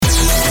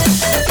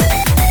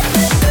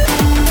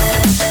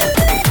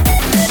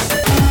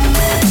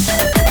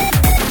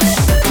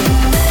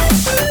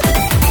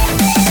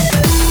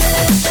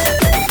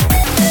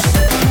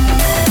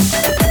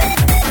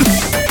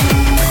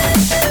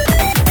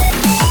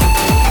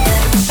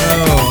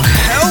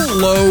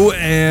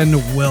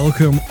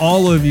welcome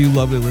all of you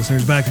lovely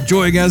listeners back to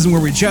Joygasm,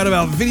 where we chat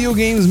about video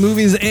games,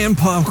 movies, and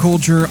pop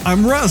culture.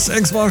 I'm Russ,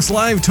 Xbox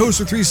Live,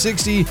 Toaster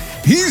 360.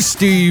 He's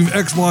Steve,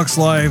 Xbox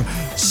Live,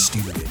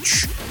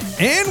 Stevich.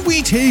 And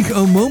we take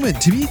a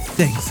moment to be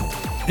thankful.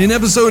 In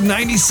episode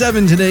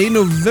 97 today,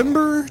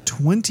 November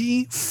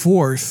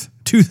 24th,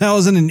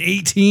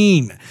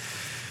 2018.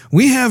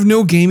 We have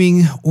no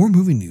gaming or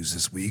movie news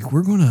this week.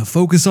 We're going to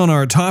focus on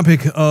our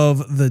topic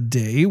of the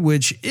day,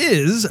 which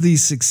is the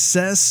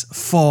success,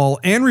 fall,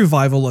 and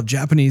revival of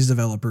Japanese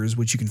developers,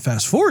 which you can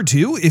fast forward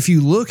to if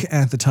you look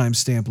at the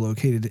timestamp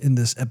located in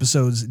this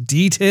episode's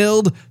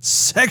detailed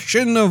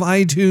section of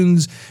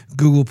iTunes,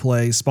 Google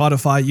Play,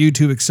 Spotify,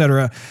 YouTube,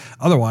 etc.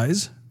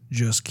 Otherwise,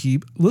 just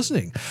keep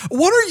listening.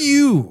 What are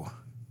you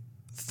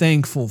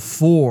thankful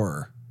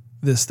for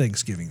this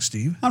Thanksgiving,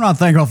 Steve? I'm not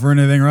thankful for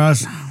anything,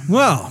 Russ.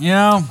 Well,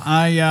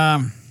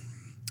 I'm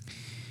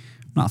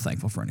not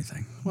thankful for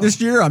anything. Well,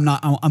 this year, I'm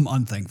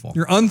unthankful.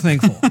 You're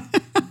unthankful.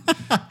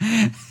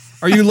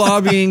 Are you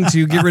lobbying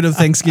to get rid of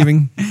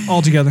Thanksgiving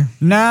altogether?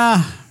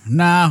 Nah.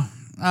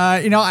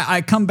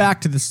 I come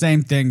back to the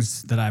same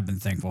things that I've been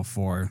thankful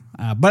for,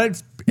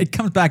 but it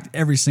comes back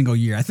every single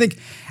year. I think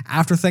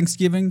after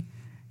Thanksgiving,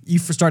 you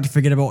start to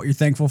forget about what you're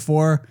thankful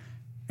for.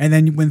 And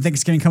then when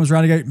Thanksgiving comes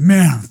around, you go,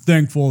 man, I'm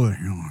thankful that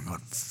I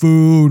got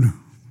food,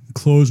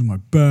 clothes on my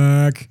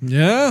back,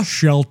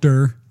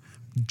 shelter,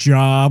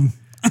 job.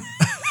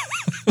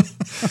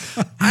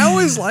 I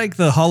always like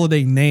the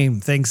holiday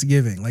name,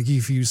 Thanksgiving. Like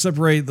if you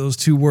separate those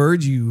two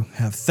words, you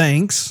have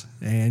thanks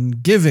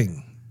and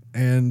giving.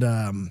 And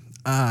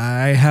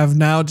I have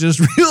now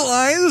just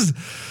realized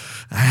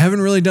I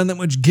haven't really done that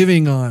much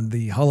giving on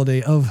the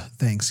holiday of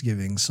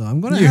Thanksgiving, so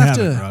I'm going to have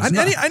to.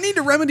 I need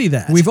to remedy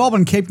that. We've all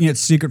been keeping it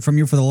secret from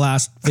you for the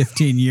last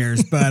 15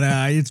 years, but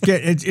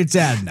it's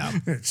adding up.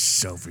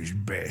 Selfish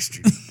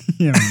bastard.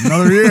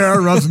 Another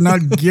year, Russ is not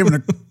giving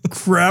a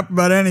crap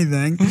about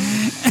anything.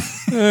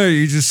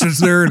 He just sits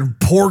there and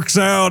porks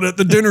out at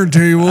the dinner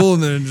table,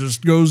 and then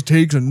just goes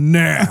takes a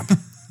nap.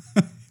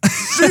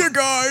 See you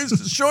guys.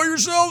 Show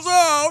yourselves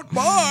out.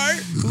 Bye.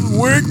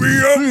 Wake me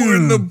up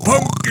when the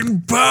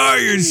pumpkin pie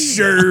is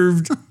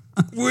served.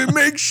 We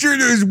make sure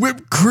there's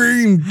whipped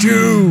cream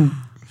too.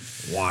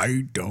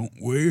 Why don't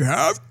we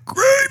have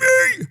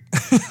gravy?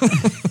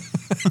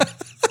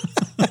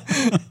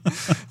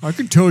 I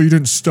can tell you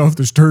didn't stuff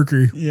this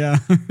turkey. Yeah,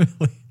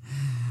 really.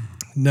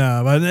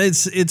 No, but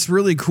it's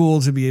really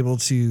cool to be able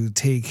to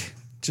take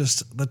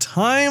just the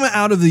time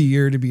out of the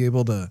year to be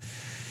able to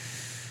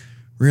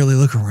really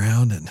look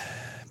around and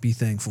be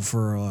thankful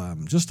for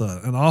just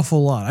an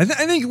awful lot. I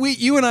think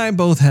you and I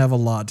both have a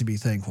lot to be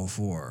thankful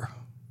for.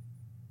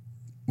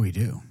 We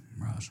do,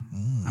 Ross.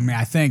 I mean,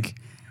 I think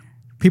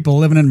people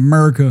living in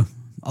America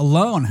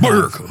alone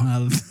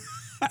have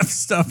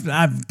stuff.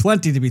 I have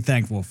plenty to be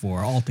thankful for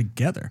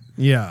altogether.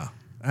 Yeah,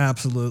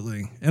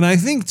 absolutely. And I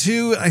think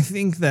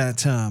that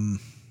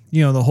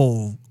the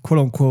whole quote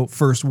unquote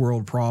first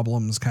world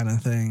problems kind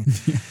of thing.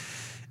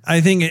 I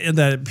think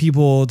that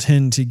people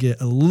tend to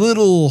get a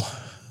little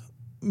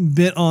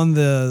bit on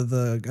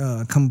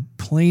the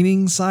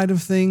complaining side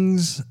of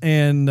things.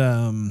 And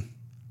I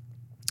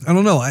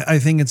don't know. I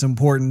think it's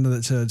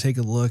important to take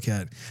a look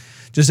at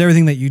just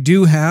everything that you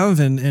do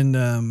have. And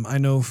I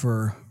know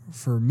for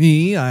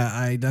me,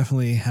 I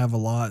definitely have a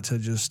lot to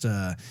just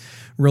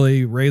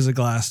really raise a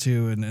glass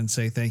to and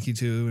say thank you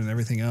to and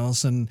everything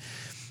else. And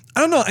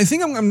I don't know. I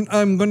think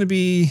I'm going to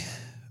be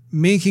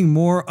making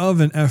more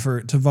of an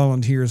effort to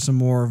volunteer some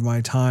more of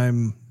my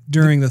time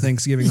during the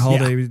Thanksgiving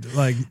holiday,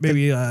 like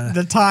maybe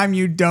the time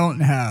you don't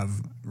have,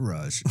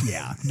 Russ.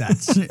 Yeah,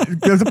 that's a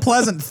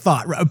pleasant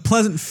thought, a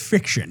pleasant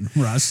fiction,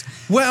 Russ.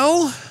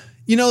 Well,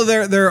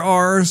 there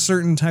are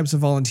certain types of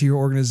volunteer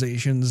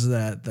organizations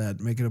that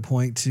make it a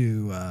point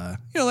to,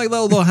 like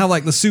they'll have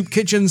like the soup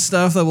kitchen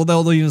stuff that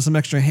they'll use some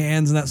extra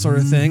hands and that sort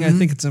of thing. I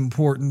think it's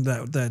important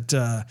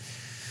that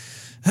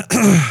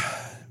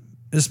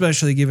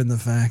especially given the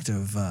fact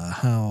of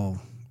how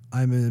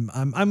I'm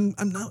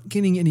not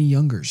getting any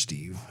younger,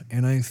 Steve,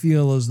 and I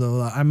feel as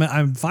though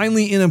I'm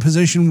finally in a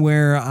position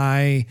where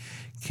I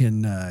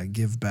can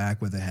give back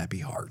with a happy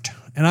heart,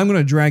 and I'm going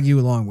to drag you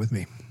along with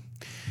me.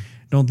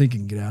 Don't think you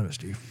can get out of it,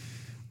 Steve.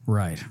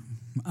 Right.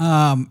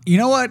 You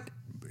know what?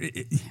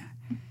 I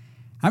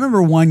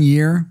remember one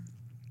year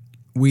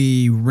I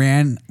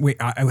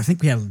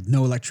think we had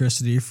no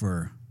electricity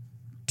for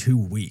 2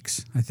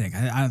 weeks. I think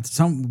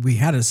we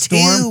had a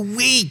storm. 2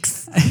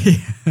 weeks.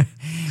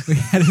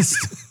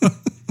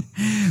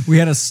 we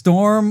had a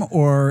storm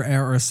or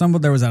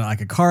there was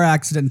a car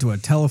accident to a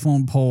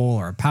telephone pole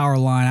or a power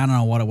line. I don't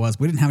know what it was.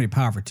 We didn't have any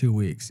power for 2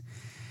 weeks.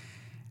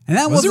 And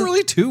that was it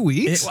really 2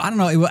 weeks? I don't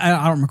know.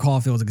 I don't recall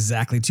if it was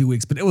exactly 2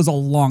 weeks, but it was a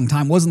long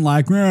time. It wasn't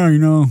like,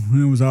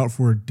 it was out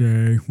for a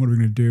day. What are we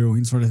going to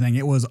do? Sort of thing.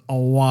 It was a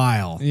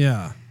while.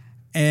 Yeah.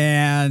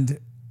 And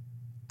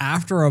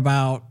after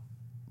about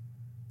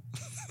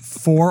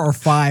 4 or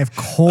 5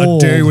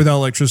 cold... A day without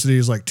electricity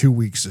is like 2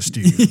 weeks to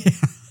Steve.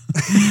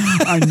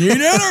 I need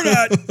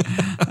internet.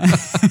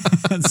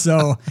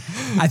 So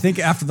I think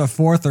after the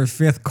fourth or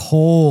fifth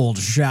cold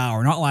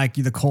shower, not like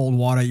the cold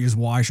water you just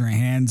wash your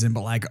hands in,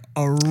 but like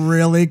a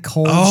really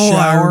cold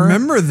shower. I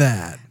remember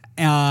that.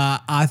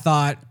 I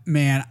thought,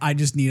 man, I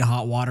just need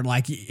hot water.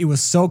 Like it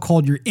was so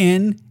cold, you're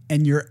in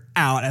and you're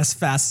out as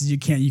fast as you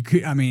can. You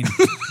could, I mean,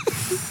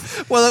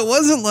 well, it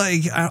wasn't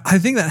like I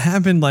think that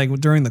happened like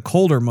during the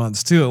colder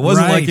months too. It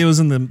wasn't like it was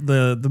in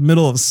the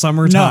middle of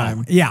summertime.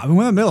 No, yeah, I mean,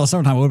 in the middle of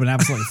summertime, it would have been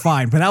absolutely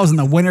fine. But that was in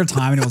the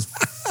wintertime, and it was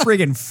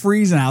friggin'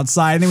 freezing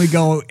outside. And then we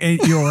go,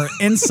 you're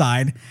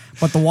inside,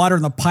 but the water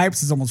in the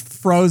pipes is almost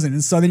frozen,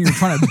 and so then you're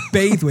trying to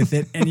bathe with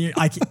it, and you're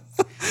like,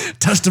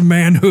 test of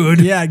manhood.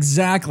 Yeah,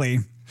 exactly.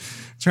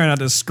 Try not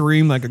to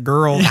scream like a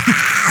girl.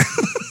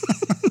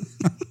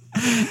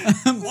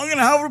 I'm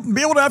gonna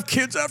be able to have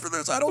kids after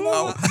this. I don't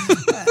know.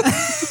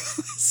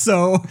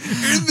 So in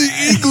the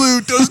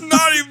igloo does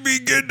not even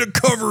begin to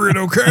cover it.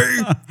 Okay.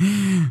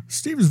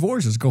 Steve's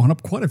voice is going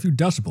up quite a few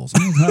decibels.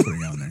 What's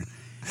happening down there?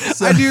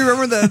 So, I do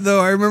remember that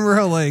though. I remember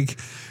how like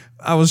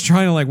I was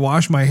trying to like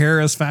wash my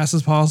hair as fast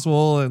as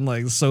possible and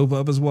like soap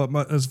up as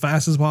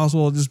fast as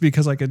possible, just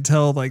because I could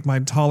tell like my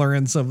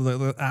tolerance of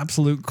the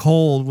absolute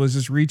cold was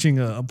just reaching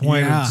a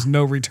point of just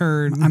no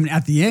return. I mean,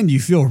 at the end you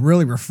feel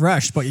really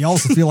refreshed, but you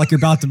also feel like you're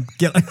about to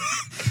get.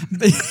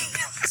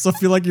 So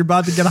feel like you're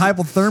about to get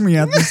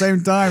hypothermia at the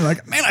same time.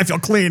 Like, man, I feel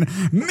clean.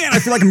 Man, I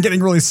feel like I'm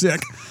getting really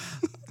sick.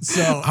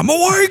 So I'm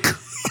awake.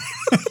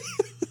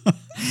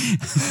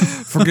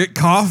 Forget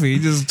coffee.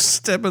 Just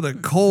step in the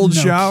cold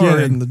shower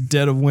in the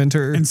dead of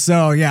winter. And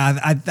so, yeah,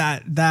 at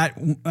that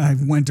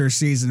winter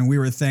season, we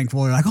were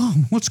thankful. We're like, oh,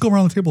 let's go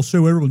around the table, say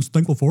what everyone's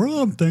thankful for.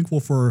 Oh, I'm thankful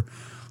for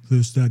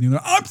this, that, and the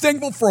other. I'm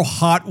thankful for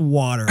hot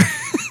water.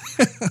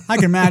 I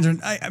can imagine.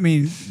 I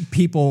mean,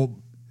 people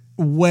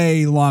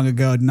way long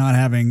ago not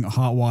having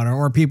hot water,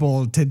 or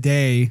people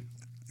today,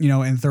 you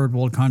know, in third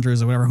world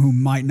countries or whatever, who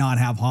might not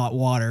have hot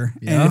water.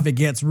 Yeah. And if it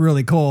gets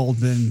really cold,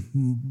 then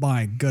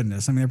my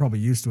goodness, I mean, they're probably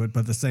used to it,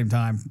 but at the same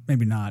time,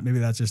 maybe not. Maybe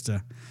that's just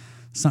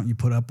something you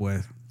put up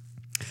with.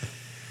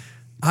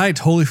 I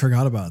totally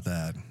forgot about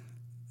that.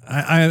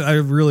 I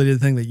really did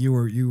think that you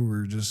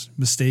were just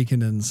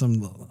mistaken in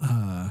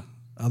some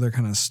other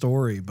kind of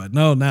story, but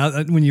no.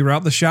 Now when you were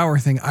out the shower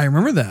thing, I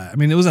remember that. I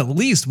mean, it was at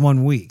least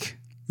 1 week.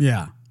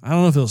 Yeah, I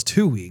don't know if it was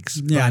 2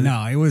 weeks. Yeah,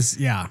 no, it was.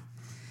 Yeah.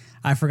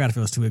 I forgot if it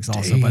was 2 weeks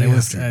also, but it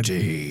was. I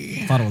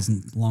thought it was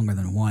longer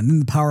than one. Then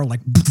the power like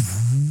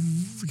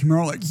came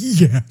around like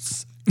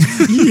yes,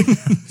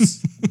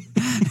 yes,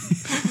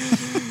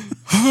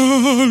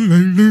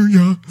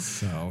 hallelujah.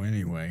 So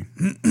anyway,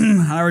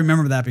 I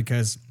remember that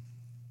because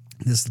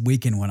this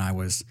weekend when I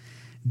was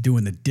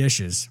doing the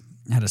dishes,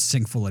 I had a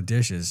sink full of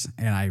dishes,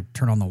 and I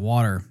turned on the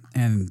water,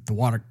 and the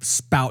water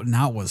spouting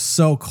out was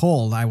so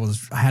cold. I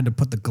had to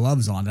put the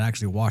gloves on to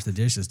actually wash the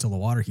dishes till the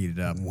water heated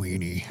up.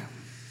 Weenie.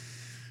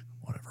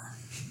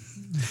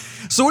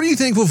 So what are you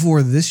thankful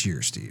for this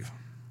year, Steve?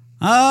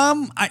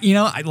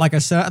 Like I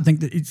said, I think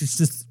that it's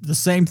just the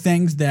same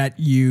things that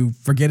you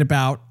forget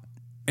about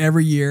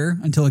every year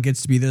until it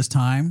gets to be this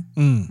time.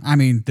 I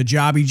mean, the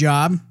jobby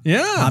job.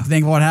 Yeah. I'm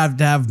thankful to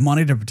have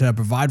money to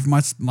provide for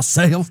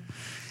myself.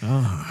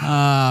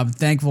 I'm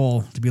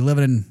thankful to be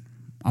living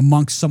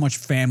amongst so much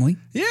family.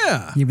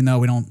 Yeah. Even though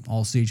we don't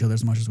all see each other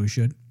as much as we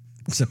should,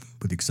 except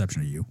with the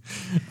exception of you.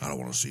 I don't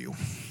want to see you.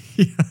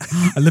 Yeah.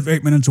 I live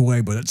 8 minutes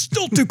away, but it's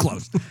still too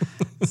close.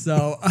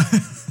 So,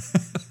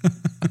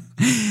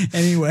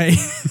 anyway,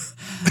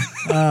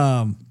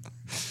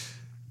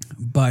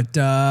 but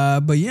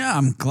yeah,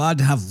 I'm glad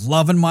to have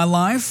love in my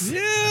life.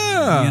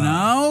 Yeah, you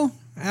know,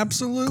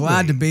 absolutely.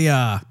 Glad to be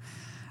a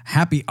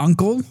happy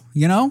uncle.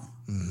 You know,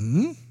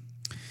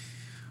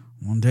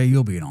 One day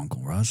you'll be an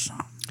uncle, Russ.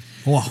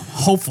 Well,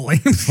 hopefully.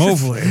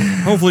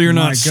 Hopefully you're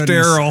not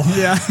sterile.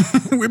 Yeah.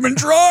 We've been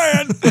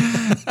trying.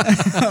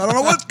 I don't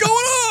know what's going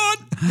on.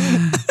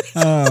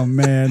 Oh,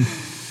 man.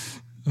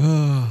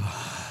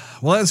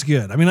 Well, that's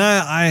good. I mean,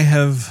 I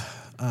have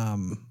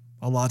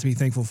a lot to be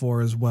thankful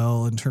for as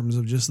well in terms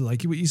of just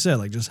like what you said,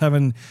 like just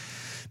having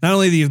not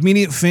only the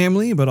immediate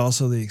family, but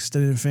also the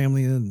extended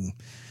family. And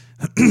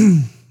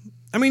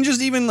I mean,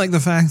 just even like the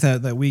fact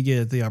that we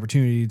get the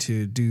opportunity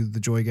to do the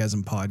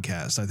Joygasm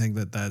podcast. I think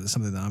that is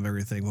something that I'm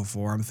very thankful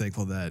for. I'm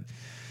thankful that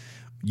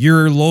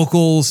you're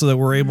local so that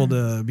we're able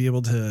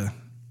to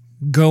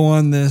go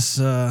on this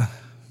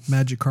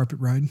magic carpet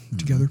ride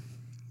together.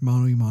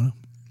 Mano y mano.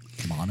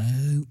 Mono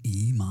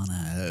e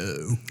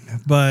mono.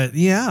 But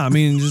yeah, I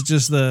mean,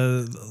 just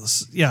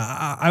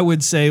I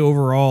would say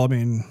overall, I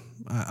mean,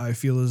 I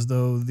feel as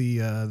though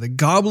the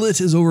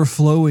goblet is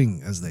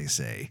overflowing, as they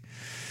say.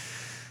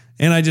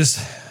 And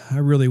I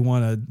really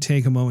want to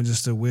take a moment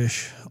just to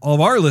wish all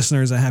of our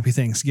listeners a happy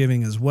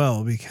Thanksgiving as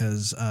well,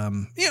 because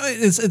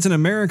it's an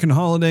American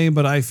holiday,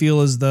 but I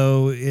feel as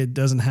though it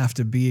doesn't have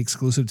to be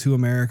exclusive to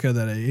America,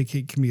 that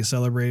it can be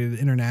celebrated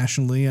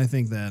internationally. I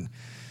think that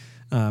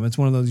it's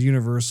one of those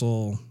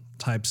universal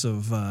types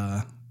of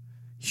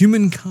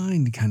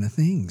humankind kind of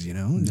things, you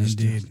know.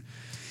 Indeed.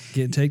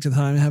 Take the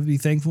time to be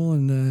thankful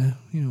and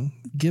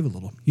give a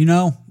little. You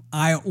know,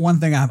 One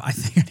thing I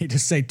think I need to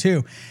say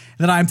too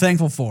that I'm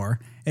thankful for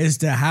is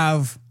to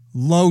have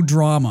low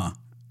drama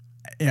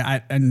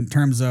in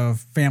terms of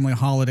family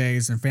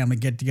holidays and family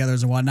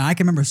get-togethers and whatnot. I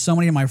can remember so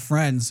many of my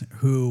friends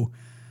who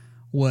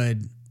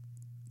would,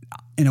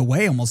 in a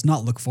way, almost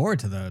not look forward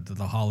to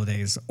the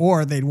holidays,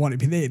 or they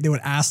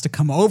would ask to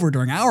come over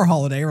during our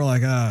holiday. We're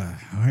like, we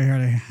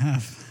already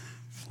have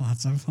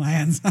lots of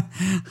plans.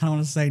 I don't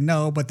want to say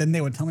no, but then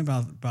they would tell me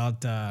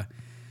about how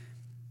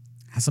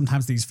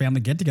sometimes these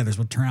family get-togethers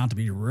would turn out to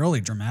be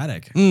really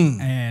dramatic,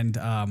 and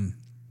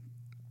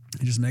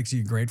it just makes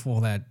you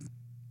grateful that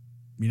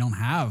you don't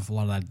have a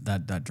lot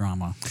of that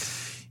drama.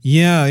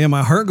 Yeah.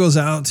 My heart goes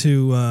out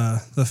to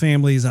the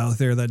families out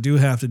there that do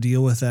have to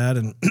deal with that.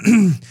 And,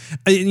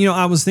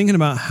 I was thinking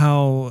about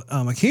how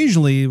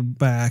occasionally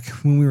back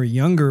when we were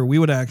younger, we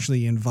would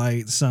actually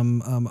invite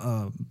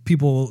some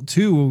people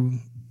to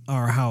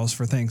our house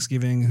for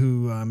Thanksgiving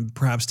who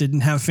perhaps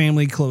didn't have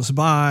family close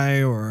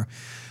by or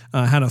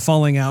had a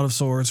falling out of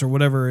sorts or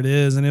whatever it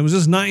is. And it was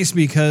just nice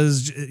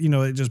because,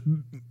 it just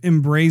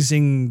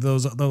embracing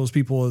those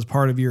people as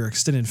part of your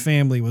extended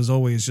family was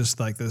always just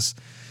like this.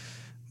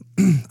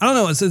 I don't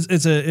know.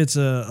 It's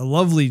a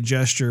lovely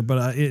gesture,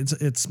 but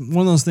it's one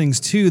of those things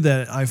too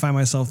that I find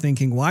myself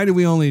thinking, why do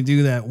we only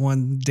do that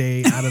one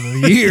day out of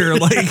the year?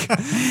 Like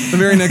the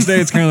very next day,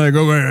 it's kind of like,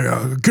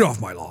 oh, get off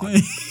my lawn.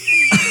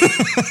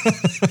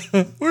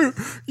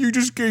 You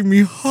just gave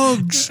me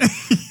hugs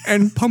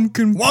and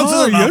pumpkin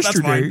pie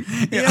yesterday.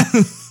 Yeah.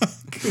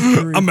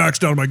 I'm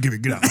maxed out on my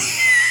giving. Get out.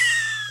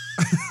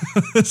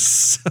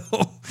 So,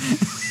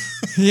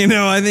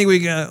 I think we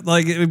got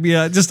it would be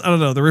just, I don't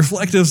know. The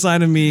reflective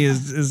side of me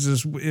is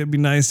just, it'd be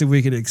nice if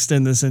we could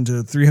extend this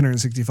into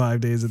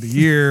 365 days of the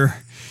year.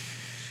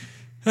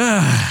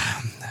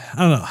 I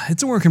don't know.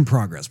 It's a work in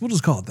progress. We'll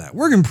just call it that.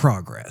 Work in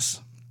progress.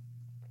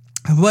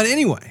 But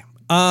anyway,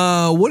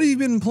 what have you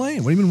been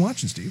playing? What have you been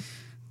watching, Steve?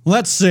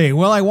 Let's see.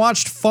 Well, I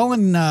watched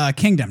Fallen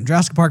Kingdom,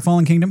 Jurassic Park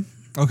Fallen Kingdom.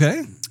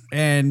 Okay.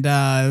 And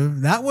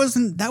that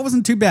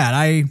wasn't too bad.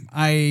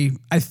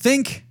 I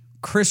think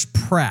Chris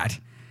Pratt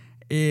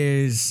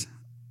is,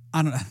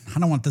 I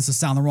don't want this to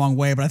sound the wrong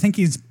way, but I think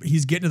he's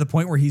getting to the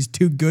point where he's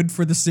too good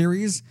for the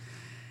series.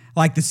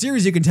 Like the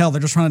series, you can tell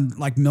they're just trying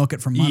to milk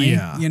it for money,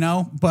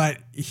 But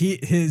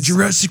his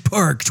Jurassic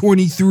Park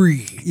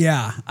 23.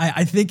 Yeah,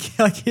 I think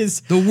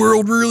the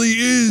world really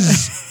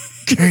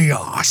is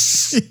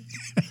chaos.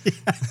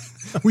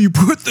 Will you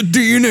put the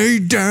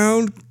DNA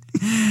down?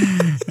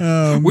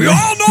 We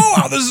all know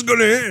how this is going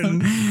to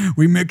end.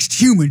 We mixed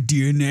human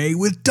DNA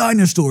with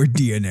dinosaur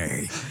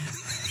DNA.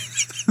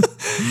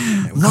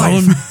 Call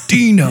him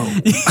Dino.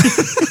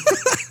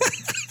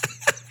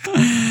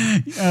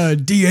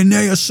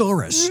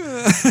 DNAosaurus.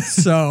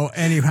 So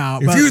anyhow,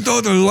 if you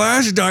thought the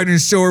last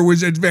dinosaur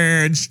was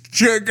advanced,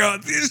 check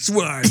out this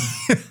one.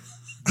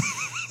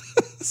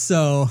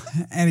 So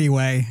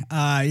anyway,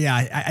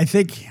 I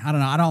think I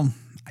don't know.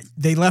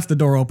 They left the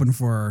door open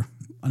for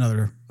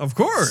another, of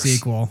course,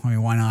 sequel. I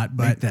mean, why not?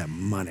 But make that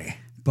money.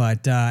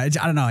 But I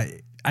don't know.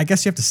 I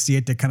guess you have to see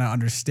it to kind of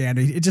understand.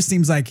 It just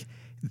seems like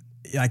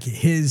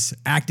his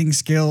acting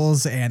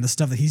skills and the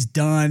stuff that he's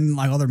done,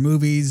 like other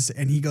movies,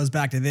 and he goes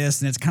back to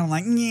this, and it's kind of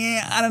like,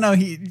 yeah, I don't know.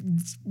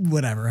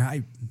 Whatever.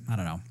 I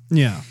don't know.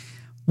 Yeah.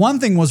 One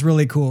thing was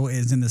really cool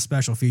is in the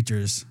special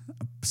features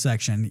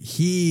section,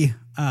 he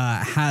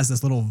has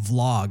this little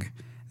vlog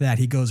that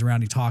he goes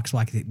around. He talks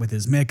with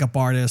his makeup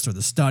artist or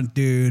the stunt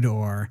dude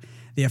or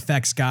the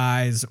effects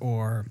guys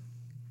or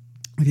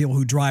people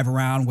who drive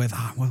around with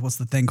what's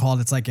the thing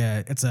called? It's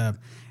a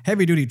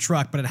heavy duty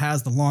truck, but it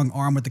has the long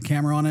arm with the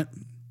camera on it.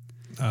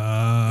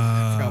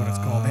 I forgot what it's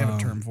called. They have a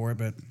term for it,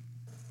 but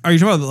are you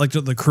talking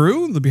about the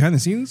crew, the behind the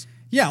scenes?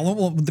 Yeah,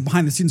 well, the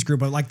behind the scenes crew,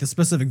 but like the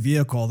specific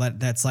vehicle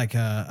that's like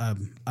a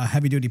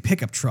heavy duty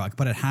pickup truck,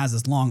 but it has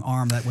this long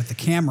arm that with the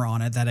camera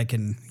on it that it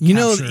can.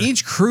 Capture.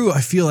 Each crew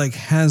I feel like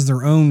has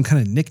their own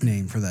kind of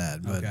nickname for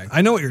that, but okay.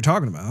 I know what you're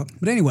talking about.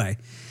 But anyway.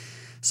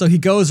 So he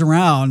goes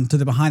around to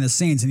the behind the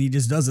scenes and he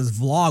just does this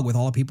vlog with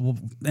all the people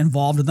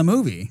involved in the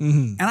movie.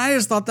 Mm-hmm. And I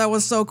just thought that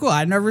was so cool.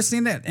 I'd never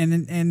seen that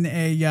in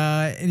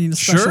a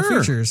special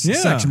features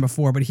section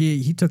before, but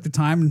he took the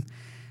time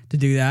to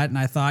do that. And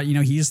I thought,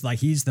 he's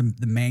the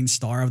main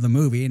star of the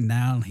movie, and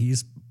now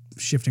he's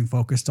shifting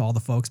focus to all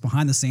the folks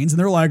behind the scenes. And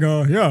they're like,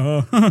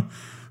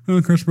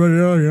 Chris Pratt,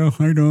 yeah,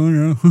 how you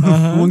doing?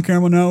 Yeah. One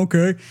camera now,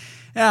 okay.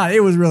 Yeah,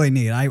 it was really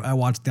neat. I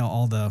watched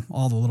all the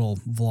little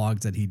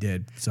vlogs that he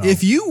did. So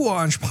if you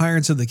watch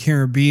Pirates of the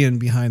Caribbean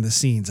behind the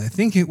scenes, I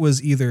think it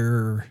was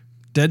either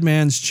Dead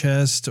Man's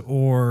Chest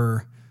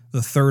or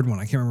the third one.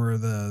 I can't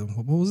remember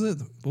what was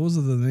it? What was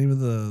the name of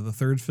the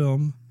third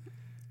film?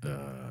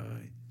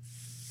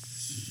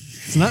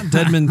 It's not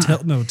Deadman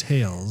No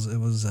Tales. It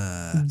was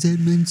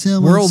Deadman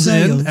Tales. World's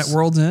End. At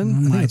World's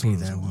End. Might be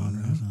that one.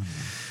 Right?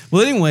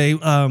 Well, anyway,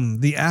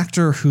 the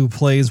actor who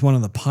plays one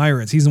of the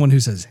pirates, he's the one who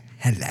says,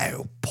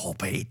 "Hello,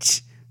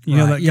 puppet." You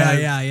know that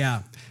guy?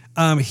 Yeah.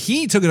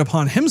 He took it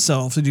upon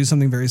himself to do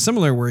something very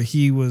similar where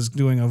he was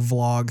doing a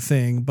vlog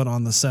thing, but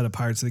on the set of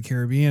Pirates of the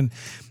Caribbean.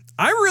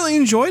 I really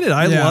enjoyed it.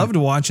 I Yeah. loved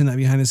watching that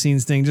behind the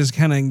scenes thing. Just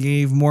kind of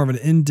gave more of an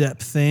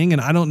in-depth thing.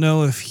 And I don't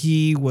know if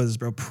he was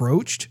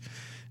approached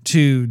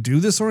to do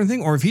this sort of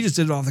thing or if he just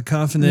did it off the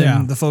cuff. And then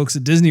Yeah. the folks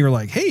at Disney were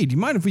like, hey, do you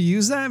mind if we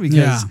use that? Because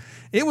Yeah.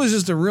 it was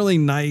just a really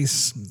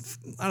nice,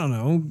 I don't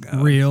know.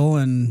 Real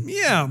and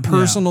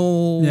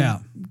Personal, Yeah.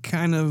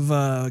 kind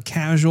of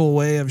casual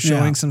way of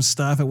showing Yeah. some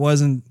stuff. It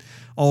wasn't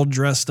all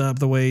dressed up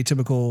the way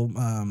typical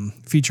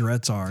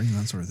featurettes are,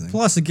 that sort of thing.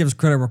 plus it gives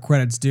credit where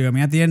credit's due. I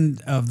mean, at the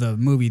end of the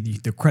movie,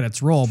 the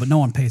credits roll, but no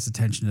one pays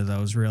attention to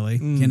those really,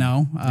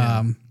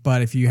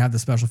 But if you have the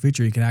special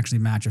feature, you can actually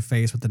match a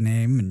face with the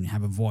name and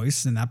have a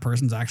voice, and that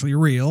person's actually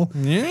real.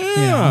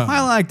 Yeah.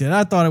 I liked it.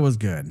 I thought it was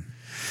good.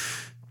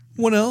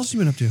 What else you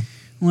been up to?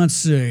 Let's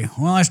see.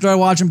 Well, I started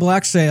watching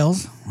Black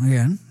Sails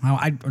again.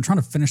 I'm trying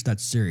to finish that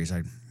series.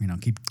 I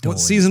keep doing. What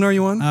season are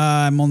you on?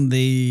 I'm on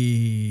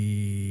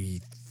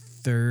the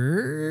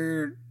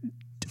third,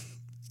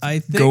 I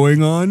think.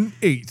 Going on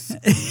 8th.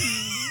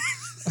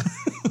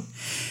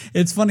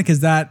 It's funny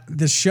because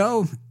the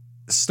show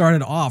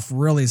started off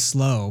really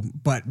slow,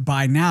 but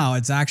by now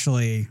it's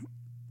actually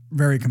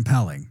very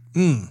compelling.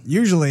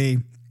 Usually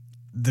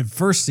the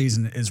first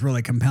season is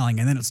really compelling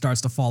and then it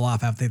starts to fall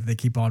off after they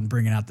keep on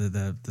bringing out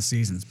the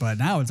seasons. But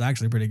now it's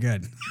actually pretty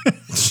good.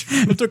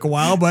 It took a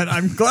while, but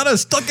I'm glad I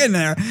was stuck in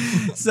there.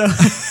 So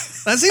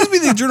That seems to be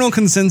the general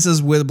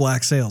consensus with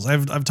Black Sails.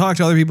 I've talked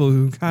to other people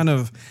who kind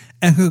of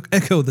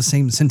echo the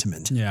same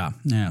sentiment. Yeah.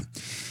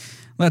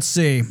 Let's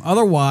see.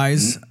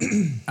 Otherwise,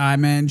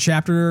 I'm in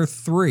chapter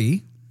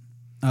 3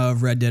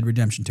 of Red Dead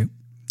Redemption 2.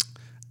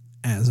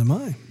 As am I.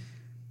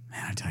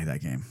 Man, I tell you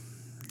that game.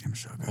 I'm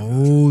so good.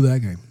 Oh, that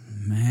game.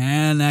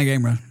 Man, that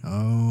game, bro.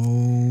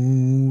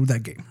 Oh,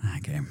 that game.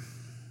 That game.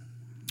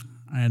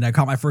 And I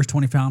caught my first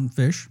 20-pound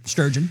fish,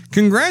 sturgeon.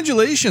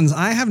 Congratulations.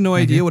 I have no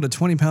idea what a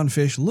 20-pound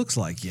fish looks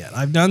like yet.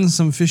 I've done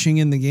some fishing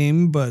in the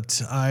game,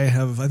 but I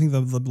think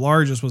the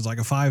largest was like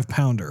a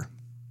 5-pounder.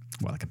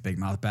 What, like a big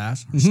mouth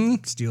bass?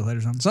 Steelhead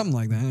or something? Something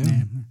like that.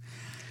 Yeah.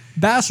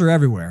 Bass are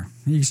everywhere.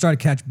 You can start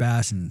to catch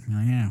bass and,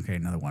 okay,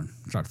 another one.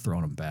 Start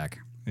throwing them back.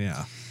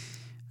 Yeah.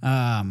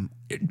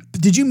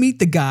 Did you meet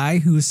the guy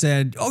who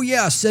said, "Oh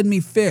yeah, send me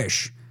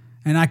fish,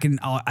 and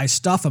I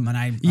stuff them and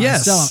I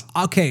sell them"?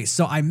 Okay,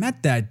 so I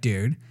met that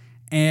dude,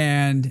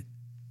 and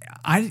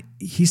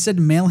he said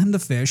to mail him the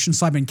fish, and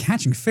so I've been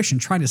catching fish and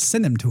trying to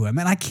send them to him,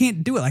 and I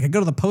can't do it. Like I go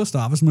to the post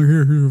office, I'm like,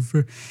 here's a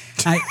fish,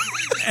 I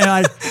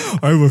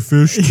I have a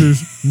fish to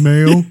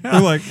mail.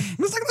 They're like, it's not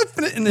going to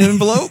fit in an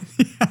envelope.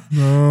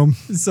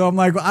 So I'm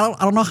like, I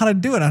don't know how to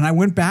do it. And I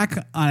went back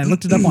and I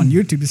looked it up on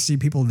YouTube to see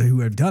people who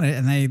have done it.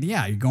 And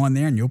you go in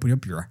there and you open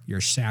up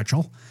your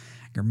satchel,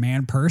 your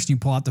man purse, and you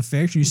pull out the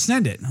fish and you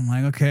send it. And I'm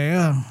like,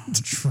 okay,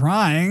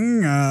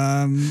 trying.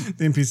 The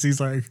NPC's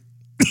like,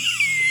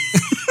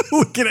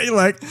 Looking at you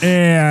like,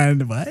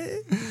 and what?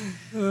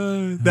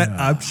 that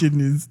option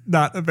is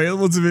not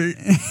available to me.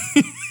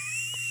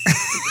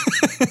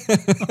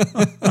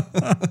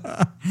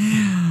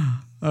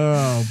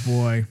 Oh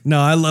boy. No,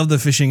 I love the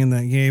fishing in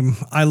that game.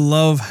 I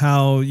love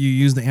how you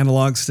use the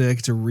analog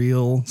stick to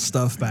reel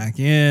stuff back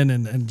in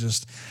and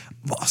just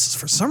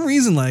for some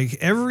reason, like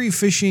every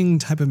fishing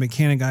type of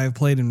mechanic I've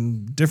played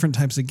in different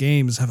types of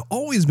games have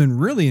always been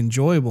really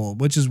enjoyable,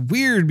 which is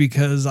weird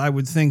because I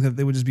would think that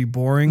they would just be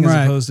boring as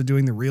opposed to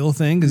doing the real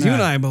thing. Because you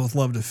and I both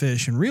love to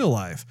fish in real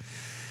life.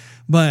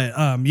 But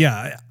I'm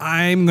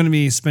going to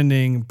be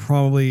spending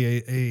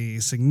probably a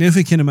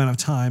significant amount of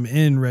time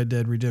in Red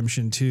Dead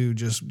Redemption 2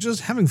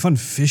 just having fun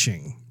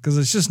fishing because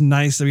it's just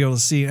nice to be able to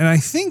see. And I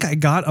think I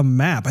got a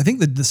map. I think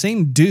that the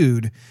same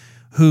dude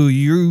who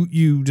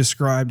you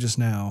described just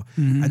now,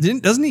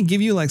 doesn't he give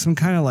you like some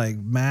kind of like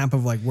map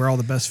of like where all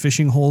the best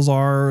fishing holes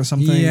are or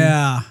something?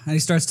 Yeah. And he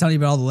starts telling you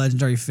about all the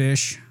legendary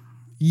fish.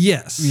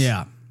 Yes.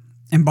 Yeah.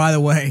 And by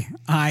the way,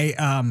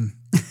 I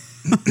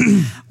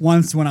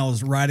once when I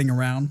was riding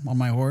around on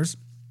my horse,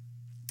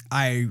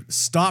 I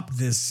stopped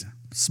this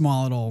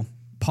small little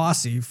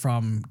posse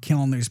from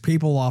killing these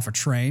people off a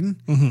train.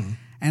 Mm-hmm.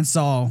 And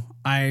so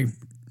I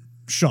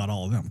shot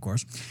all of them, of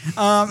course.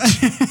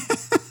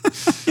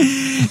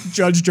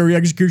 Judge, jury,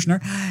 executioner.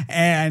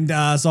 And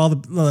so all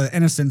the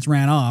innocents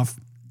ran off.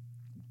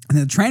 And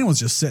the train was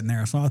just sitting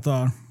there. So I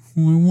thought,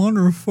 well, I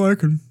wonder if I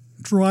can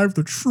drive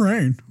the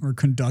train or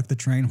conduct the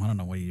train. I don't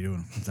know what you do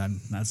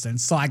in that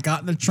sense. So I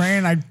got in the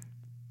train.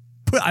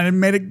 I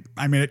made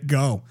it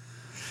go.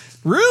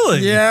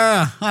 Really?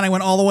 Yeah. And I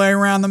went all the way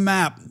around the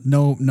map.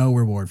 No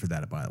reward for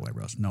that, by the way,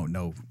 Russ.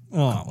 No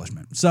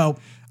accomplishment. So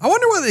I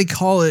wonder why they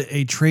call it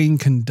a train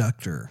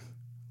conductor.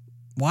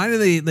 Why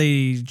do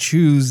they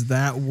choose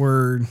that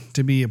word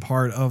to be a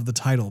part of the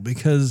title?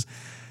 Because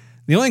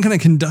the only kind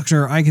of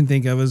conductor I can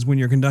think of is when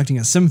you're conducting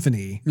a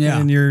symphony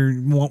and you're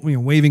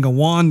waving a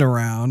wand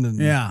around, and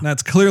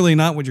that's clearly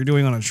not what you're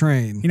doing on a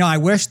train. I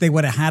wish they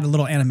would have had a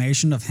little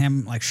animation of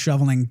him like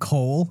shoveling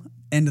coal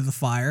into the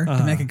fire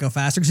to make it go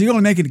faster, because you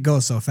only make it go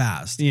so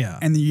fast. Yeah,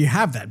 and then you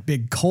have that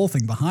big coal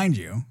thing behind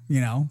you. I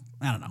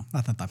don't know.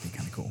 I thought that'd be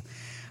kind of cool.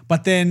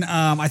 But then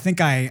I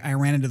think I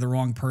ran into the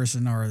wrong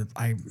person, or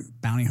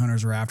bounty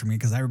hunters were after me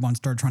because everyone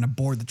started trying to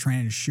board the train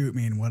and shoot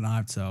me and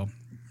whatnot. So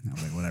I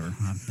was like, whatever,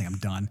 I think I'm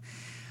done.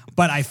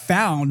 But I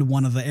found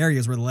one of the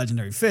areas where the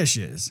legendary fish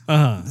is.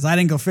 Because I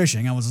didn't go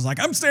fishing. I was just like,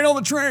 I'm staying on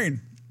the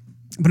train.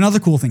 But another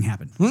cool thing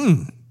happened.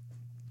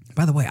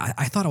 By the way,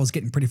 I thought I was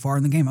getting pretty far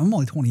in the game. I'm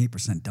only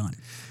 28% done.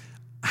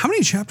 How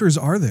many chapters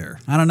are there?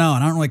 I don't know.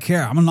 And I don't really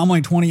care. I'm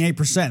only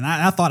 28%. And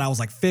I thought I was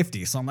like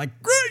 50. So I'm like,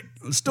 great.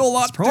 Still a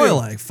lot to Probably do.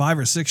 like 5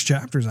 or 6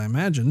 chapters, I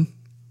imagine.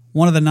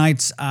 One of the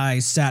nights I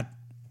sat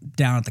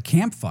down at the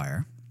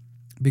campfire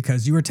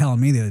because you were telling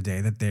me the other day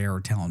that they were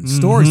telling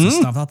stories and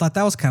stuff. I thought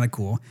that was kind of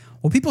cool.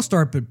 Well, people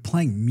started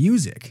playing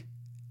music,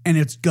 and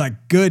it's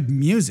like good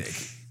music.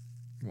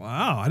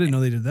 Wow, I didn't know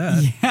they did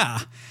that. Yeah.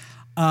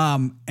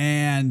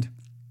 And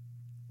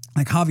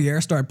like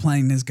Javier started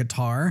playing his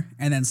guitar,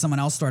 and then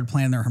someone else started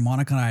playing their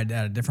harmonica at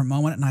a different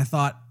moment. And I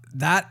thought,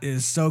 that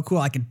is so cool.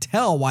 I could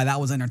tell why that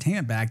was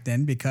entertainment back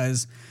then,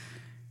 because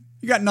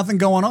you got nothing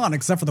going on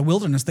except for the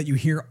wilderness that you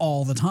hear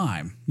all the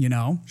time, you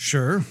know?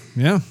 Sure,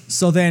 yeah.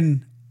 So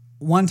then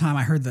one time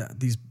I heard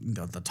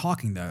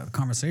the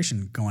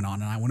conversation going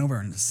on, and I went over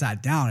and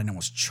sat down, and it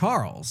was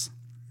Charles.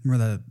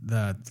 Remember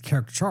the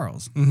character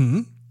Charles?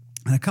 Mm-hmm.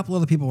 And a couple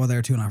other people were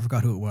there too, and I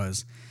forgot who it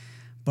was.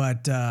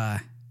 But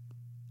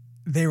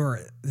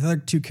the other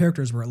two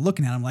characters were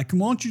looking at him like,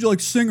 why don't you like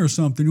sing or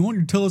something? Why don't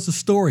you tell us a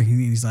story? And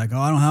he's like,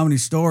 I don't have any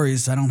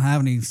stories. I don't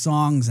have any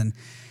songs. And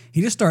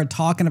he just started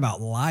talking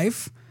about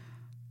life.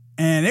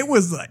 And it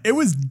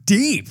was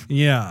deep.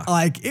 Yeah.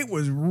 Like, it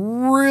was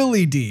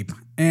really deep.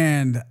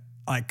 And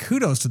like,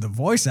 kudos to the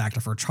voice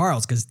actor for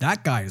Charles, because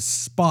that guy is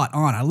spot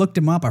on. I looked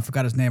him up. I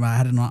forgot his name. I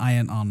had it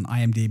on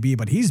IMDb,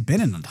 but he's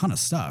been in a ton of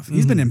stuff.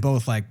 He's been in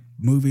both like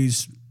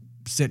movies,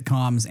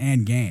 sitcoms,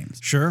 and games.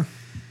 Sure.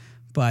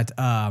 But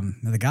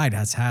the guy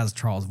has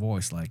Charles'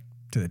 voice like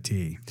to the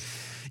T.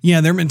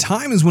 Yeah, there have been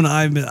times when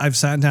I've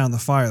sat down in the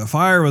fire. The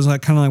fire was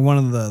like kind of like one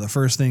of the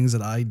first things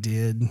that I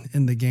did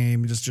in the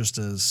game, just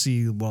to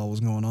see what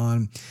was going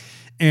on.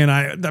 And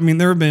I mean,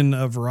 there have been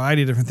a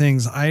variety of different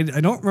things. I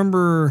don't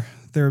remember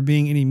there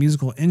being any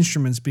musical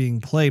instruments being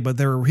played, but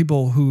there were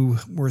people who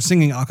were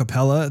singing a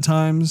cappella at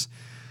times.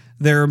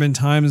 There have been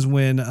times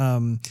when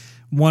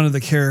one of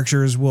the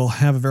characters will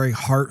have a very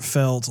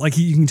heartfelt, like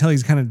you can tell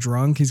he's kind of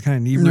drunk, he's kind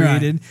of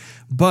inebriated,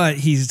 but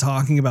he's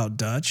talking about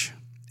Dutch.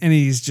 And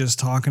he's just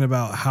talking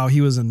about how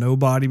he was a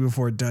nobody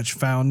before Dutch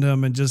found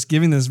him, and just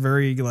giving this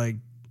very like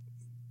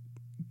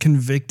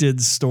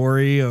convicted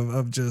story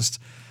of just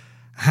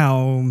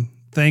how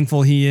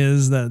thankful he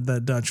is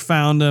that Dutch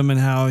found him, and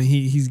how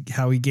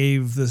he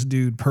gave this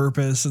dude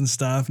purpose and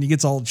stuff. And he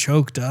gets all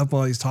choked up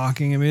while he's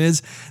talking. I mean,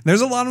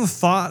 there's a lot of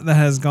thought that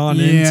has gone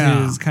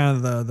into his kind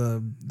of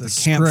the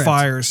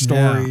campfire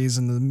stories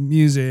and the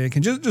music,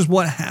 and just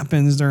what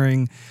happens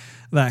during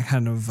that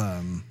kind of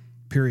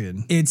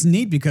period. It's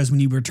neat because when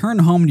you return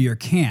home to your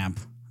camp,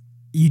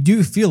 you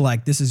do feel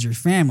like this is your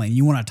family and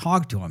you want to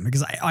talk to them.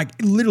 Because I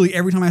literally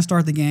every time I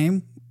start the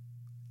game,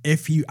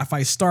 if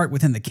I start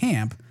within the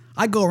camp,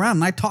 I go around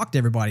and I talk to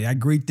everybody. I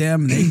greet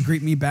them and they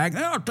greet me back.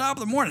 Top of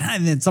the morning.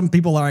 And then some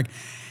people are like,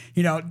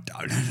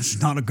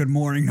 it's not a good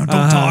morning. Don't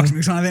talk to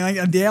me.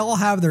 Like, they all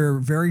have their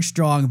very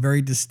strong,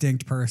 very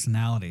distinct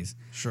personalities.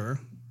 Sure.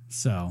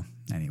 So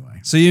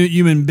anyway. So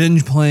you've been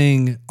binge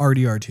playing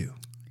RDR2.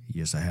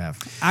 Yes, I have.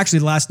 Actually,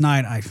 last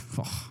night, I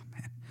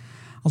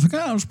was like,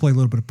 I'll just play a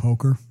little bit of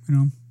poker,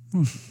 I'll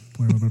just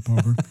play a little bit of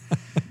poker.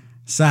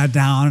 Sat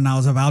down, and I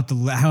was about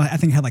to, I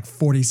think I had like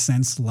 40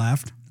 cents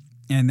left.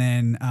 And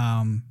then,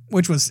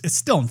 it's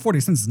still, 40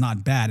 cents is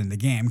not bad in the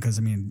game, because,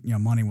 I mean,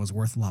 money was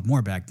worth a lot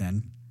more back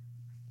then.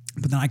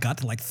 But then I got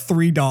to like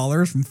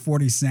 $3 from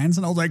 40 cents,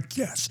 and I was like,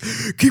 yes,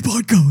 keep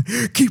on going.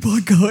 A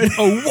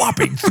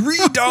whopping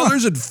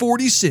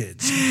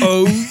 $3.40.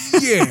 Oh,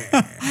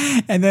 yeah.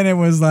 And then it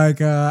was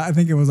like, I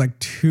think it was like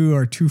 2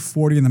 or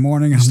 2:40 in the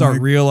morning. You start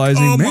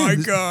realizing, oh man,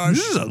 my gosh.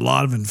 This is a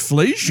lot of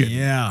inflation.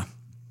 Yeah.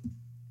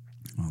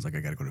 I was like,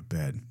 I got to go to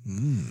bed.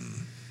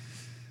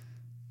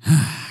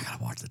 I got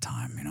to watch the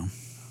time,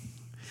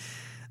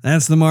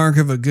 That's the mark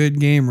of a good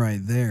game right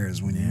there,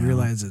 is when you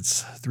realize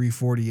it's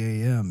 3:40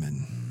 a.m.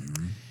 and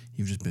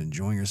you've just been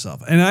enjoying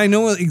yourself. And I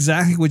know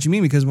exactly what you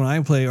mean, because when I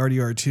play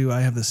RDR2,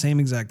 I have the same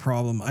exact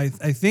problem. I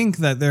think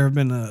that there have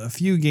been a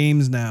few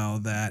games now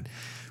that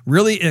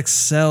really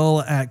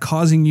excel at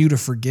causing you to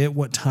forget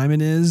what time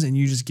it is, and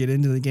you just get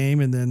into the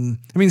game. And then,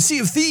 I mean, Sea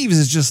of Thieves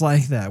is just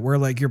like that, where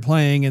like you're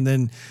playing and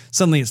then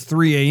suddenly it's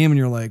 3 a.m. and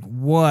you're like,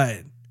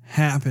 what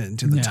happened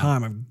to the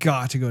time? I've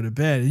got to go to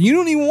bed. And you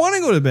don't even want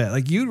to go to bed.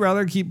 Like, you'd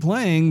rather keep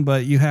playing,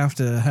 but you have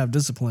to have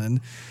discipline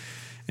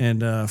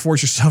and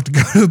force yourself to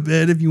go to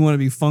bed if you want to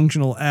be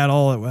functional at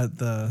all at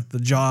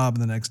the job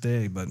the next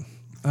day. But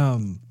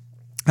I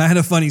had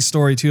a funny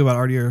story too about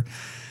RDR.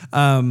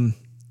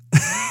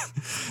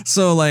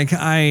 So like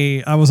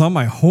I was on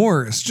my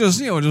horse,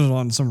 just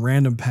on some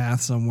random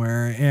path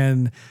somewhere,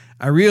 and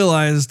I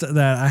realized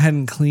that I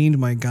hadn't cleaned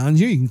my guns.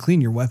 You can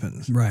clean your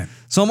weapons, right?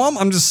 So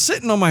I'm just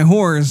sitting on my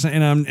horse,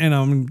 and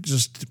I'm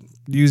just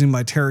using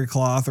my terry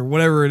cloth or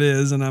whatever it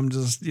is, and I'm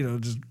just,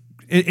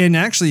 and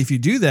actually, if you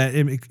do that,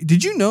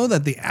 did you know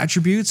that the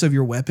attributes of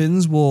your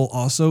weapons will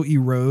also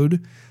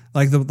erode,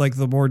 like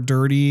the more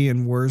dirty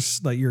and worse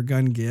that your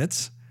gun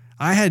gets?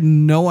 I had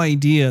no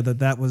idea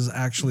that was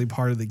actually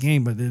part of the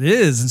game, but it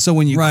is. And so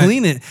when you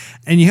clean it,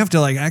 and you have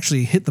to like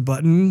actually hit the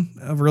button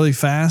really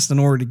fast in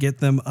order to get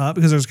them up,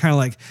 because there's kind of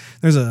like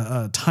there's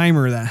a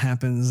timer that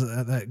happens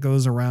that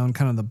goes around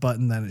kind of the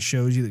button that it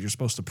shows you that you're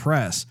supposed to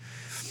press.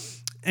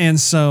 And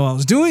so I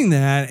was doing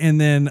that,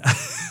 and then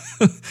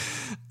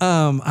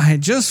I had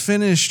just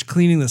finished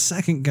cleaning the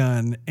second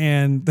gun,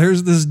 and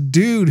there's this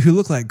dude who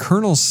looked like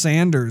Colonel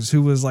Sanders,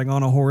 who was like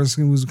on a horse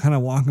and was kind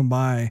of walking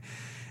by,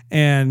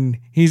 and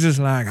he's just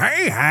like,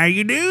 "Hey, how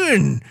you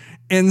doing?"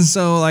 And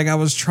so like I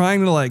was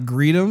trying to like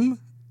greet him,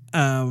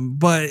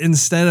 but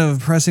instead of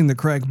pressing the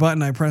correct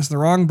button, I pressed the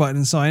wrong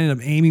button. So I ended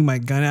up aiming my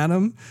gun at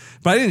him,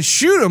 but I didn't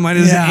shoot him. I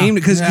just aimed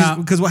it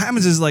because what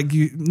happens is like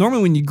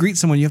normally when you greet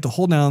someone, you have to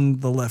hold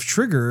down the left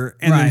trigger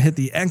and then hit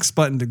the X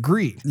button to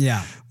greet.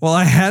 Yeah. Well,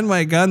 I had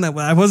my gun that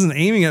I wasn't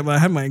aiming at, but I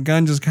had my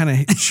gun just kind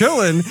of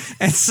chilling.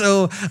 And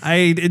so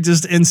it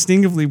just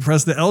instinctively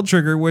pressed the L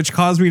trigger, which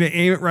caused me to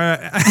aim it right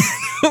at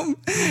him.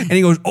 And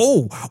he goes,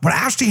 "Oh, but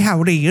I'll see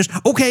how it is.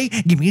 Okay,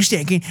 give me a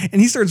second."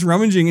 And he starts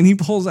rummaging and he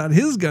pulls out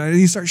his gun and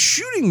he starts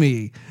shooting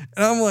me.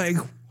 And I'm like,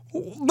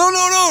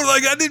 no,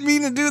 like I didn't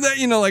mean to do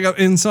that,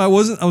 and so I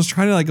was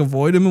trying to like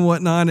avoid him and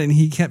whatnot, and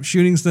he kept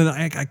shooting. So then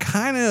I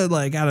kind of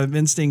like out of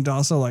instinct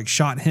also like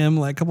shot him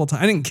like a couple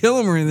times. I didn't kill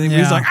him or anything, but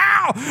he's like,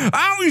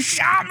 "Ow, he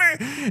shot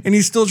me," and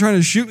he's still trying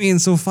to shoot me.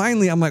 And so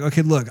finally I'm like,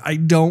 okay, look, I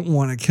don't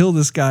want to kill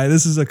this guy.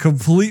 This is a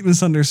complete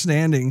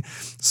misunderstanding.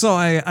 So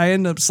I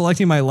end up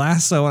selecting my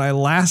lasso, and I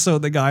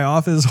lassoed the guy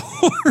off his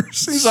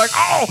horse. He's like,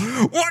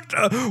 "Oh, what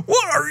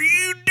are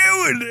you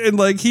doing?" And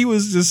like he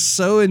was just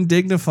so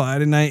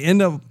indignified, and I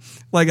end up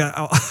like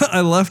I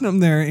left him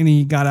there, and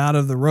he got out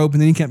of the rope,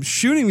 and then he kept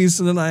shooting me.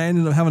 So then I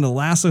ended up having to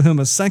lasso him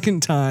a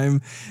second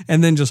time,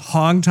 and then just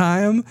hog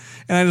tie him,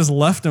 and I just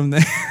left him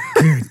there.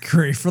 Good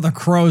grief, for the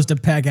crows to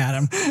peg at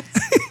him.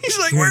 He's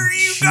like, "Where are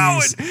you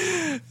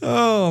going?"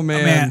 Oh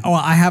man. Oh,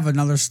 I have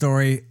another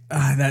story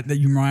that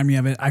you remind me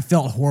of it. I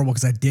felt horrible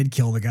because I did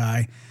kill the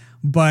guy,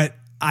 but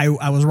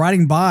I was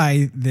riding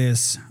by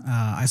this.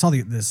 I saw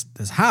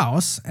this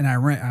house, and I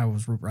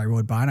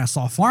rode by, and I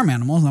saw farm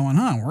animals, and I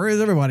went, "Where is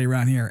everybody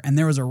around here?" And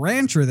there was a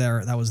rancher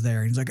there that was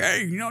there. He's like,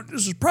 "Hey,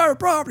 this is private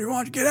property. Why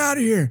don't you get out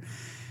of here?"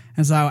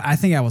 And so I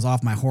think I was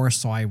off my horse,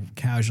 so I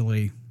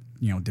casually,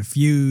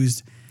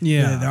 diffused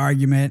the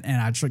argument,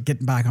 and I tried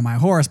getting back on my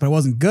horse, but it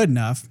wasn't good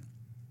enough.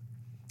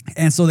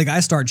 And so the guy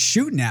started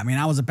shooting at me,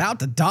 and I was about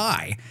to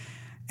die.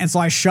 And so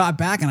I shot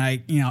back, and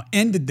I,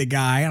 ended the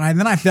guy. And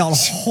then I felt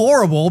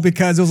horrible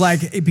because he's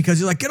like,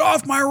 "Get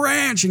off my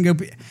ranch," and go.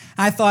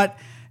 I thought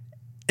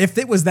if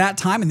it was that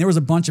time and there was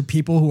a bunch of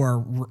people who are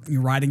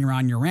riding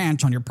around your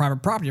ranch on your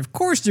private property, of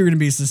course you're going to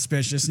be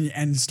suspicious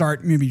and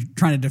start maybe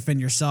trying to defend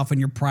yourself in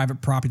your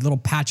private property, little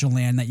patch of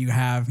land that you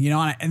have,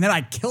 And then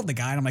I killed the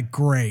guy, and I'm like,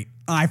 great.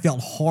 I felt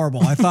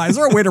horrible. I thought, is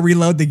there a way to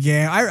reload the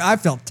game? I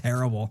felt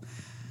terrible.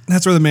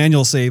 That's where the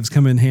manual saves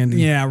come in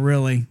handy. Yeah,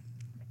 really.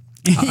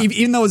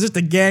 Even though it was just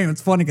a game,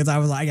 it's funny because I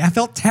was like, I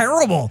felt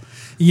terrible.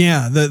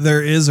 Yeah,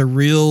 there is a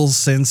real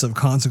sense of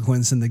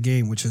consequence in the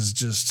game, which is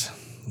just,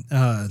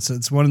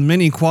 it's one of the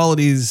many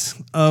qualities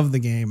of the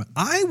game.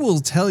 I will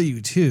tell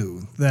you,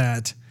 too,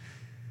 that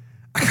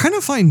I kind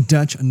of find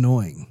Dutch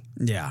annoying.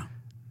 Yeah.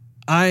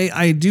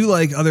 I do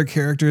like other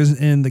characters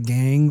in the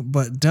gang,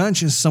 but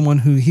Dutch is someone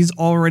who he's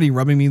already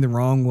rubbing me the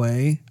wrong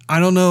way. I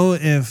don't know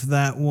if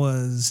that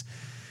was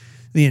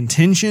the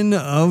intention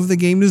of the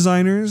game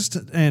designers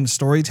and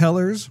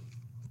storytellers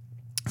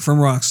from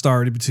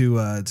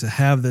Rockstar to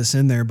have this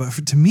in there,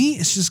 but to me,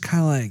 it's just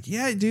kind of like,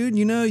 yeah, dude,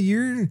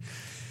 you're,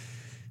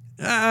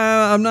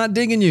 I'm not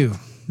digging you.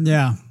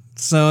 Yeah.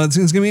 So it's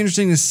gonna be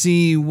interesting to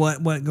see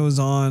what goes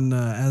on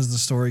as the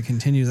story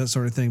continues, that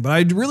sort of thing. But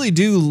I really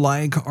do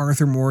like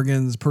Arthur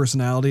Morgan's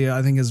personality.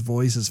 I think his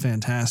voice is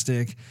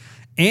fantastic.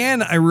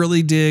 And I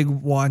really dig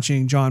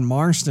watching John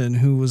Marston,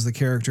 who was the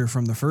character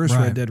from the first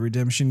Red Dead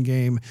Redemption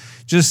game,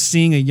 just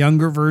seeing a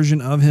younger version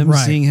of him,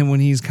 seeing him when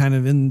he's kind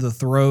of in the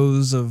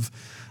throes of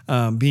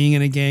being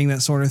in a gang,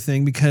 that sort of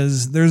thing,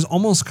 because there's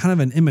almost kind of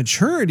an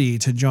immaturity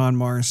to John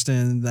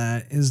Marston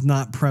that is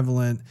not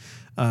prevalent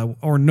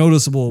or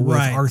noticeable with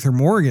Arthur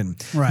Morgan.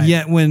 Right.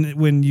 Yet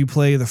when you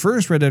play the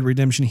first Red Dead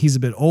Redemption, he's a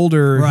bit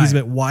older, he's a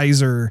bit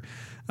wiser.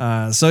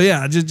 So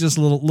yeah, just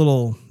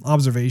little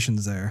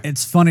observations there.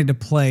 It's funny to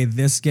play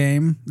this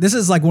game. This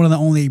is like one of the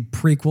only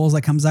prequels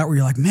that comes out where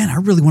you're like, man, I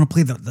really want to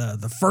play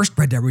the first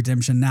Red Dead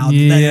Redemption now.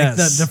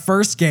 Yes. The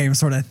first game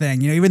sort of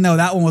thing. Even though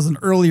that one was an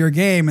earlier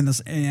game in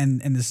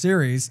the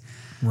series.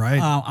 Right.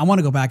 I want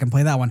to go back and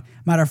play that one.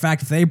 Matter of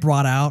fact, if they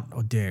brought out,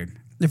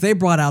 if they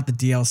brought out the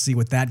DLC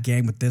with that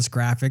game with this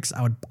graphics,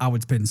 I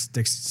would spend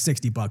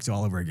 $60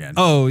 all over again.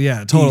 Oh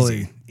yeah,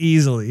 totally,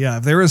 easily. Yeah,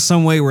 if there was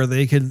some way where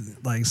they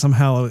could like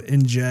somehow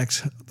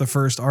inject the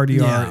first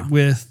RDR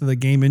with the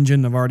game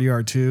engine of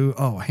RDR2,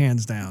 oh,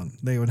 hands down,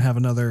 they would have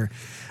another.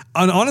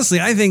 And honestly,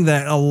 I think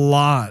that a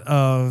lot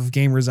of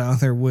gamers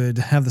out there would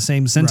have the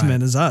same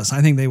sentiment as us.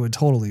 I think they would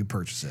totally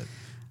purchase it.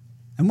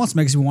 And what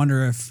makes me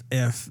wonder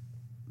if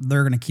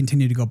they're going to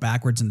continue to go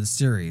backwards in the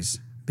series,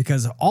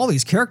 because all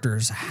these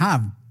characters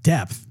have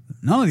depth.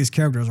 None of these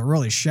characters are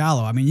really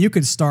shallow. I mean, you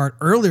could start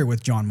earlier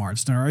with John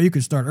Marston, or you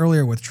could start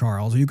earlier with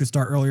Charles, or you could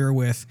start earlier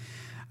with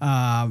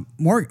Mr.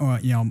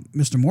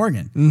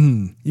 Morgan.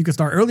 Mm-hmm. You could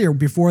start earlier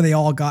before they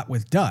all got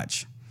with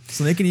Dutch.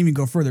 So they can even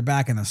go further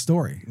back in the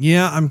story.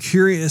 Yeah, I'm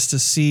curious to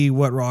see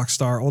what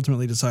Rockstar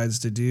ultimately decides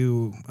to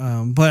do.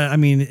 But I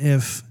mean,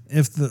 if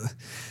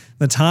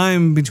the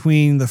time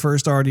between the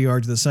first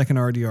RDR to the second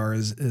RDR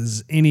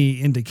is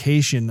any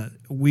indication,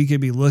 we could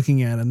be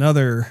looking at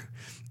another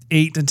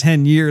 8 to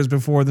 10 years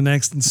before the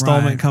next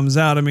installment comes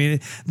out. I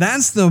mean,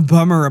 that's the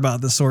bummer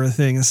about this sort of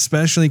thing,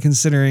 especially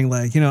considering,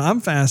 like,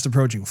 I'm fast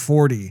approaching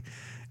 40,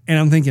 and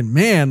I'm thinking,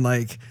 man,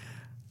 like,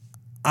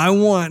 I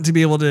want to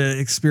be able to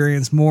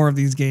experience more of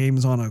these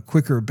games on a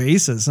quicker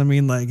basis. I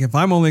mean, like, if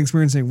I'm only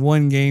experiencing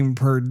one game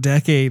per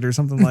decade or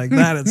something like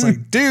that, it's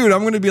like, dude,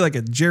 I'm going to be like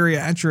a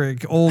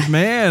geriatric old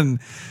man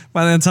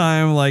by the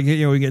time, like,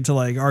 we get to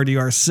like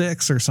RDR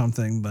 6 or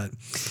something. But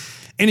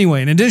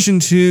anyway, in addition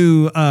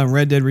to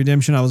Red Dead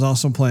Redemption, I was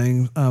also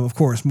playing, of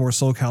course, more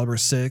Soul Calibur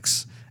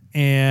 6.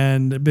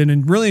 And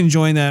been really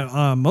enjoying that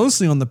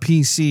mostly on the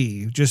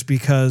PC, just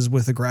because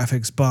with the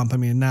graphics bump, I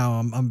mean, now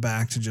I'm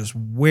back to just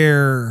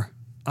where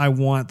I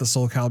want the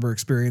Soul Calibur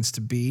experience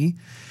to be.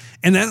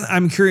 And that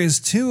I'm curious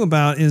too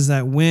about is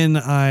that when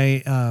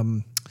I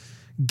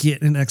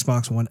get an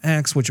Xbox One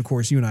X, which of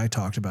course you and I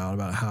talked about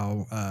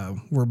how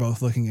we're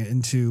both looking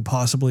into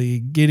possibly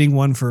getting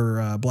one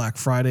for Black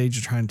Friday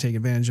to try and take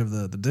advantage of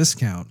the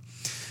discount.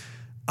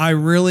 I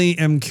really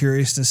am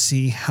curious to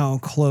see how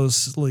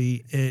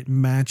closely it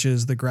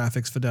matches the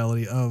graphics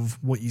fidelity of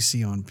what you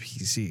see on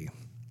PC.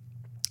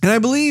 And I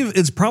believe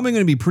it's probably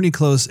going to be pretty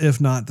close, if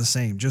not the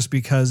same, just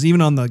because even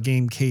on the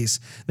game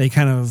case, they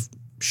kind of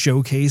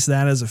showcase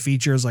that as a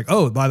feature. It's like,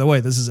 oh, by the way,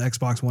 this is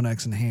Xbox One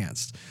X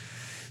enhanced.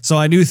 So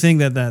I do think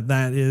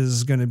that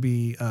is going to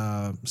be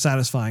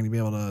satisfying to be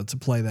able to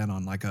play that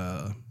on like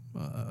an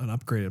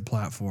upgraded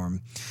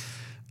platform.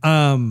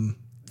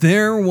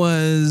 There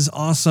was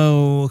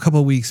also a couple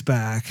of weeks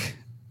back,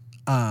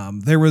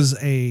 there was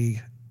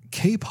a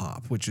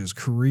K-pop, which is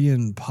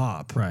Korean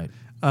pop. Right.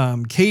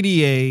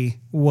 KDA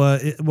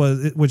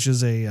which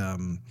is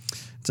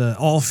it's an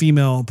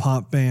all-female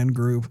pop band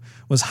group,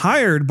 was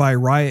hired by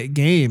Riot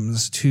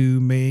Games to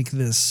make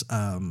this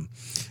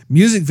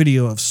music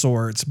video of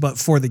sorts, but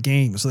for the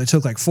game. So they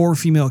took like 4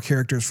 female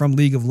characters from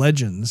League of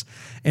Legends,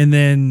 and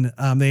then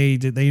they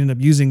ended up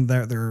using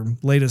their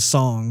latest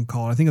song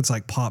called, I think it's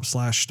like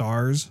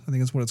Pop/Stars. I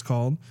think that's what it's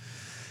called.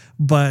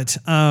 But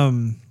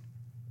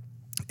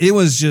it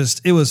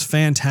was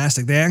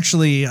fantastic.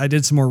 I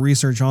did some more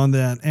research on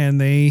that, and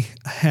they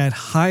had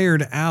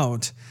hired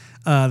out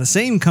the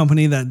same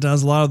company that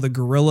does a lot of the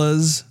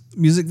Gorillaz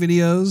music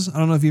videos. I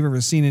don't know if you've ever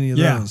seen any of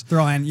those.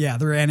 They're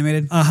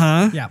animated.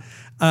 Yeah.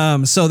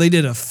 So they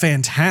did a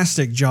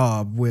fantastic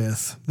job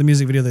with the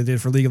music video they did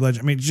for League of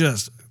Legends. I mean,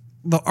 just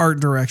the art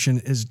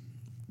direction is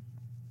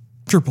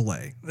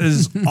AAA. It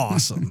is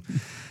awesome.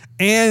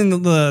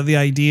 And the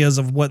ideas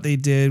of what they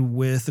did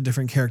with the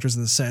different characters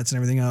and the sets and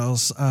everything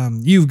else,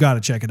 you've got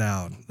to check it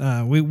out.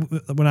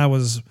 When I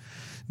was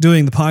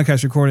doing the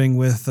podcast recording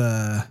with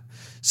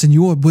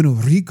Senor Bueno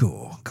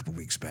Rico a couple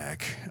weeks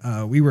back,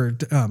 we were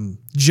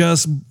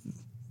just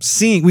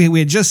seeing. We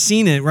had just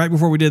seen it right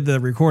before we did the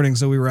recording,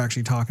 so we were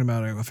actually talking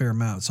about it a fair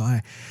amount. So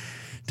I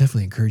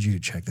definitely encourage you to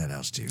check that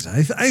out, Steve.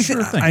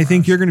 I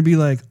think you're going to be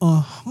like,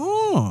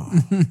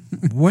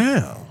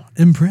 well,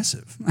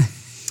 impressive.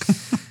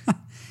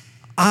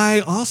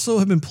 I also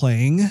have been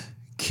playing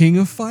King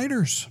of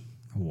Fighters.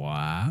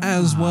 Wow.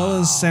 As well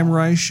as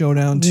Samurai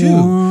Showdown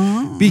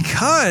 2.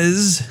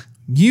 Because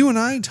you and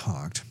I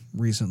talked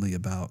recently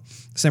about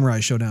Samurai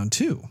Showdown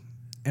 2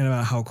 and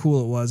about how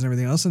cool it was and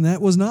everything else, and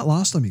that was not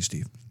lost on me,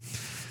 Steve.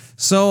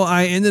 So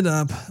I ended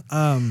up...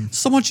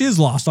 so much is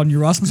lost on you,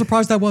 Russ. I'm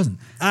surprised that wasn't.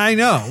 I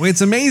know. It's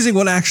amazing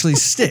what actually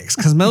sticks,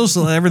 because most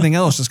of everything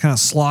else just kind of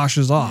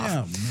sloshes off.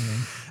 Yeah,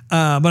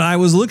 man. But I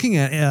was looking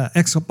at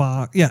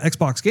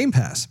Xbox Game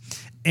Pass,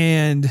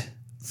 and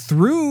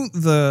through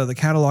the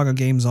catalog of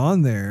games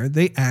on there,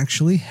 they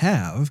actually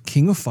have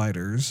King of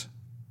Fighters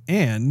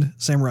and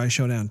Samurai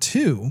Showdown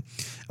 2.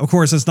 Of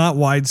course, it's not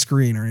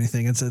widescreen or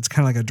anything. It's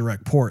kind of like a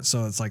direct port,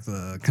 so it's like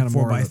the kind of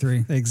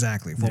 4x3.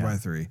 Exactly,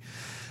 4x3.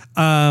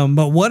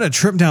 But what a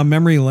trip down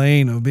memory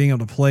lane of being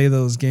able to play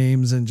those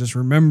games and just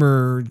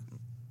remember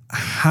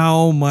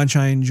how much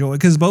I enjoy,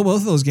 because both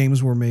of those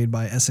games were made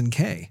by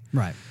SNK.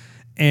 Right.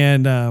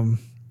 And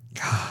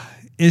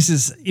it's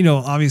just,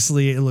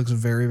 obviously it looks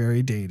very,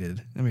 very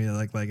dated. I mean,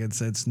 like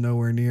it's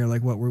nowhere near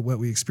like what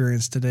we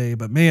experience today.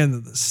 But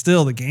man,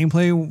 still the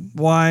gameplay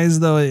wise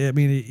though,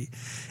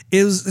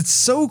 it's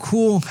so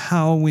cool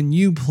how when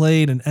you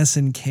played an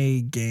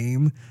SNK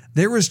game,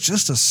 there was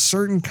just a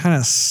certain kind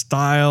of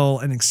style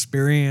and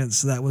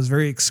experience that was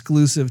very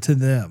exclusive to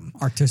them.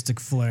 Artistic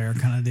flair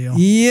kind of deal.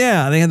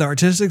 Yeah, they had the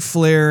artistic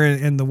flair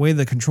and the way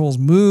the controls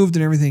moved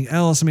and everything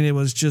else. I mean, it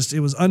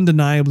was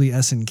undeniably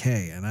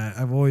SNK, and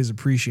I've always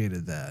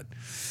appreciated that.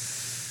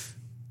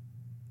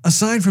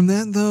 Aside from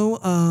that, though,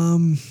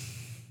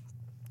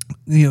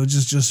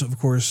 just of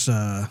course,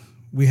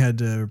 we had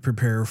to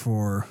prepare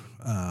for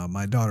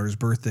my daughter's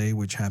birthday,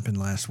 which happened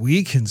last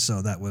week, and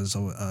so that was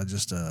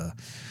just a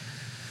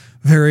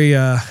very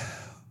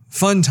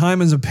fun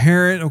time as a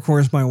parent. Of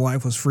course, my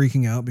wife was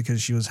freaking out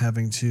because she was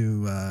having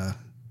to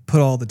put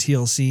all the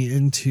TLC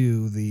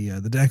into the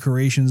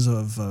decorations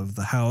of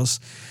the house.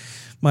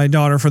 My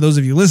daughter, for those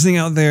of you listening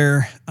out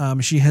there,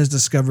 she has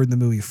discovered the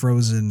movie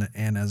Frozen,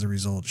 and as a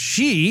result,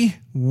 she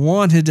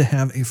wanted to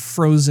have a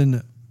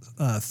Frozen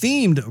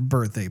themed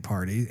birthday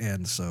party,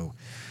 and so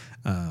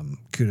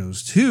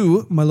kudos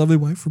to my lovely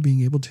wife for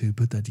being able to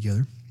put that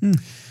together.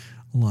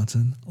 Lots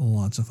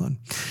of fun.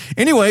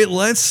 Anyway,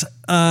 let's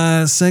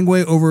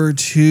segue over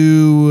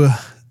to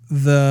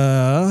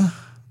the.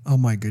 Oh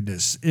my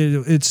goodness!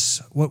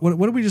 It's what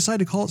did we decide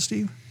to call it,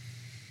 Steve?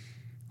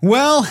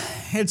 Well,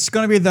 it's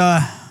going to be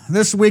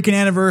this week in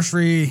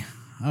anniversary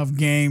of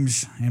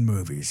games and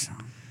movies.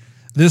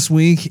 This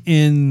week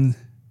in.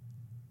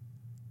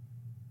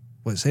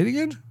 What? Say it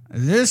again.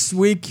 This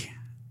week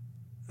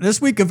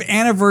of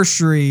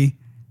anniversary.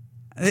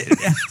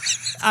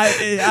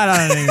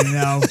 I don't even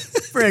know.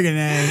 Friggin'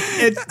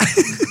 A.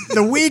 It's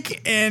the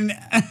week in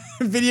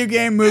video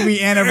game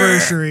movie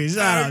anniversaries.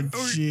 Oh,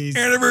 jeez.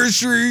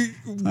 Anniversary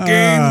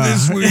game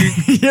this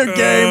week. Your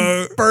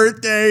game,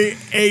 birthday,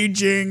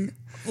 aging,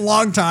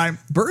 long time.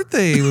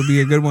 Birthday would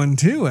be a good one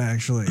too,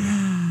 actually.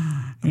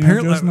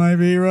 Apparently, just might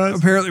be, Russ.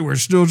 Apparently, we're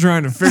still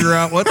trying to figure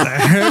out what the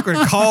heck we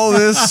call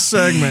this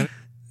segment.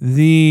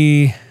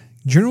 The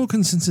general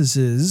consensus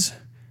is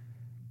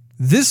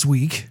this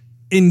week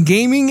in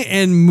gaming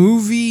and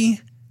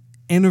movie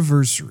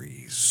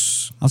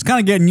anniversaries. I was kind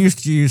of getting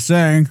used to you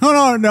saying,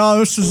 "Oh no,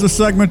 this is the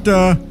segment."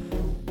 What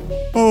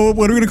are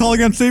we gonna call it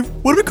again, Steve?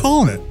 What are we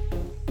calling it?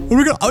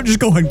 I'll just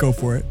go ahead and go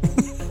for it.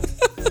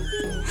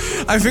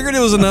 I figured it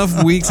was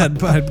enough weeks had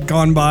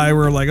gone by.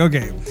 We're like,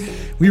 okay,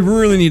 we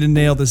really need to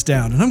nail this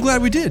down, and I'm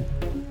glad we did.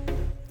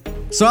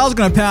 So I was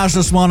gonna pass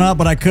this one up,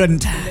 but I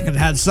couldn't. It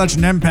had such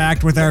an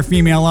impact with our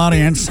female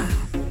audience.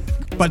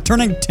 But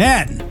turning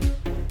 10,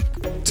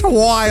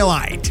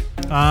 Twilight.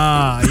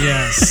 Ah,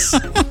 yes.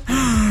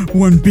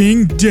 When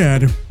being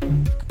dead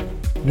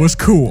was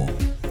cool.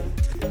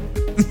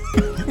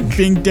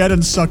 Being dead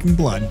and sucking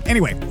blood.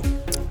 Anyway,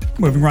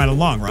 moving right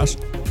along, Russ.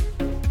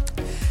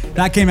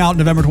 That came out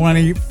November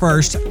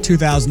 21st,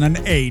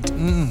 2008.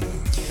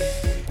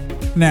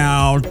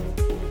 Now,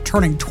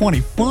 turning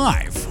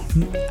 25,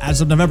 as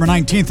of November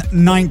 19th,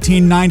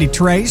 1990,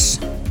 Trace,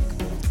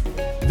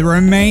 The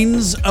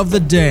Remains of the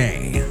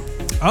Day.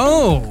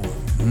 Oh,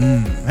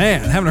 man,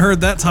 haven't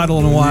heard that title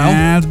in a while.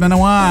 Yeah, it's been a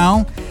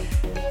while.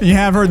 You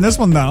have heard this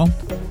one, though.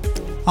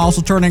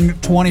 Also turning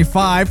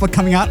 25, but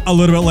coming out a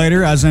little bit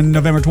later, as in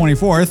November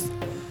 24th,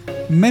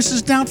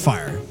 Mrs.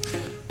 Doubtfire.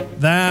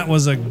 That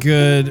was a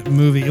good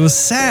movie. It was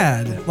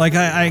sad. Like,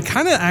 I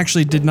kind of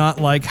actually did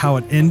not like how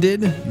it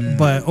ended,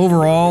 but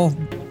overall,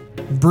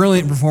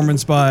 brilliant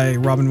performance by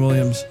Robin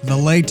Williams. The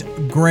late,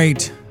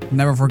 great,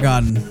 never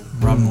forgotten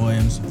Robin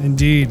Williams.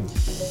 Indeed.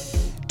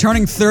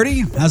 Turning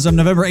 30, as of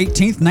November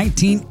 18th,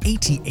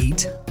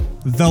 1988,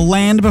 The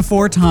Land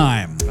Before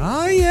Time.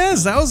 Ah,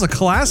 yes, that was a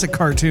classic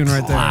cartoon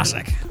right there.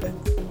 Classic.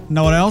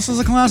 Know what else is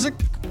a classic?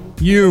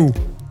 You.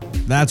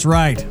 That's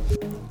right.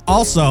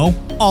 Also,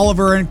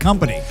 Oliver and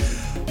Company.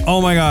 Oh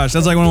my gosh,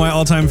 that's like one of my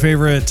all-time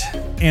favorite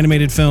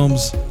animated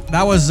films.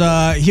 That was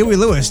Huey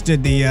Lewis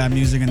did the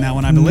music in that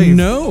one, I believe.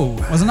 No.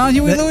 Was it not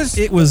Huey Lewis?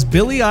 It was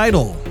Billy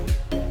Idol.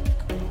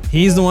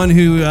 He's the one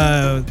who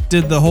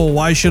did the whole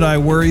Why Should I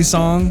Worry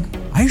song.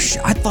 I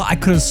thought I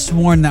could have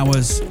sworn that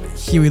was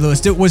Huey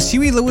Lewis. Was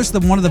Huey Lewis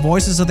one of the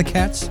voices of the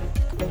Cats?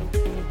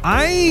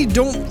 I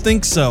don't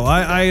think so.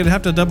 I'd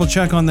have to double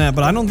check on that,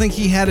 but I don't think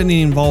he had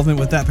any involvement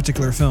with that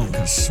particular film.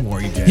 I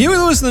swore he did. Huey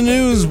Lewis in the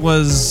News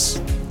was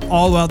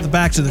all about the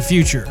Back to the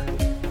Future.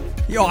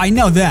 Yo, I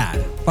know that,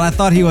 but I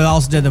thought he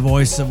also did the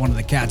voice of one of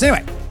the Cats.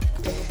 Anyway,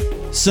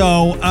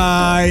 so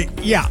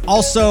yeah.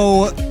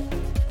 Also,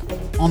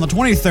 on the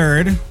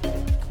 23rd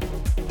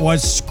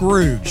was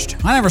Scrooged.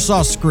 I never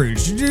saw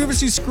Scrooged. Did you ever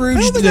see Scrooged?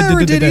 I don't think I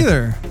ever did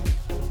either.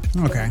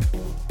 Okay.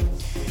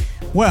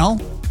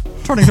 Well,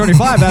 turning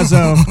 35 as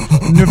of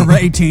November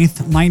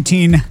 18th,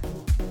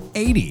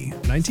 1980.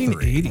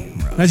 1980.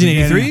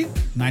 1983?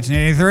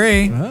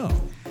 1983. Oh.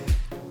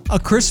 A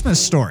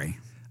Christmas Story.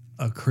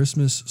 A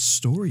Christmas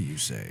Story, you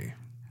say?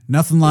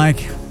 Nothing like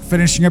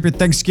finishing up your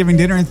Thanksgiving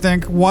dinner and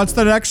think, what's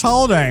the next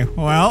holiday?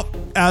 Well,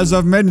 as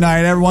of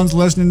midnight, everyone's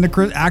listening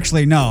to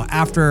Actually, no.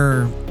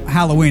 After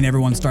Halloween,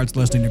 everyone starts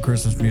listening to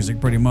Christmas music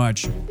pretty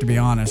much, to be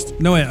honest.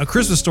 No, wait, A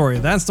Christmas Story.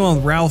 That's the one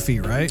with Ralphie,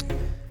 right?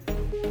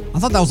 I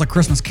thought that was a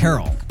Christmas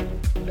Carol.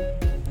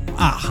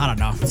 I don't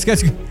know.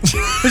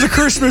 There's a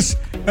Christmas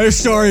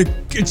story.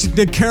 It's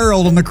the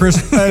Carol and the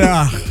Christmas.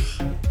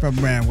 But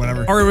man,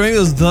 whatever. Or maybe it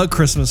was The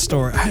Christmas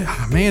Story.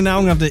 Man, now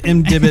I'm going to have to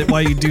MDib it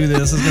while you do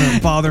this. It's going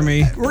to bother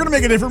me. We're going to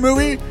make a different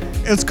movie.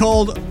 It's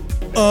called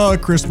A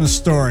Christmas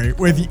Story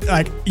with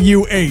like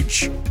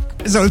UH.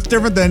 So it's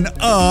different than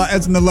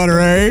as in the letter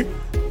A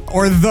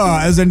or the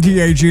as in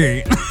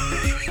THE.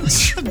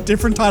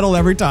 Different title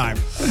every time.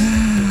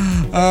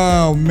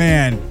 Oh,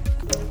 man.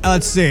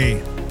 Let's see.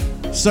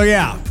 So,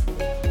 yeah.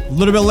 A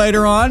little bit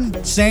later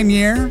on, same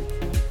year,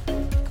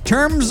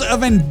 Terms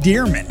of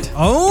Endearment.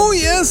 Oh,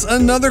 yes.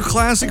 Another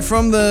classic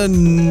from the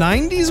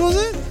 90s, was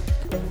it?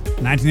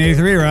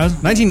 1983, Russ.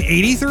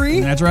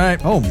 1983? That's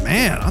right. Oh,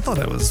 man. I thought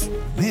that was,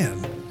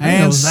 man. I didn't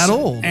know it was that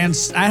old. And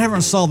I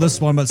haven't saw this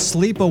one, but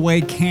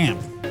Sleepaway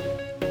Camp.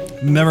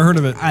 Never heard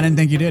of it. I didn't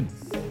think you did.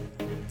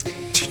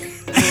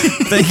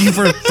 Thank you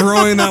for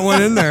throwing that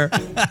one in there.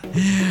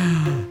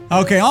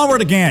 Okay, onward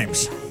to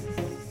games.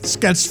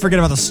 Let's forget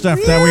about the stuff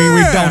that we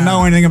don't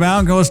know anything about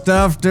and go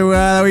stuff to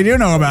that we do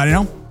know about, you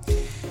know?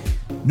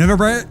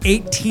 November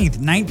 18th,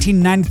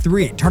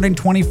 1993, turning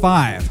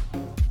 25.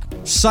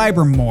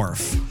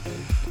 Cybermorph.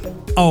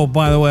 Oh,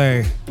 by the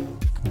way,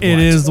 it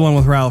is the one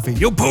with Ralphie.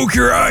 You'll poke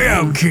your eye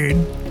out, kid.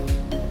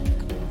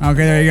 Okay,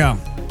 there you go.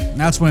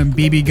 That's when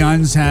BB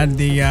Guns had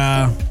the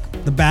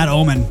bad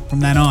omen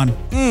from then on.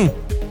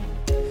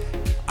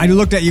 I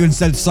looked at you and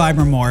said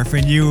Cybermorph,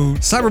 and you...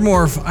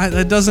 Cybermorph,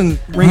 that doesn't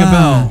ring a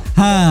bell.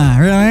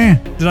 Really?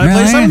 Did I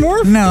play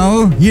Cybermorph?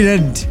 No, you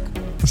didn't.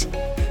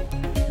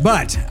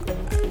 But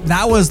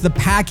that was the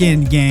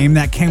pack-in game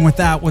that came with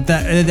that,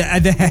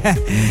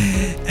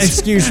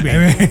 excuse me,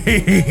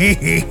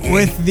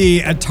 with the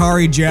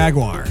Atari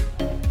Jaguar.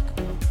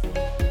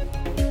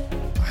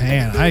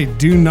 Man, I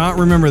do not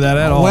remember that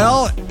at all.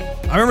 Well,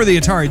 I remember the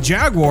Atari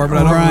Jaguar, but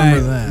I don't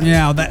remember that.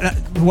 Yeah,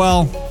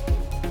 well,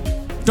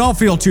 don't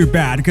feel too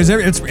bad because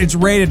it's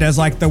rated as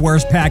like the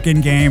worst pack-in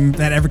game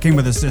that ever came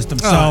with a system.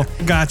 So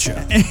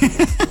gotcha.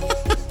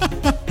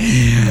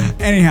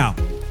 Anyhow,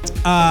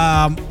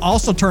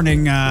 also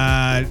turning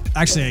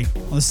actually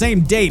on the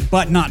same date,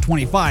 but not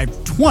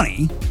 25,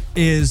 20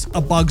 is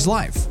A Bug's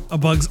Life.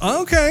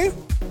 Okay.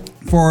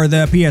 For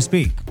the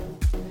PSP.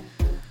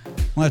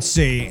 Let's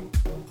see.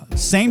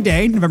 Same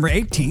day, November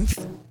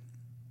 18th,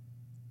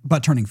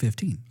 but turning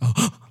 15.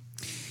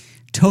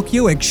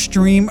 Tokyo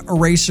Extreme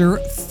Racer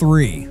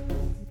 3.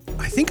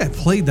 I think I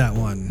played that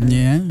one.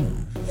 Yeah.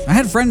 I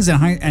had friends in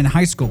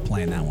high school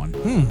playing that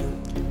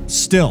one.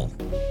 Still.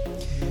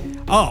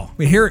 Oh,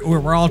 but here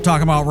we're all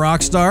talking about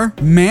Rockstar.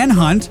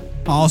 Manhunt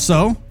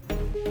also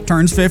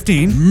turns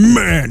 15.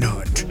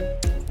 Manhunt.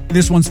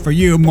 This one's for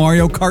you.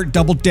 Mario Kart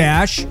Double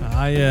Dash.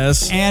 Ah,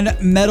 yes. And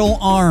Metal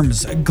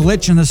Arms,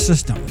 Glitch in the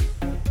System.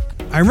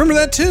 I remember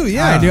that too,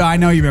 yeah. I do. I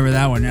know you remember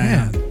that one.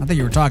 Yeah. I think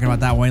you were talking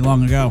about that way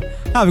long ago.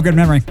 I have a good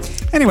memory.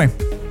 Anyway,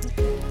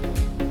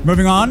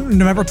 moving on,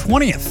 November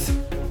 20th,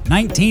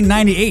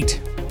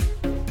 1998.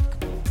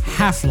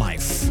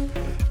 Half-Life.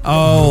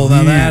 Oh,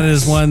 now that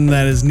is one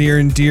that is near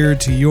and dear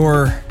to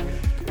your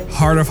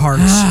heart of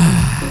hearts.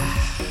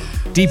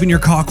 Deep in your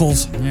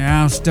cockles.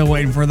 Yeah, I'm still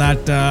waiting for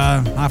that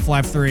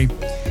Half-Life 3.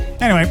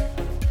 Anyway,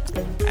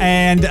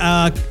 and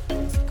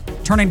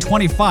turning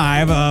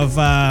 25 of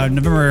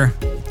November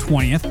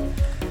 20th,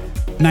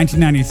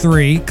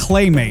 1993,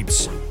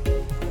 Claymates.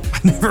 I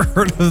never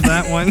heard of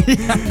that one.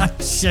 I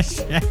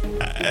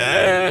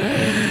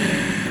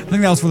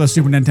think that was for the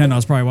Super Nintendo,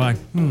 that's probably why.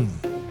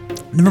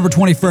 November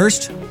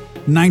 21st,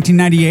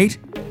 1998,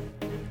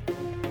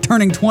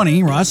 turning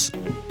 20, Russ,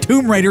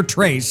 Tomb Raider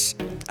Trace,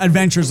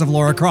 Adventures of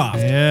Lara Croft.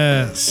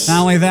 Yes.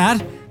 Not only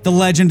that, The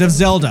Legend of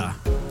Zelda.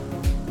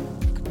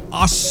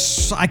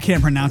 I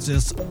can't pronounce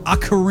this.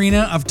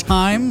 Ocarina of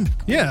Time?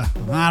 Yeah.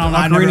 I don't know.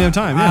 Ocarina of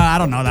Time, yeah. I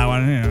don't know that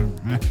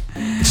one.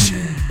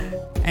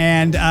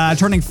 And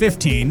turning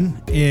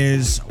 15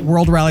 is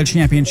World Rally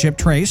Championship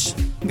Trace.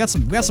 We got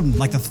some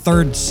like the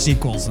third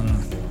sequels. A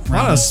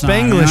lot of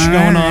Spanglish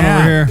going on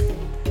over here.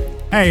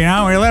 Hey, you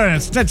know, we're living.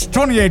 It's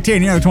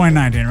 2018. You're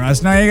 2019,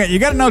 Russ. Now you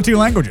got to know two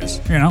languages,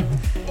 you know,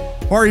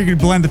 or you could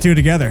blend the two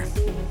together.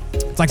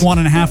 It's like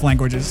 1.5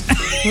 languages.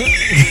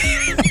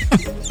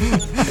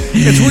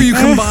 It's where you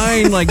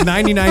combine like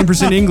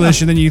 99%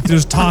 English and then you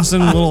just toss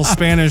in a little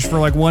Spanish for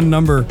like one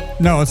number.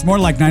 No, it's more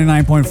like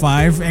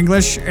 99.5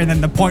 English, and then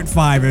the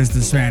 0.5 is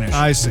the Spanish.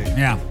 I see.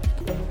 Yeah.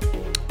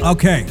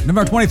 Okay,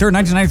 November 23rd,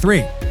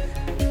 1993.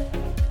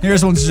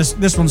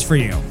 This one's for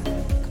you.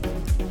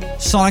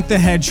 Sonic the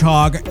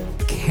Hedgehog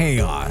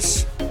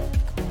Chaos.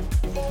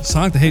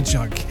 Sonic the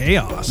Hedgehog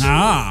Chaos?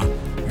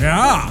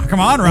 Yeah. Come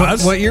on,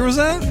 Russ. What year was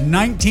that?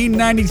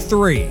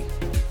 1993.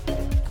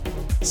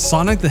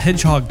 Sonic the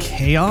Hedgehog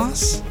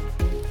Chaos?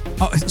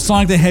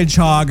 Sonic the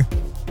Hedgehog,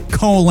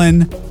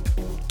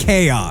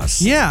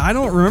 chaos. Yeah, I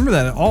don't remember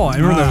that at all. I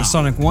remember there was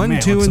Sonic 1,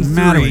 Man, 2, what's and the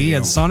matter 3. with You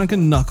had you? Sonic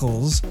and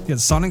Knuckles. You had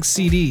Sonic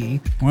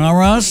CD. Well,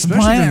 Russ,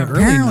 Especially during the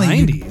early apparently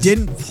you 90s.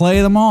 didn't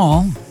play them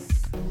all.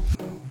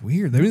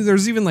 Weird.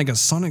 There's even like a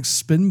Sonic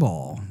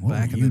Spinball What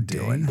back were in you the day.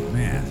 doing,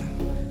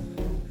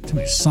 man? Too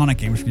many Sonic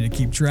games for me to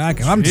keep track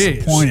of. I'm Jeez.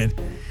 disappointed.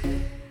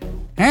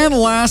 And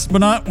last but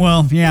not,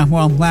 last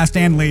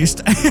and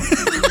least.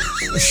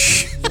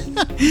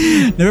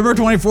 November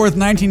 24th,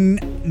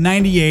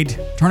 1998,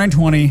 turning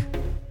 20,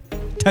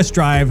 Test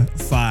Drive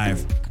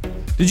 5.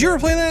 Did you ever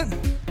play that?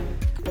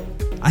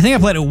 I think I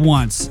played it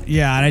once.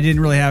 Yeah, and I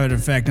didn't really have an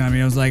effect on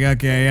me. I was like,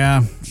 okay,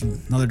 yeah, it's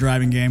another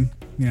driving game.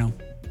 You know,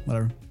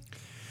 whatever.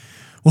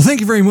 Well,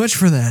 thank you very much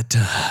for that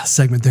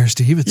segment there,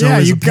 Steve. It's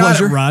always you a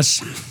pleasure. got it,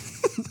 Russ.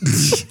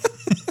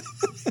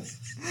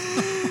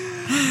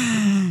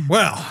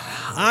 Well,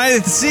 I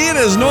see it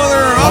as no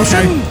other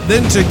option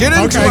than to get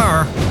into Okay.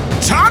 our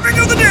topic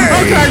of the day.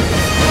 Okay.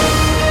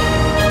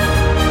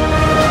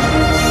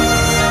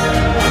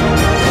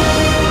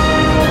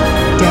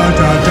 Da,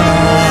 da, da.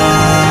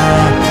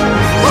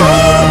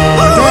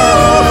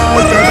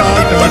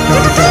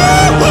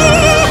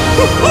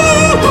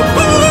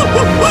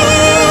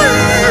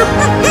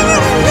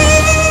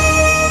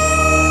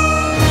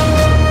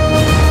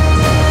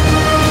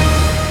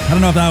 I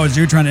don't know if that was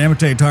you trying to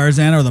imitate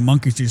Tarzan or the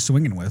monkeys you're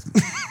swinging with.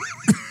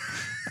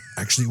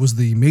 Actually, it was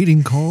the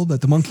mating call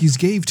that the monkeys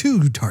gave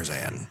to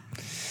Tarzan.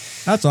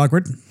 That's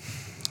awkward.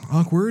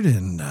 Awkward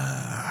and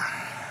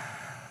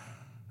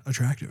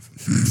attractive.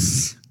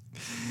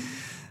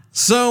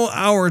 So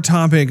our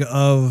topic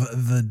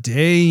of the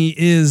day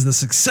is the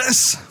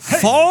success,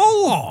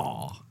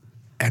 fall,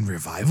 and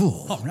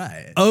revival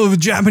right. of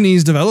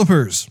Japanese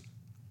developers.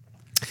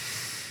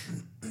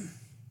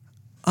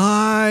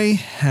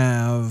 I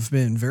have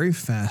been very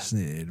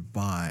fascinated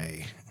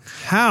by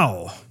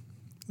how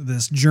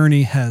this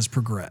journey has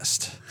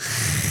progressed.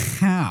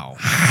 How?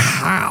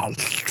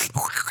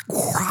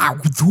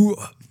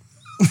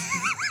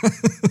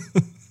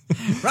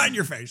 Right in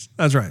your face.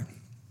 That's right.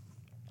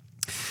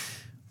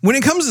 When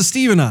it comes to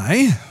Steve and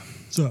I,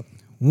 What's up?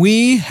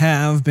 we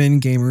have been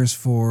gamers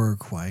for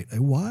quite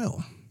a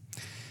while.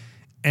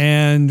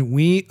 And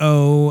we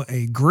owe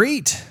a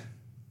great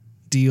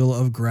deal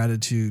of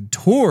gratitude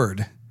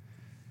toward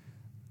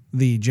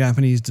the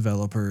Japanese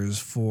developers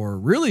for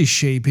really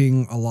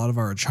shaping a lot of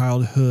our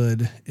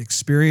childhood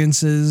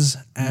experiences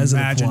as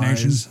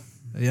Imagination. it applies.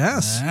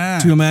 Yes, Yeah.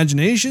 to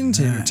imagination,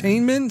 to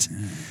entertainment.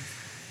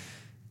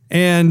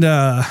 And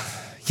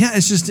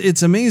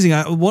it's amazing.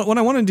 What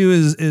I want to do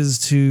is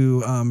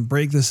to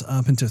break this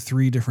up into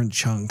 3 different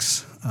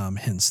chunks,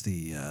 hence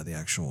the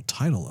actual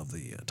title of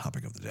the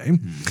topic of the day.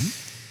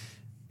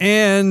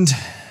 And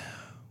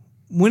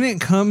when it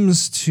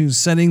comes to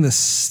setting the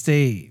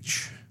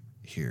stage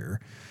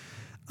here,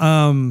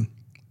 going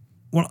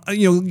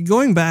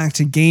back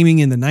to gaming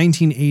in the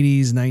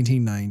 1980s,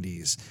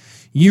 1990s,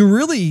 you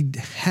really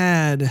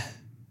had,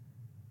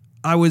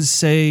 I would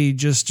say,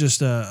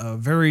 just a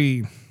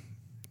very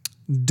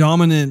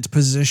dominant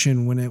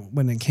position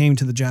when it came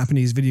to the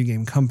Japanese video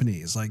game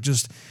companies. Like,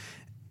 just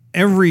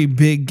every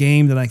big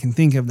game that I can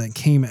think of that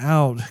came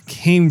out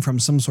came from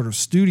some sort of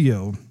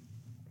studio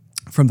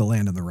from the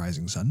land of the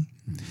rising sun.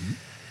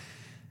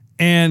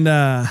 And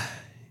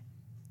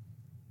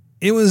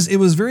it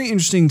was very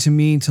interesting to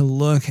me to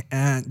look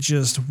at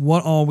just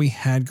what all we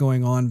had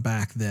going on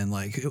back then.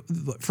 Like,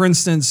 for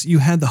instance, you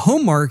had the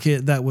home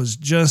market that was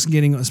just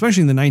getting,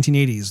 especially in the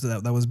 1980s,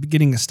 that was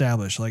getting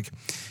established. Like,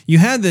 you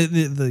had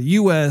the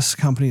US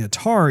company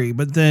Atari,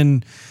 but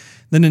then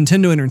the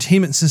Nintendo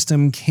Entertainment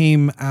System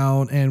came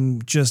out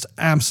and just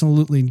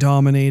absolutely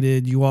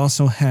dominated. You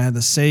also had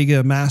the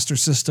Sega Master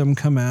System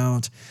come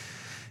out.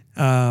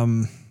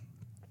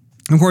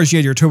 Of course, you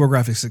had your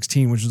TurboGrafx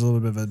 16, which is a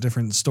little bit of a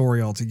different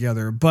story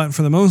altogether. But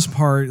for the most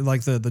part,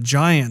 like the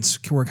giants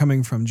were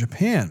coming from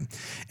Japan.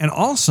 And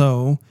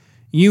also,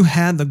 you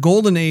had the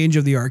golden age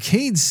of the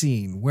arcade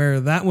scene,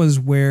 where that was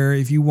where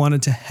if you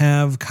wanted to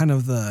have kind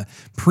of the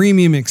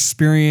premium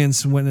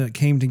experience when it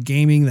came to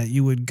gaming, that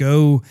you would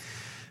go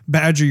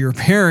badger your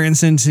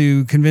parents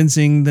into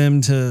convincing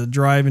them to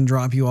drive and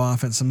drop you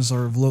off at some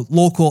sort of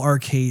local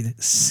arcade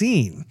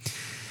scene.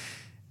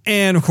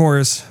 And of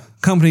course,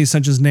 companies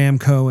such as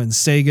Namco and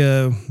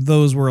Sega,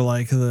 those were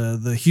like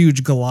the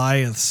huge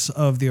Goliaths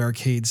of the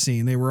arcade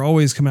scene. They were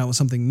always coming out with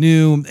something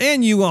new.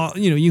 And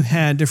you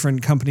had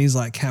different companies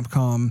like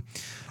Capcom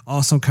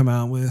also come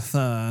out with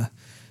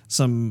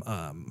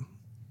some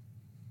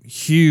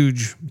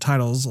huge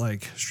titles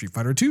like Street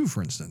Fighter II,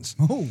 for instance.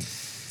 Oh,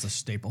 it's a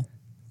staple.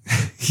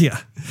 Yeah.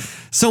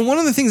 So one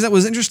of the things that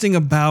was interesting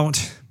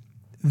about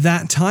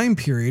that time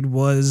period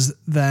was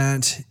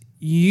that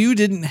you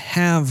didn't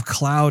have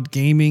cloud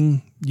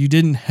gaming. You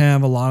didn't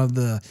have a lot of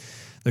the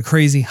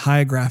crazy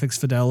high graphics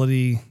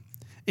fidelity.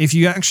 If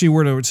you actually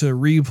were to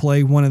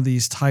replay one of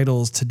these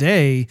titles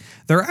today,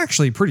 they're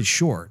actually pretty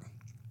short.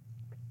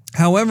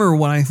 However,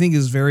 what I think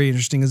is very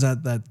interesting is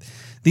that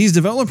these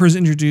developers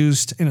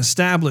introduced and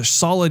established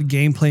solid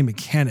gameplay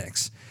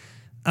mechanics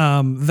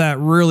that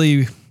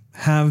really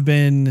have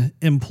been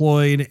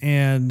employed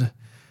and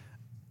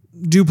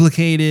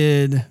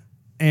duplicated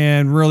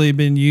and really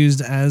been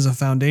used as a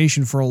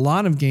foundation for a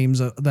lot of games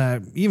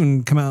that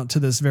even come out to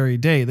this very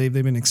day. They've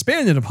been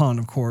expanded upon,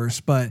 of course,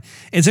 but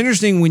it's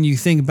interesting when you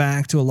think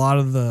back to a lot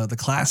of the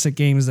classic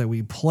games that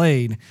we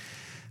played,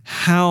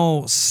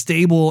 how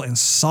stable and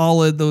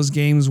solid those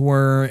games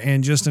were,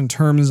 and just in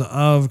terms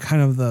of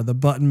kind of the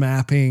button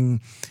mapping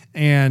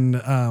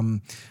and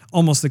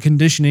almost the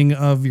conditioning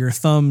of your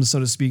thumbs, so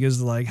to speak, as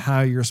like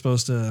how you're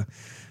supposed to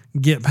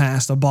get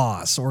past a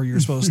boss or you're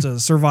supposed to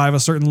survive a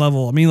certain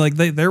level. I mean, like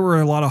there were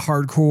a lot of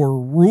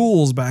hardcore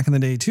rules back in the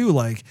day too.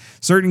 Like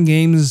certain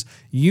games,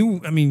 you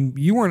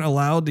weren't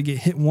allowed to get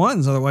hit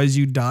once, otherwise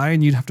you'd die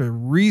and you'd have to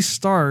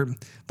restart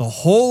the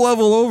whole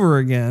level over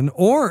again,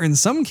 or in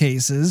some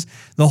cases,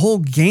 the whole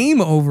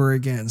game over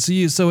again.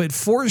 So it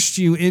forced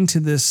you into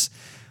this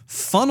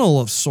funnel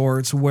of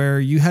sorts where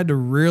you had to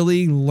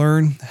really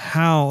learn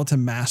how to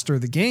master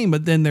the game.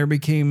 But then there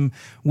became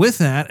with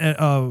that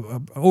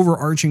a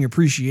overarching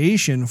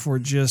appreciation for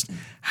just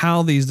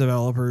how these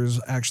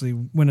developers actually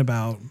went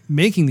about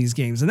making these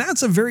games. And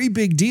that's a very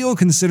big deal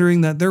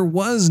considering that there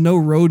was no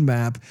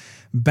roadmap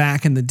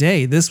back in the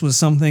day. This was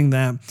something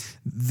that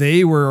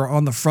they were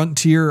on the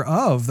frontier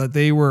of, that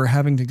they were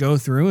having to go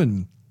through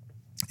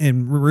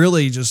and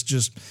really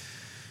just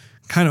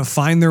kind of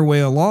find their way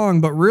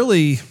along. But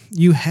really,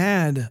 you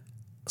had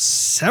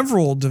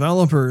several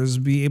developers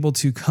be able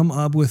to come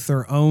up with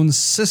their own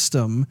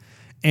system,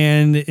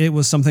 and it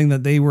was something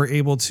that they were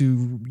able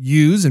to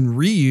use and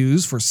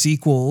reuse for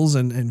sequels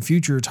and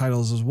future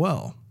titles as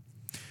well.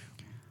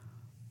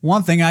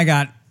 One thing I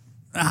don't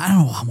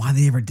know why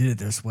they ever did it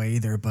this way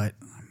either, but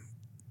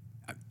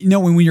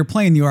when you're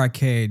playing the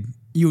arcade,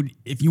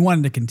 if you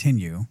wanted to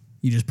continue,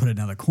 you just put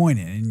another coin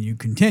in and you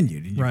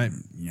continued. And right.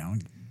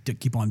 To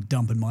keep on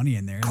dumping money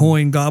in there.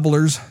 Coin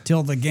gobblers.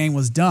 Till the game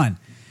was done.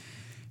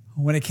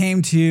 When it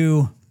came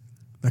to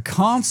the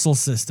console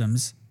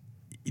systems,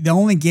 they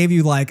only gave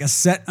you like a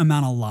set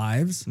amount of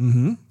lives,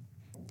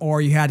 or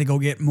you had to go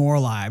get more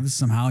lives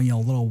somehow,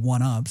 little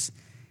one-ups.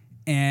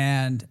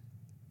 And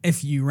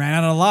if you ran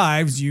out of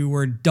lives, you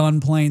were done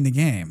playing the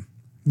game.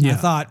 Yeah. I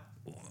thought,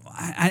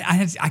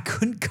 I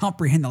couldn't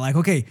comprehend that. Like,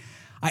 okay,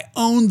 I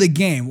own the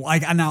game.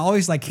 Like, and I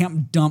always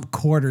can't dump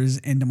quarters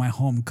into my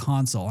home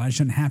console. I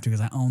shouldn't have to because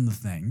I own the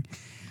thing.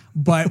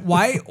 But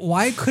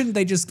why couldn't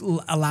they just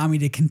allow me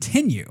to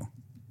continue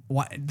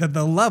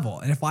the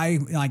level? And if I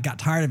got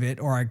tired of it,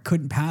 or I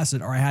couldn't pass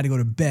it, or I had to go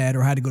to bed,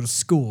 or I had to go to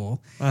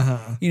school,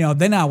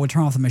 then I would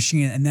turn off the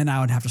machine, and then I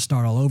would have to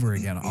start all over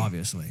again,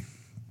 obviously.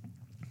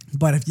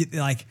 But if you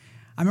I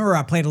remember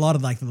I played a lot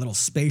of the little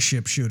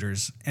spaceship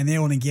shooters, and they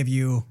only give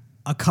you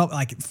a couple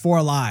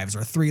 4 lives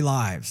or 3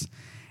 lives.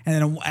 And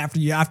then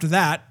after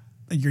that,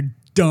 you're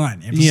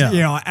done.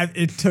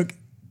 It took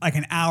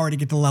an hour to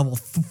get to level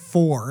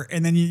 4,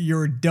 and then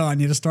you're done.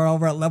 You just start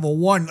over at level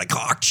 1. Like,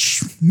 oh,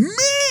 man,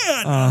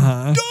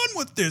 I'm done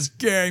with this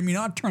game.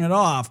 I'll turn it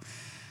off.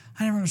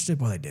 I never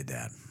understood why they did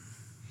that.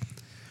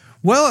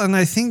 Well, and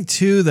I think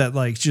too that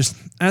just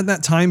at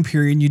that time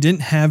period, you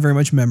didn't have very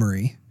much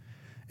memory,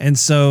 and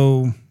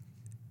so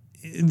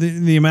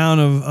the amount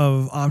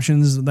of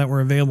options that were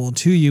available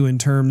to you in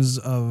terms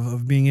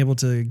of being able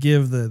to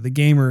give the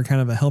gamer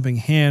kind of a helping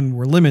hand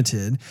were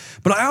limited.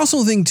 But I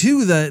also think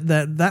too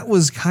that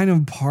was kind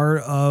of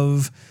part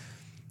of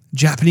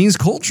Japanese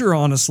culture,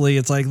 honestly.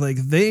 It's like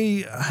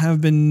they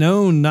have been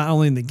known not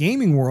only in the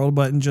gaming world,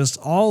 but in just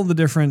all the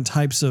different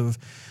types of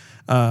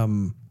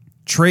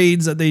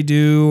trades that they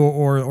do,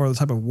 or the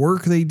type of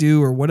work they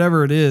do, or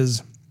whatever it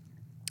is,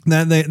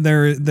 that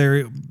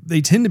they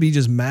tend to be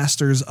just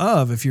masters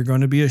of. If you're going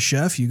to be a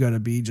chef, you got to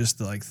be just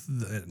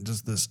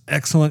this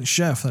excellent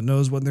chef that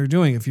knows what they're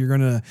doing. If you're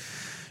going to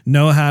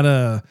know how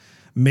to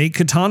make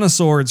katana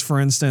swords, for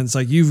instance,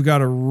 you've got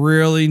to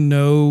really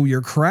know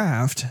your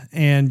craft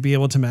and be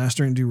able to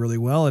master and do really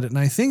well at it. And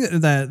I think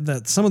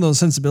that some of those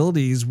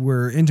sensibilities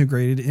were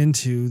integrated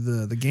into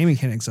the game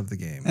mechanics of the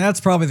game. And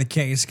that's probably the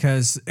case,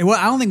 because I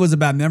don't think it was a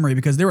bad memory,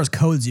 because there was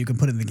codes you can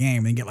put in the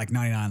game and get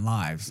 99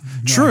 lives.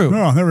 True.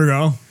 There we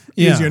go.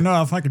 Easy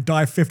enough. I could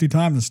die 50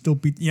 times and still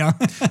beat. Yeah.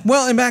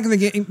 Well, and back in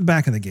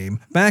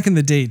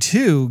the day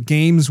too,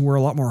 games were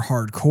a lot more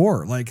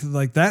hardcore.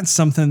 Like that's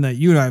something that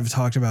you and I have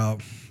talked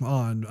about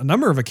on a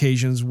number of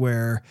occasions,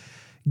 where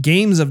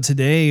games of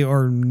today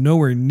are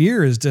nowhere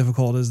near as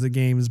difficult as the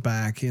games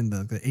back in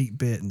the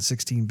 8-bit and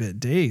 16-bit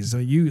days. So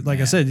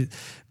I said,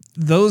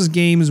 those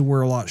games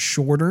were a lot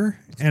shorter,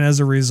 and as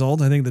a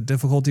result, I think the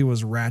difficulty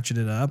was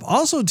ratcheted up.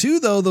 Also, too,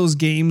 though, those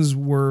games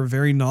were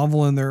very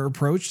novel in their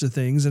approach to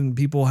things, and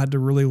people had to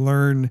really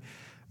learn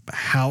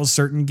how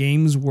certain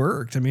games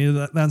worked. I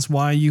mean, that's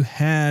why you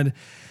had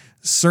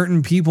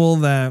certain people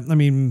that,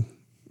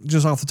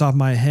 just off the top of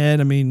my head,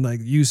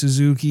 Yu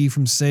Suzuki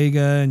from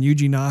Sega, and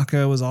Yuji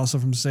Naka was also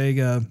from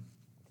Sega.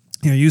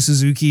 Yu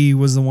Suzuki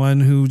was the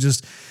one who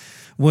just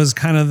was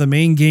kind of the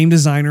main game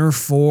designer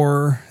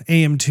for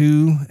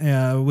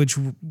AM2, which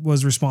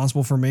was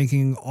responsible for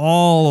making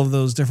all of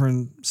those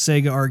different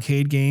Sega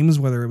arcade games,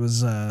 whether it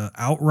was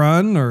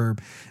Outrun or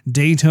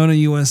Daytona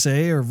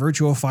USA or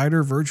Virtua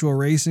Fighter, Virtua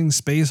Racing,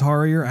 Space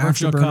Harrier,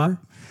 Afterburner.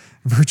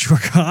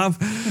 Virtua Cop.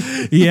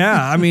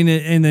 Yeah, I mean,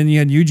 and then you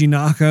had Yuji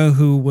Naka,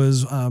 who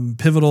was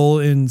pivotal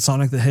in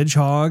Sonic the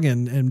Hedgehog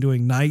and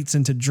doing Nights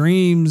into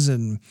Dreams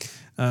and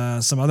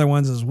some other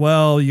ones as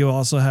well. You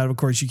also had, of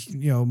course,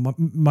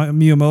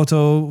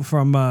 Miyamoto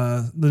from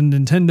the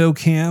Nintendo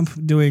camp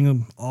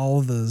doing all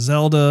of the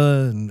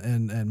Zelda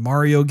and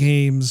Mario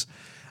games.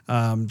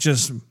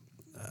 Just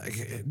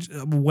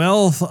a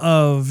wealth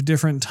of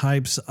different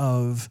types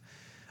of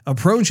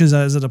approaches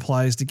as it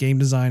applies to game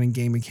design and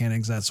game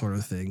mechanics, that sort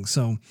of thing.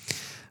 So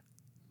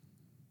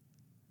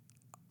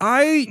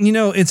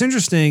it's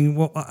interesting.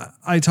 Well,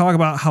 I talk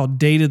about how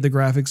dated the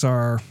graphics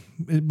are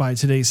by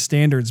today's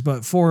standards,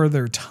 but for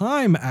their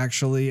time,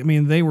 actually, I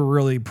mean, they were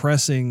really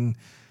pressing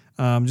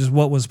just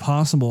what was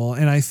possible.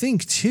 And I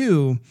think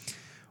too,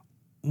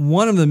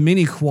 one of the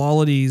many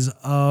qualities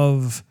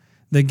of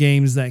the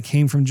games that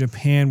came from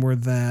Japan were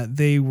that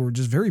they were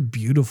just very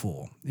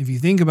beautiful. If you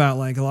think about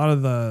like a lot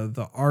of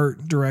the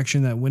art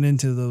direction that went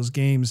into those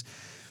games,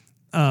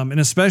 and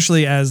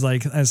especially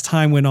as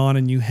time went on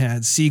and you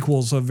had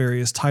sequels of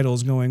various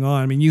titles going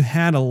on, I mean, you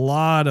had a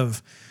lot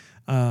of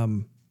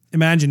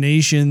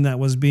imagination that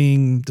was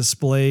being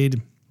displayed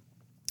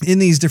in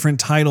these different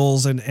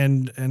titles, and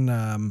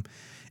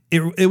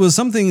it was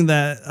something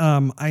that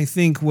I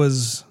think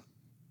was,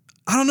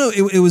 I don't know,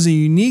 it was a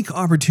unique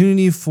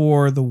opportunity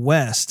for the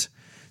West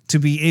to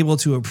be able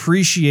to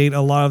appreciate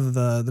a lot of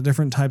the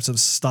different types of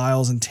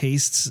styles and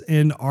tastes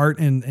in art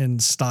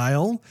and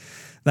style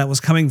that was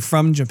coming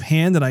from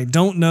Japan, that I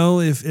don't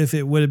know if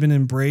it would have been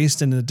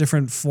embraced in a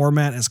different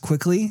format as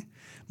quickly.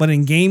 But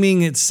in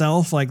gaming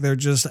itself, like, they're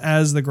just,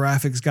 as the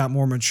graphics got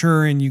more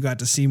mature and you got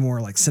to see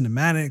more like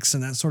cinematics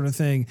and that sort of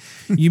thing,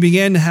 you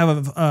began to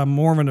have a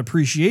more of an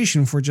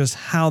appreciation for just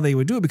how they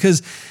would do it.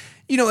 Because,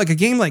 like a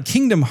game like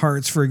Kingdom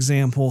Hearts, for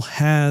example,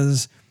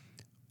 has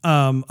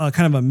a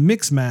kind of a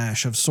mix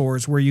mash of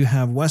sorts, where you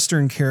have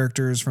Western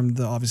characters from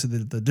obviously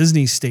the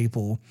Disney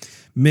staple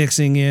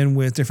mixing in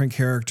with different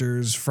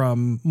characters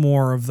from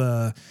more of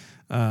the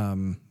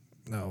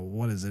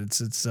what is it?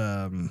 It's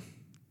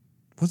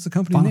what's the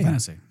company Final name?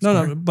 Fantasy.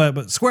 No,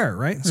 but Square,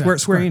 right? Yeah,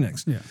 Square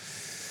Enix. Yeah.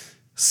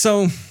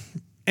 So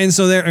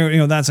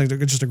there, that's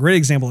just a great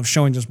example of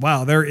showing just,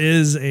 wow, there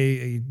is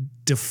a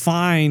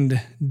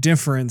defined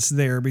difference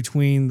there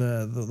between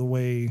the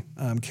way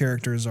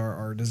characters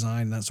are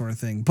designed and that sort of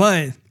thing.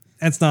 But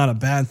that's not a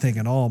bad thing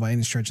at all by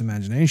any stretch of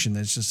imagination.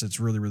 It's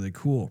really, really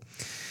cool.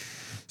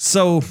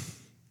 So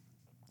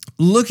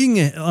looking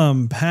at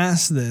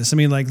past this, I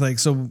mean,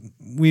 so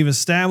we've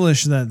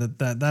established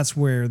that's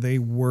where they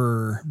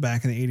were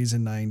back in the 80s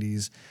and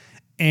 90s,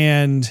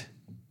 and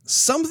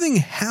something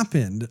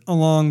happened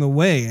along the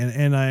way,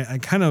 and I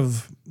kind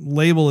of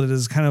label it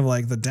as kind of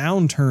like the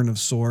downturn of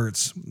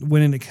sorts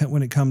when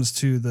it comes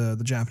to the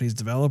Japanese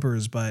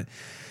developers. But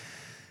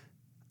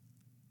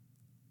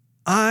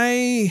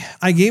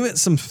I gave it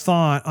some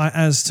thought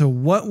as to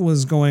what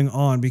was going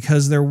on,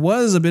 because there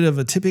was a bit of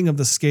a tipping of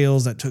the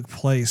scales that took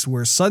place,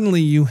 where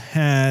suddenly you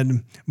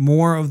had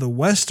more of the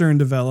Western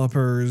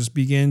developers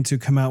begin to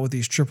come out with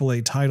these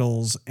AAA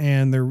titles,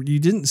 and you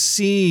didn't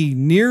see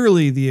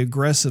nearly the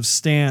aggressive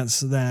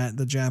stance that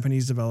the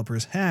Japanese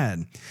developers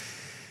had.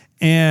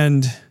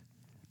 And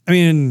I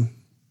mean,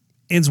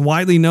 it's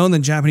widely known that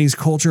Japanese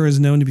culture is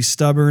known to be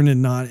stubborn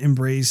and not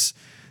embrace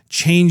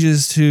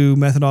changes to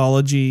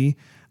methodology.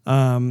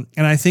 And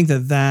I think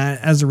that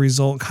as a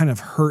result kind of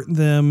hurt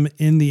them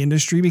in the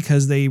industry,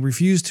 because they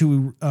refuse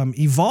to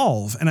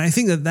evolve. And I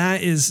think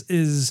that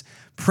is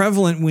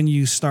prevalent when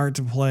you start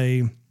to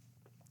play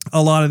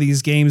a lot of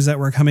these games that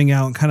were coming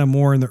out kind of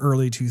more in the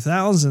early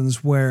 2000s,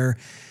 where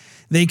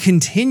they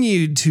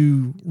continued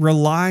to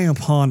rely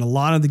upon a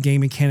lot of the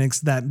game mechanics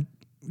that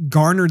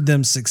garnered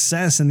them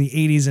success in the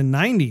 80s and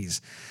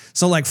 90s.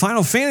 So like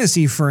Final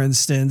Fantasy, for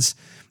instance,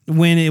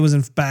 when it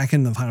was back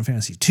in the Final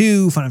Fantasy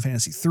 2, Final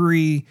Fantasy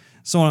 3,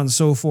 so on and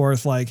so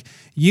forth, like,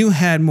 you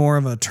had more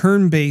of a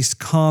turn-based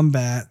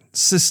combat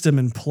system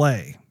in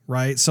play,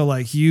 right? So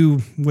like,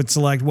 you would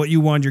select what you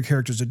wanted your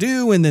characters to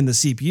do, and then the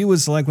CPU would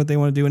select what they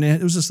want to do, and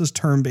it was just this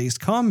turn-based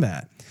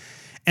combat.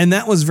 And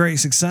that was very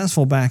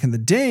successful back in the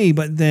day.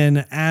 But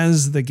then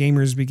as the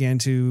gamers began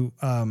to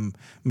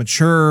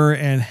mature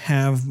and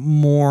have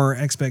more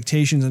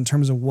expectations in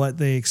terms of what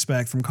they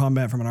expect from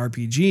combat from an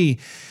RPG,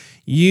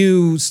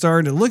 you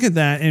start to look at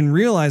that and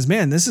realize,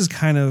 man, this is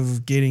kind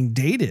of getting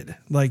dated.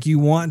 Like, you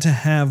want to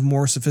have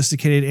more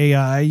sophisticated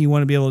AI. You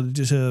want to be able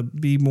to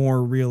be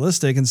more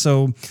realistic. And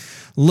so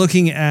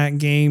looking at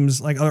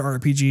games like other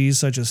RPGs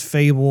such as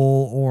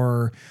Fable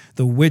or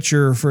The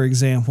Witcher, for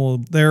example,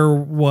 there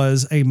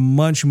was a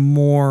much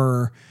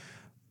more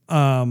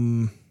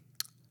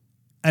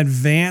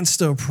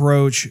advanced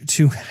approach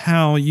to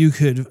how you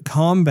could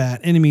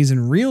combat enemies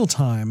in real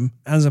time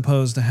as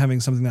opposed to having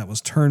something that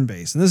was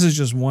turn-based. And this is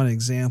just one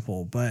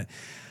example, but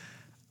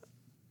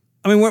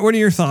I mean, what are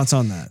your thoughts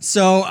on that?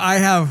 So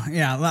I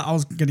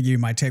was going to give you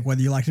my take,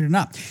 whether you liked it or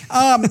not.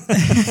 I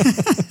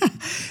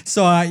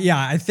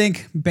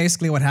think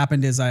basically what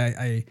happened is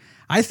I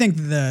think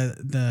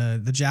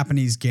the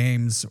Japanese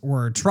games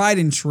were tried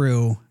and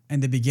true in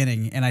the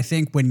beginning, and I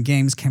think when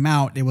games came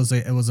out, it was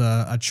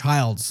a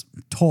child's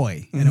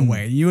toy in a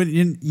way.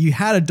 You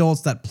had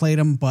adults that played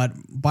them, but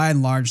by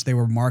and large, they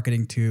were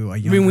marketing to a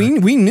younger. I mean,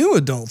 we knew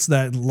adults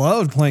that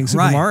loved playing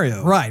Super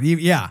Mario. Right?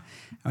 Yeah.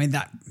 I mean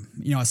that.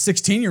 A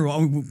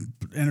 16-year-old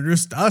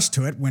introduced us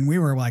to it when we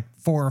were like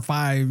 4 or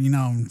 5,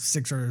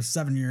 6 or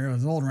 7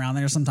 years old, around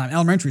there, sometime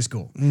elementary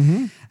school.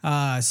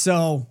 But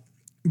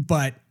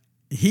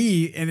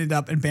he ended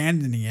up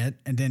abandoning it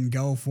and didn't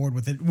go forward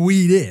with it.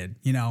 We did,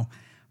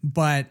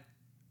 but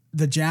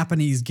the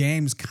Japanese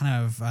games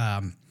kind of,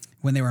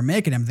 when they were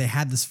making them, they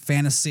had this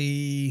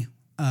fantasy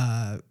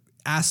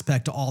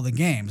aspect to all the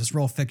games, this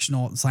real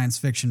fictional science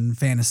fiction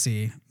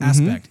fantasy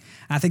aspect.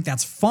 And I think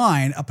that's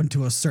fine up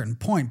until a certain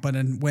point, but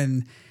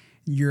when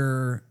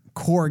your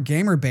core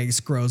gamer base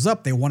grows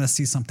up, they want to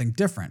see something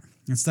different.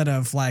 Instead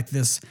of like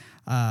this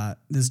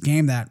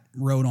game that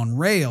rode on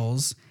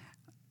rails,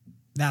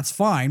 that's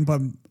fine,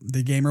 but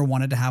the gamer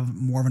wanted to have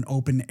more of an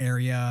open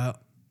area.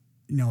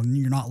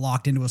 You're not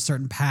locked into a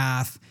certain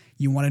path.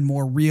 You wanted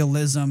more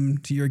realism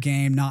to your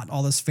game, not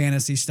all this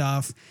fantasy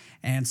stuff.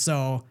 And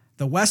so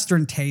the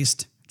Western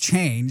taste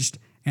changed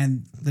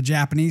and the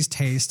Japanese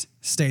taste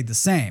stayed the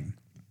same.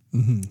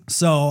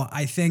 So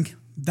I think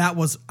that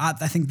was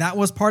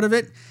part of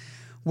it,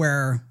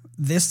 where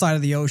this side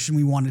of the ocean,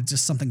 we wanted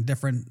just something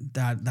different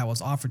that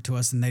was offered to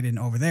us and they didn't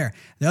over there.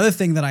 The other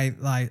thing that I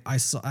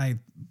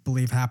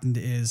believe happened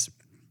is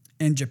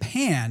in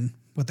Japan,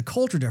 with the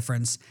culture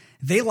difference,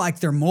 they like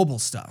their mobile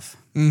stuff.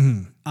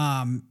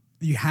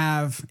 You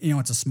have,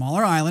 it's a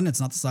smaller island. It's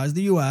not the size of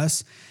the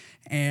U.S.,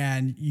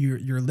 and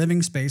your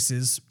living space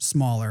is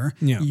smaller.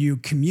 Yeah. You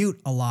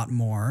commute a lot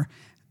more,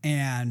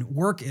 and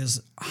work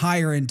is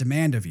higher in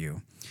demand of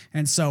you.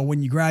 And so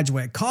when you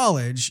graduate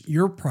college,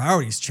 your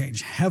priorities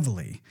change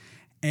heavily,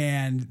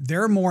 and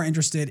they're more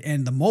interested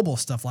in the mobile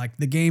stuff like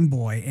the Game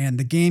Boy and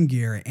the Game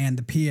Gear and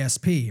the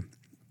PSP.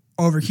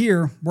 Over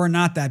here, we're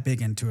not that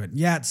big into it.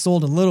 Yeah, it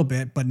sold a little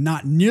bit, but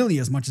not nearly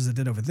as much as it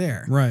did over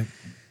there. Right.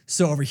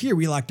 So over here,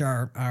 we liked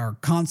our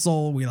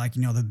console. We like,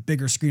 the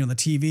bigger screen on the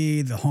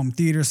TV, the home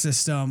theater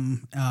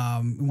system.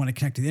 We want to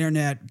connect to the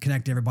internet,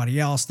 connect to everybody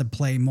else to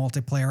play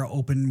multiplayer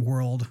open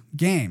world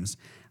games.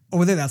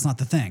 Over there, that's not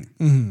the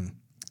thing.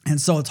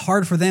 And so it's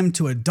hard for them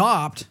to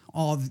adopt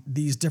all of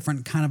these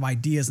different kind of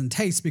ideas and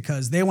tastes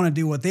because they want to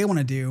do what they want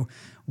to do.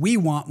 We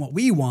want what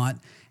we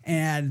want.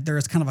 And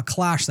there's kind of a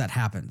clash that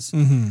happens.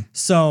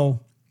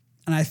 So,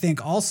 and I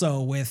think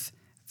also with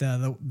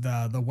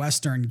the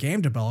Western game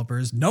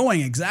developers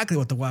knowing exactly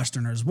what the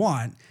Westerners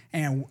want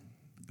and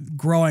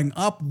growing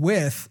up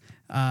with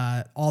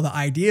all the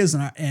ideas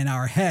in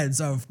our heads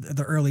of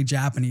the early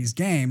Japanese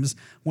games,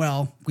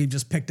 well, we've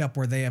just picked up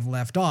where they have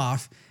left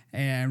off,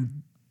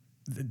 and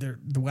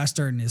the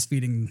Western is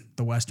feeding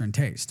the Western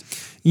taste.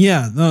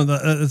 Yeah, no,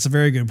 that's a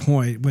very good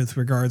point with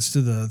regards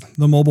to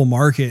the mobile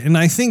market. And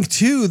I think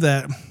too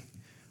that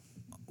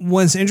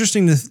what's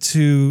interesting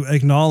to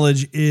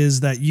acknowledge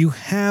is that you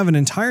have an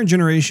entire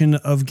generation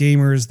of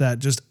gamers that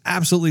just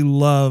absolutely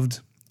loved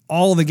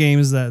all the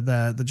games that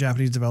the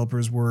Japanese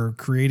developers were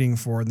creating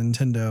for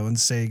Nintendo and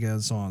Sega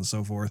and so on and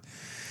so forth.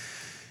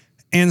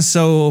 And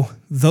so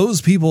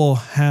those people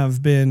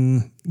have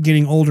been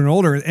getting older and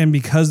older, and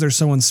because they're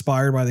so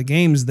inspired by the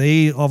games,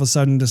 they all of a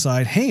sudden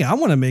decide, hey, I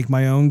want to make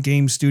my own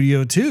game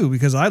studio too,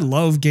 because I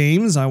love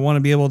games. I want to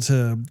be able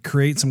to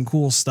create some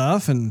cool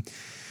stuff. And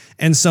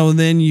so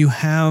then you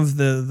have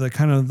the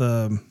kind of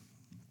the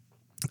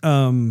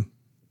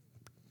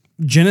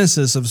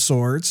genesis of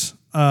sorts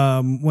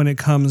when it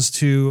comes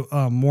to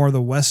more of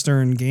the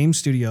Western game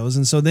studios.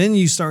 And so then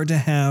you start to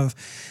have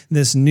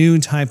this new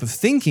type of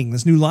thinking,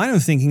 this new line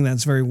of thinking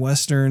that's very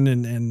Western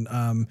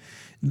and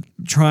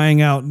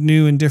trying out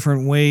new and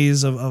different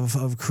ways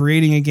of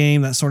creating a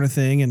game, that sort of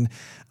thing. And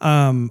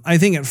I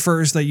think at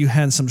first that you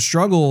had some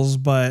struggles,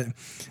 but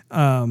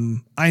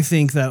I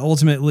think that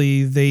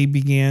ultimately they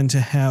began to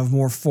have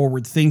more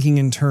forward thinking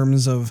in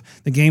terms of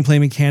the gameplay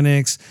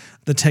mechanics,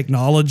 the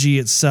technology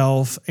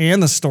itself,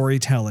 and the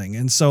storytelling.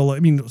 And so,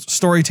 I mean,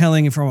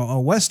 storytelling from a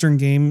Western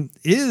game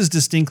is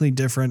distinctly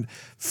different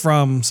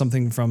from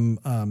something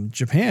from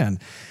Japan.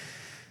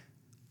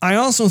 I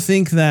also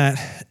think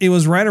that it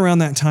was right around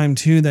that time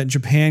too that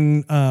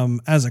Japan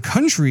as a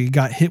country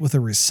got hit with a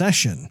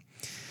recession.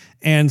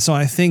 And so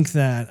I think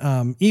that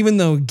even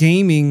though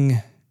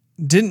gaming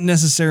didn't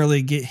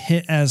necessarily get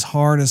hit as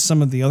hard as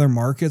some of the other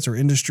markets or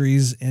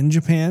industries in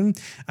Japan,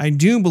 I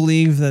do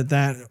believe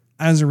that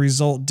as a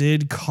result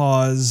did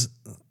cause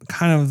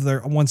kind of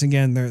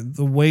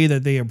the way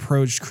that they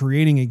approached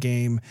creating a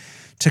game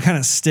to kind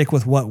of stick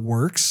with what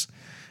works.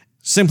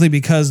 simply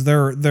because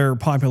their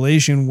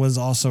population was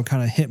also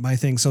kind of hit by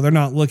things. So they're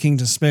not looking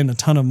to spend a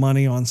ton of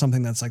money on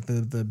something that's like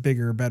the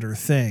bigger, better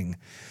thing.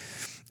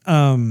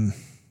 So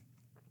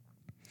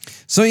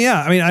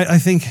yeah, I mean, I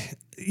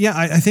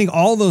think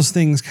all those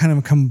things kind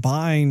of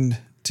combined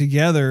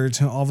together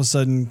to all of a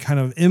sudden kind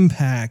of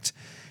impact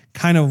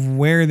kind of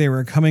where they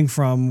were coming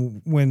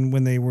from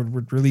when they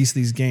would release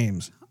these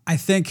games. I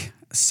think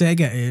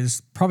Sega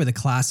is probably the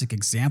classic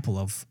example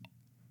of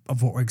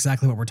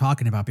exactly what we're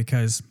talking about,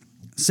 because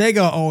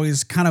Sega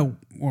always kind of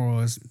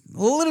was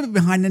a little bit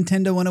behind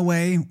Nintendo in a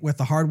way with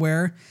the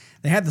hardware.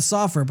 They had the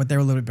software, but they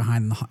were a little bit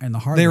behind in the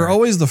hardware. They were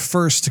always the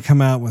first to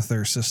come out with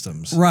their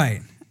systems.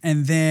 Right.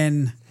 And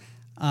then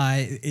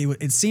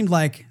it seemed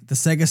like the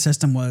Sega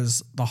system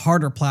was the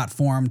harder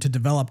platform to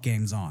develop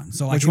games on.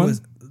 So like Which one?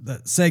 The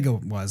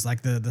Sega was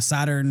like the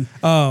Saturn.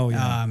 Oh,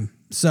 yeah.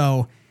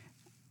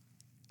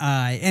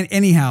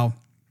 Anyhow,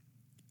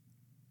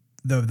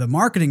 the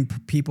marketing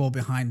people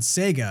behind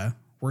Sega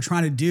were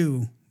trying to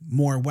do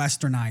more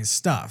westernized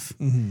stuff.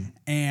 Mm-hmm.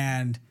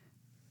 And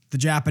the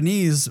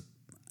Japanese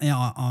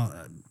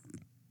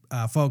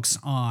folks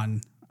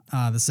on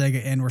the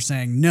Sega end were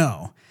saying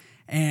no.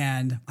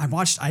 And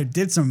there's a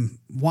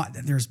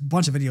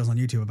bunch of videos on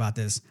YouTube about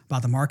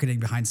the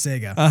marketing behind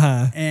Sega.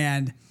 Uh-huh.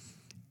 And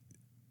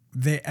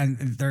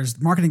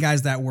there's marketing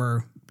guys that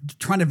were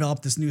trying to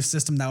develop this new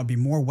system that would be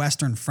more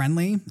Western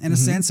friendly in a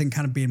sense and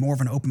kind of be more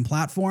of an open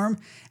platform.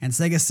 And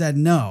Sega said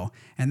no.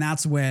 And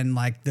that's when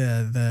like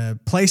the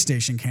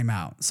PlayStation came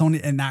out,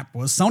 and that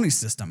was Sony's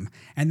system.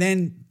 And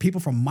then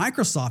people from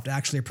Microsoft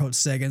actually approached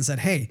Sega and said,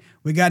 hey,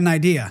 we got an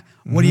idea.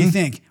 What do you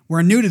think?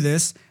 We're new to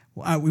this.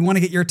 We want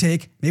to get your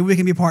take. Maybe we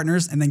can be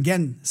partners. And then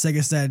again,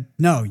 Sega said,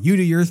 no, you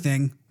do your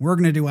thing. We're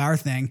going to do our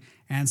thing.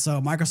 And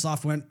so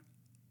Microsoft went,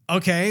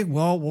 okay,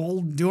 well,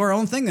 we'll do our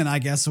own thing then, I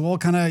guess. So we'll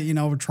kind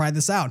of, try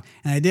this out.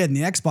 And I did. And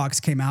the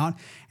Xbox came out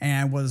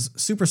and was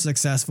super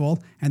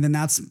successful. And then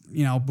that's,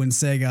 when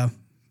Sega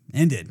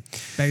ended,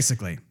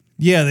 basically.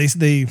 Yeah,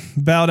 they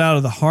bowed out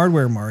of the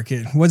hardware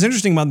market. What's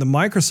interesting about the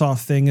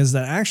Microsoft thing is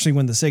that actually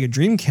when the Sega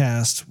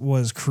Dreamcast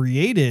was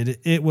created,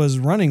 it was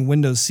running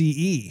Windows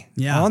CE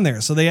on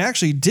there. So they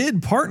actually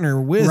did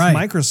partner with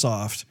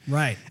Microsoft.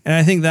 Right. And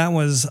I think that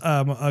was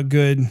a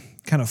good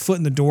kind of foot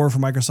in the door for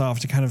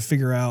Microsoft to kind of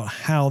figure out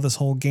how this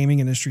whole gaming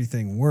industry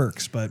thing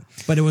works. But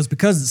it was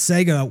because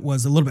Sega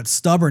was a little bit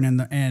stubborn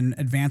and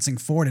advancing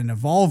forward and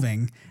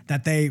evolving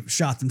that they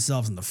shot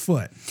themselves in the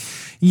foot.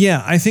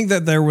 Yeah, I think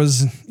that there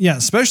was,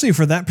 especially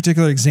for that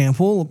particular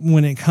example,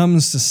 when it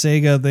comes to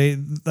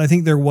Sega, I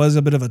think there was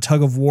a bit of a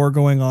tug of war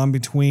going on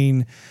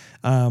between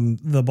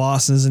the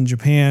bosses in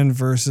Japan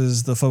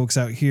versus the folks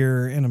out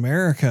here in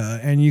America,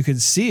 and you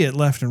could see it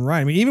left and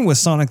right. I mean, even with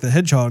Sonic the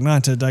Hedgehog,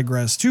 not to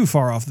digress too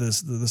far off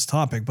this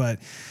topic, but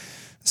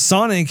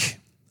Sonic,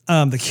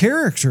 the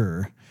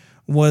character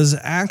was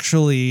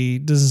actually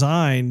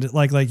designed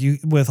like you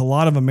with a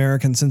lot of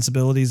American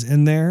sensibilities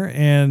in there,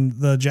 and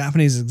the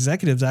Japanese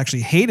executives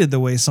actually hated the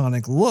way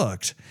Sonic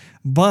looked,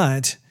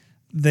 but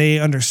they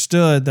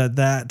understood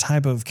that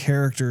type of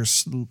character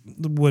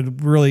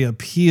would really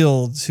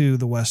appeal to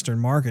the Western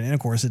market. And of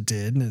course it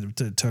did, and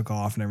it took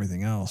off and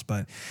everything else.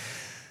 But,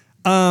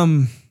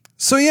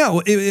 so yeah,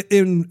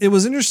 it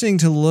was interesting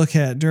to look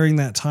at during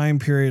that time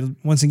period.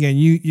 Once again,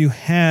 you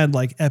had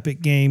like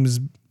Epic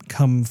Games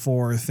come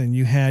forth, and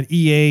you had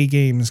EA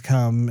games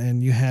come,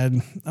 and you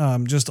had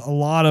just a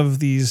lot of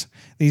these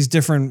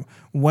different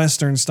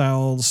Western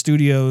style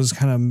studios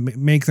kind of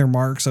make their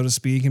mark, so to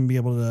speak, and be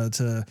able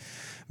to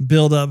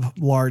build up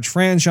large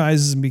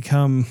franchises and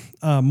become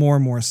more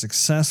and more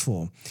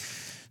successful.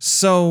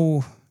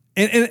 So,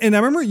 and I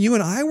remember you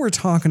and I were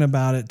talking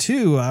about it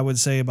too. I would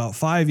say about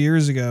 5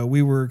 years ago,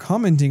 we were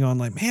commenting on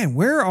like, man,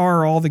 where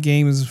are all the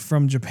games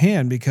from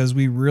Japan? Because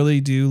we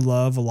really do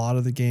love a lot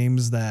of the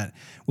games that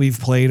we've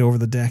played over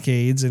the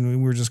decades. And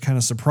we were just kind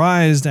of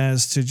surprised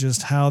as to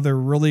just how there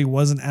really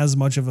wasn't as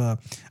much of a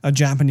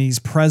Japanese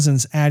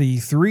presence at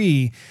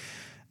E3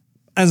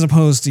 as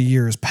opposed to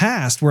years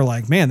past, where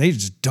like, man, they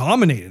just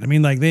dominated. I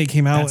mean, like they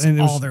came out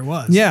and all there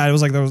was. Yeah, it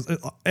was like there was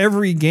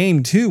every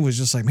game too was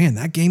just like, man,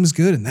 that game is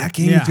good and that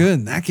game is good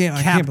and that game. Capcom,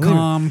 I can't believe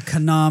it.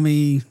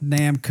 Konami,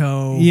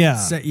 Namco.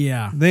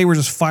 Yeah, they were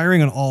just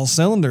firing on all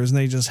cylinders, and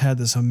they just had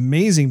this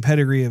amazing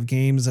pedigree of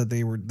games that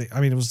they,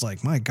 I mean, it was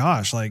like, my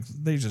gosh, like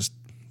they just.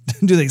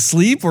 Do they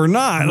sleep or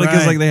not?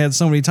 Because like they had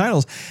so many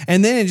titles,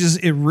 and then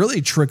it really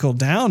trickled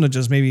down to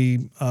just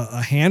maybe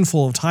a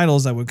handful of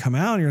titles that would come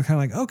out, and you're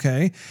kind of like,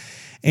 okay.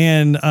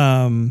 And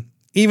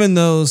even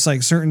those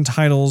like certain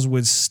titles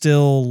would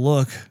still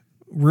look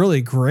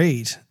really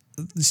great,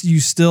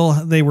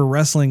 they were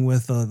wrestling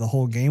with the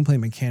whole gameplay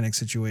mechanic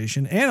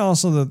situation, and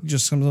also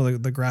just some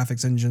of the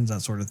graphics engines,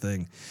 that sort of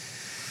thing.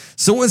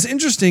 So what's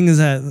interesting is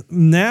that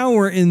now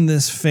we're in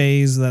this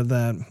phase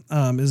that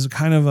is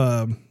kind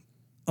of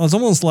it's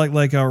almost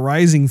like a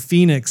rising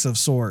phoenix of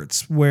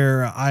sorts,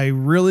 where I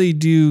really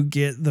do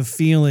get the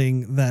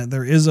feeling that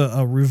there is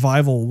a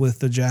revival with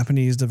the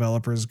Japanese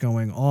developers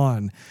going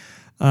on.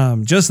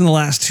 Just in the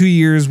last 2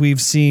 years,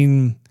 we've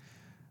seen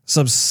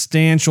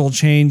substantial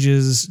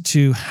changes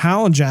to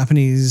how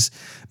Japanese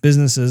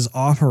businesses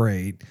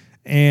operate.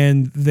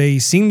 And they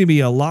seem to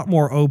be a lot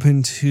more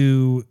open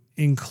to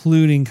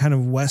including kind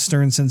of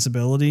Western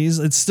sensibilities.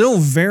 It's still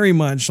very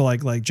much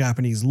like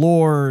Japanese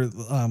lore.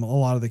 A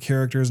lot of the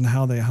characters and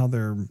how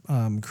they're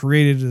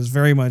created is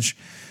very much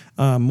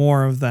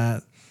more of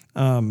that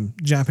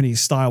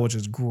Japanese style, which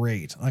is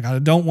great. Like, I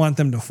don't want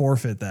them to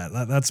forfeit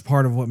that. That's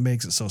part of what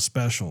makes it so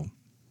special.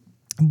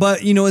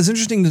 But, you know, it's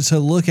interesting to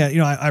look at, you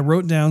know, I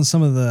wrote down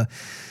some of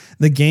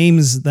the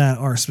games that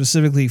are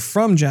specifically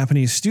from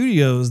Japanese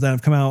studios that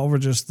have come out over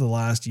just the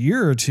last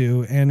year or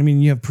two. And I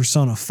mean, you have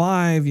Persona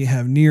 5, you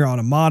have Nier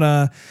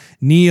Automata,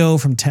 Neo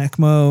from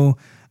Tecmo,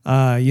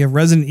 you have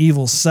Resident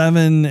Evil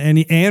 7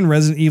 and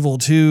Resident Evil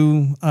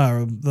 2,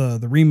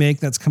 the remake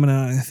that's coming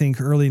out, I think,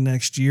 early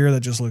next year,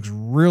 that just looks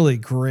really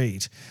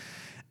great.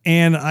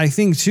 And I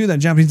think, too, that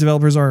Japanese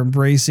developers are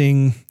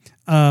embracing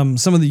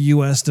some of the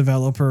U.S.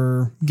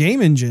 developer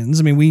game engines.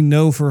 I mean, we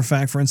know for a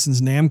fact, for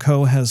instance,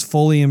 Namco has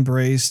fully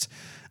embraced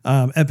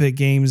Epic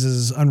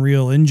Games'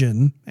 Unreal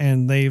Engine,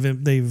 and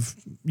they've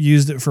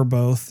used it for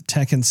both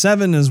Tekken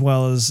 7 as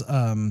well as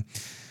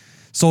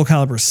Soul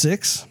Calibur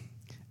 6.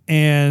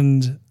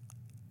 And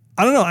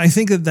I don't know, I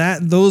think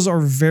that those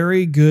are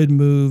very good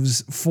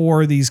moves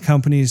for these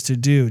companies to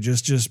do.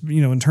 Just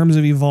you know, in terms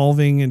of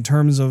evolving, in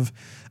terms of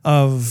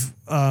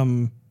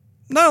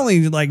not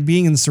only like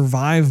being in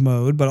survive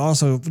mode, but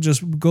also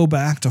just go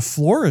back to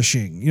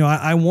flourishing. You know,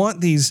 I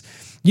want these,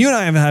 you and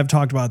I have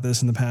talked about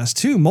this in the past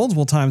too,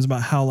 multiple times,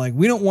 about how, like,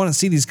 we don't want to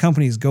see these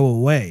companies go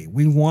away.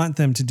 We want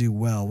them to do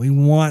well. We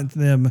want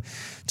them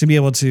to be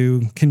able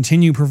to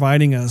continue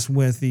providing us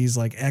with these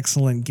like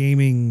excellent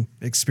gaming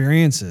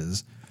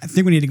experiences. I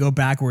think we need to go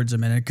backwards a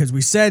minute, because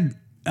we said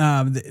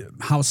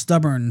how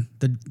stubborn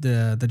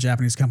the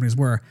Japanese companies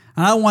were.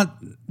 And I don't want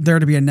there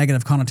to be a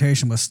negative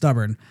connotation with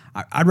stubborn.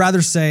 I'd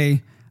rather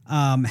say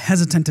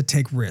hesitant to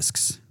take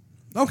risks.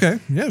 Okay,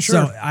 yeah,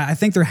 sure. So I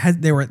think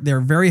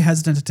they're very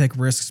hesitant to take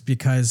risks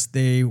because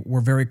they were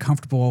very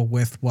comfortable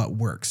with what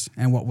works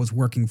and what was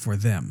working for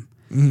them.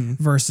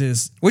 Mm-hmm.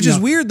 Versus, which is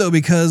weird though,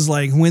 because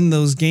like when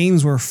those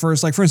games were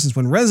first, like for instance,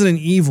 when Resident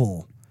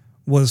Evil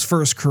was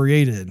first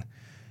created,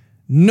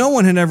 no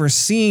one had ever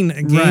seen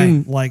a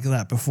game like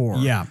that before.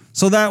 Yeah.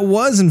 So that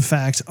was, in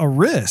fact, a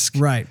risk.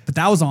 Right. But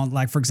that was on,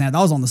 like, for example,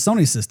 that was on the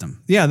Sony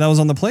system. Yeah, that was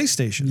on the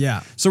PlayStation.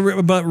 Yeah.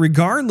 So, but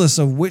regardless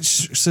of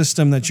which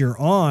system that you're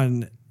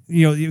on,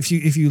 you know,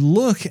 if you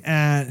look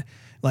at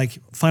like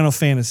Final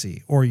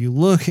Fantasy, or you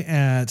look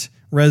at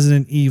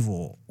Resident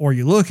Evil, or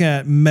you look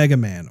at Mega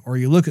Man, or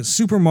you look at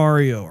Super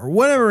Mario, or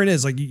whatever it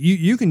is, like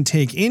you can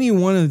take any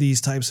one of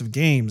these types of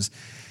games,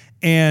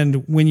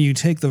 and when you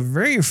take the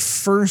very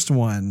first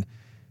one,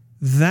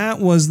 that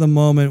was the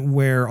moment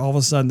where all of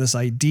a sudden this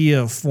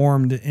idea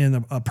formed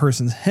in a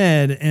person's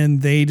head,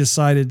 and they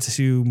decided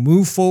to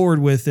move forward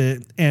with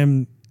it.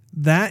 And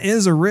that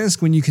is a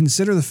risk when you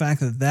consider the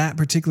fact that that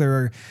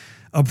particular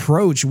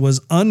approach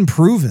was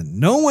unproven.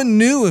 No one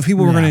knew if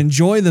people were going to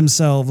enjoy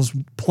themselves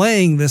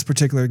playing this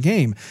particular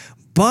game.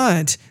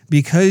 But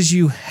because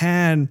you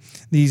had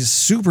these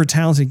super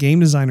talented game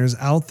designers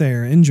out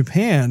there in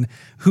Japan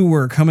who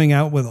were coming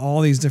out with all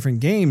these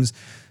different games,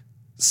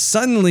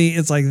 suddenly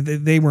it's like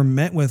they were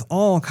met with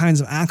all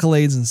kinds of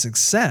accolades and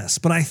success.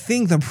 But I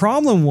think the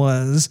problem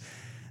was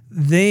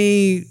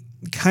they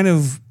kind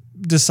of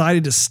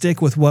decided to stick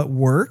with what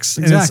works.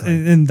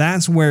 Exactly. And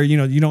that's where, you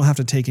know, you don't have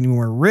to take any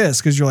more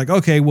risk, because you're like,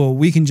 okay, well,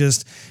 we can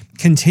just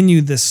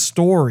continue this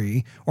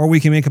story, or we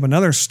can make up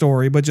another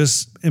story, but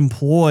just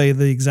employ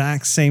the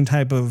exact same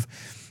type of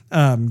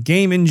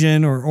game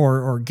engine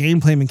or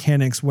gameplay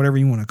mechanics, whatever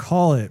you want to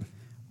call it.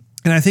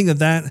 And I think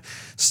that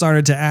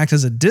started to act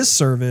as a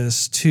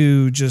disservice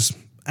to just,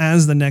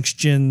 as the next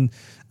gen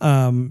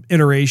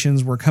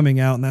iterations were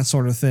coming out and that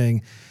sort of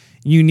thing,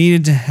 you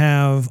needed to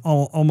have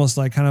almost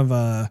like kind of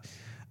a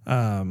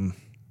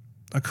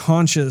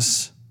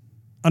conscious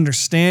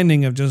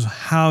understanding of just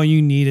how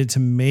you needed to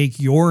make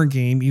your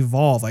game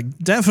evolve. Like,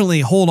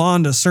 definitely hold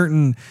on to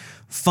certain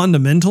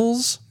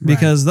fundamentals,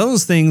 because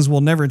those things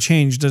will never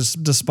change,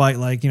 despite,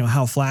 like, you know,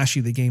 how flashy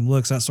the game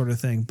looks, that sort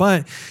of thing.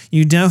 But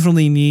you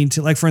definitely need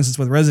to, like, for instance,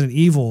 with Resident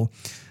Evil,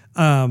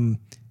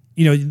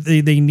 you know,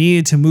 they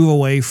needed to move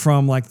away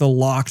from like the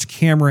locked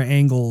camera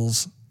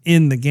angles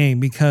in the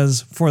game,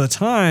 because for the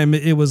time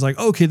it was like,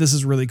 okay, this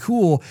is really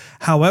cool.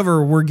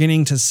 However, we're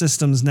getting to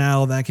systems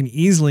now that can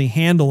easily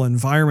handle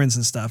environments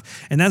and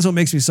stuff. And that's what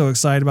makes me so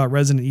excited about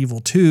Resident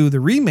Evil 2, the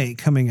remake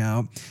coming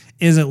out,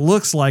 is it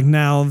looks like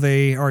now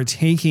they are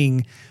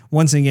taking,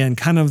 once again,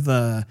 kind of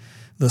the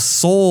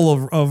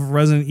soul of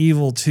Resident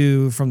Evil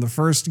 2 from the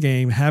first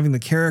game, having the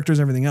characters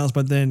and everything else,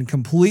 but then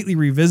completely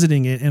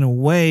revisiting it in a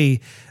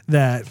way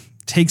that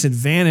takes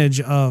advantage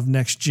of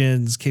next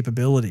gen's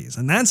capabilities.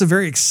 And that's a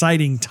very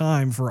exciting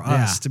time for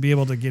us to be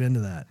able to get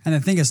into that. And the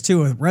thing is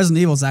too, Resident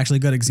Evil is actually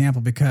a good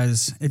example,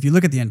 because if you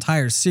look at the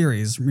entire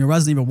series, I mean,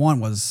 Resident Evil 1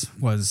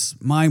 was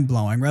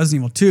mind-blowing.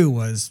 Resident Evil 2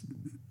 was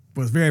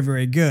very,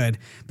 very good,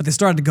 but they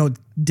started to go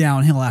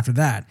downhill after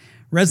that.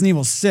 Resident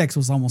Evil 6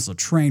 was almost a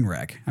train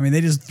wreck. I mean,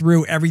 they just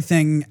threw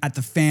everything at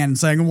the fan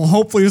saying, well,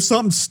 hopefully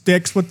something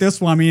sticks with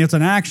this one. I mean, it's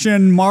an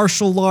action,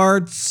 martial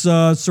arts,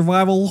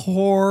 survival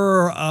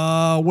horror.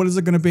 What is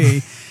it going to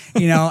be?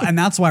 And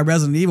that's why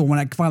Resident Evil,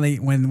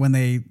 when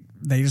they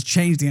just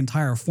changed the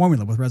entire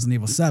formula with Resident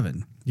Evil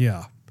 7.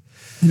 Yeah.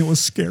 And it was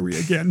scary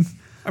again.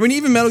 I mean,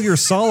 even Metal Gear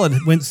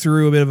Solid went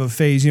through a bit of a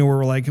phase,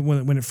 where like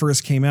when it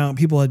first came out,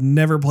 people had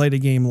never played a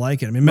game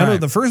like it. I mean,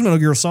 the first Metal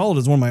Gear Solid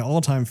is one of my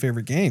all-time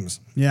favorite games.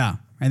 Yeah.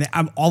 And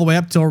I'm all the way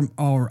up to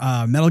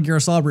Metal Gear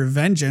Solid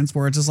Revengeance,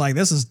 where it's just like,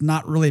 this is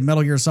not really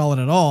Metal Gear Solid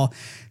at all.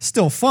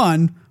 Still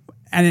fun.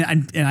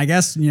 And I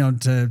guess,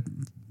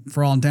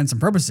 for all intents and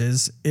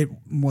purposes, it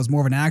was more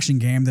of an action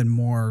game than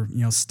more,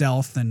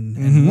 stealth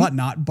and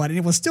whatnot. But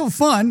it was still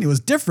fun. It was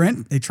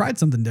different. They tried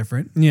something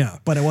different. Yeah.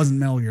 But it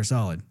wasn't Metal Gear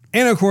Solid.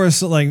 And of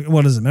course, like,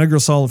 what is it? Metal Gear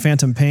Solid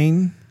Phantom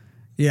Pain.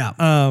 Yeah.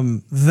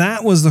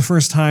 That was the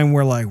first time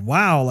where like,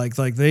 wow, like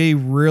they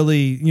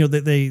really,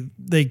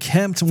 they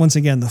kept once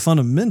again the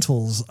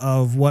fundamentals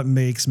of what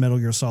makes Metal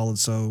Gear Solid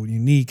so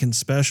unique and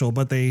special,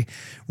 but they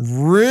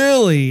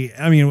really,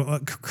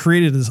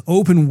 created this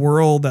open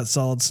world that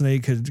Solid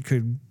Snake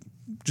could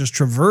just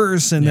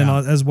traverse, and then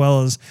as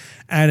well as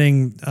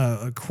adding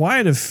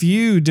quite a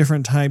few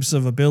different types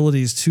of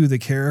abilities to the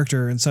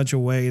character in such a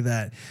way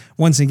that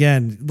once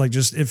again, like,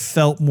 just it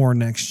felt more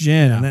next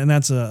gen, and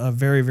that's a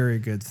very, very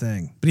good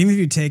thing. But even if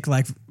you take,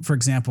 like, for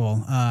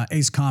example,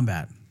 Ace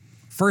Combat.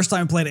 First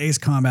time I played Ace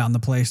Combat on the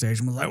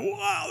PlayStation was like,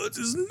 wow, this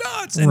is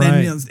nuts. And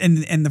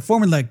then and the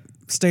formula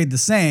stayed the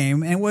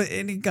same, and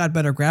it got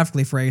better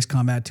graphically for Ace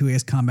Combat 2,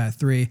 Ace Combat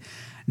 3.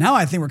 Now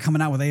I think we're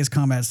coming out with Ace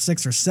Combat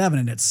 6 or 7,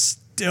 and it's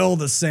still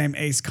the same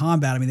Ace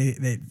Combat. I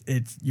mean,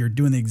 you're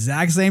doing the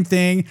exact same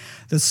thing.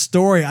 The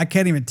story, I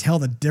can't even tell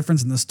the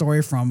difference in the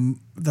story from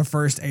the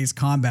first Ace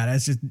Combat.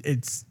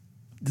 It's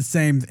the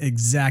same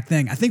exact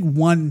thing. I think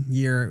one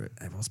year,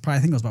 I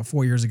think it was about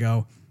 4 years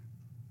ago,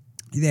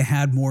 they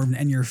had more of an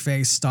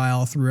in-your-face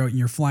style throughout, and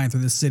you're flying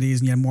through the cities,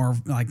 and you had more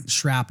like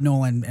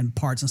shrapnel and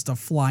parts and stuff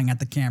flying at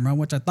the camera,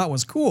 which I thought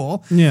was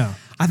cool. Yeah.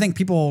 I think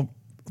people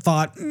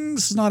thought,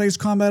 this is not Ace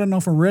Combat. I don't know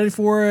if I'm ready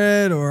for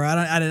it, or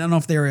I don't know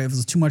if it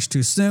was too much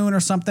too soon or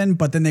something.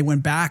 But then they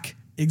went back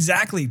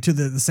exactly to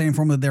the same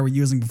formula they were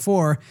using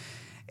before,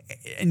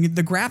 and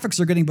the graphics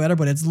are getting better,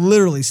 but it's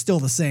literally still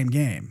the same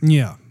game.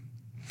 Yeah.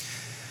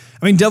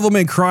 I mean, Devil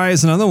May Cry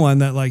is another one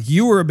that like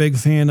you were a big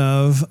fan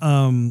of.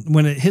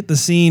 When it hit the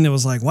scene, it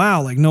was like,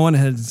 wow, like no one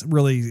had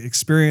really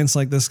experienced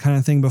like this kind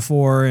of thing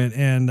before,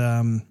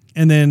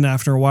 and then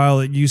after a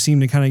while, you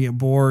seem to kind of get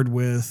bored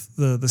with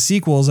the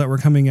sequels that were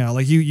coming out.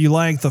 Like you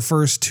liked the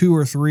first 2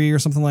 or 3 or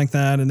something like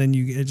that, and then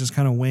it just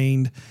kind of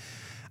waned.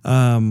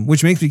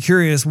 Which makes me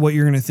curious what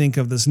you're going to think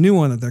of this new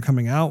one that they're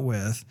coming out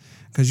with,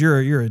 because you're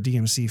a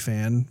DMC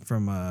fan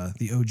from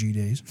the OG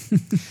days.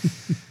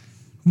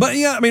 But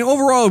yeah, I mean,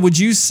 overall, would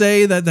you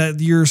say that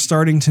you're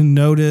starting to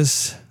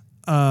notice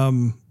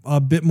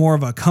a bit more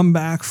of a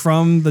comeback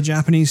from the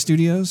Japanese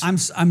studios? I'm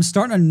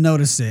starting to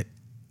notice it.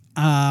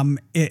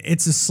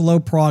 It's a slow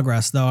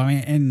progress, though. I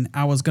mean, and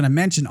I was going to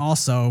mention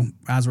also,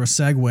 as we're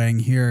segueing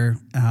here,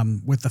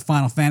 with the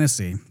Final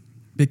Fantasy,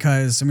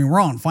 because I mean, we're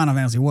on Final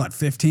Fantasy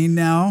 15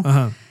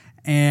 now,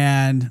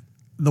 and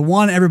the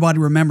one everybody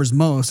remembers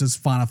most is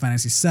Final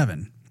Fantasy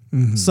 7.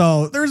 Mm-hmm.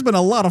 So there's been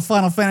a lot of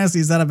Final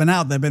Fantasies that have been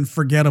out that have been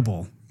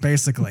forgettable,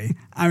 basically.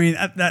 I mean,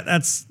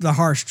 that's the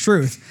harsh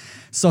truth.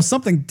 So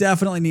something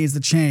definitely needs to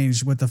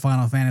change with the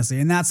Final Fantasy,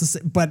 and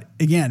but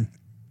again.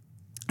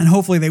 And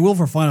hopefully they will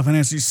for Final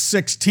Fantasy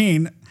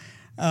 16,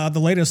 the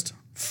latest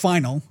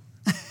final.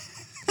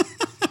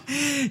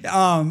 You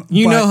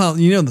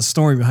know the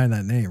story behind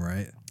that name,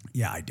 right?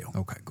 Yeah, I do.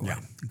 Okay, go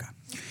ahead. Okay.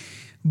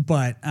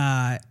 But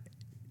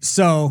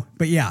so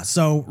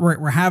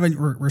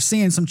we're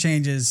seeing some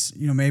changes.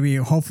 Maybe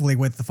hopefully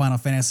with the Final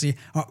Fantasy.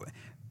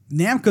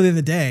 Namco the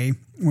other day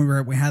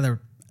when we had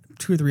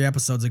 2 or 3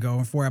 episodes ago,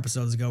 or 4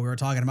 episodes ago, we were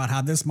talking about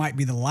how this might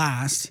be the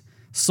last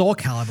Soul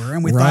Calibur,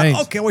 and we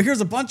thought, okay, well,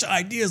 here's a bunch of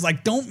ideas,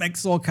 like, don't make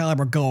Soul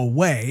Calibur go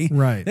away.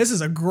 Right. This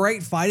is a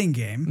great fighting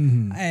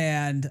game,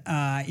 and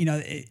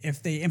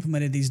if they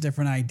implemented these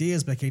different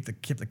ideas, but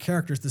kept the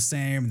characters the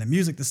same, the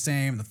music the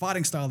same, the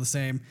fighting style the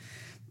same,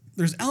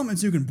 there's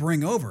elements you can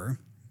bring over,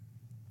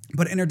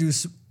 but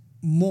introduce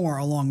more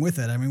along with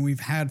it. I mean,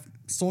 we've had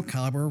Soul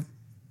Calibur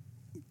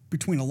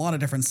between a lot of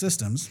different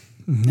systems,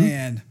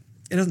 and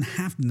it doesn't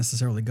have to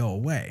necessarily go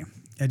away.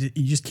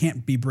 You just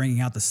can't be bringing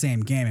out the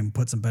same game and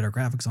put some better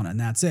graphics on it, and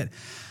that's it.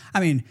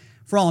 I mean,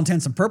 for all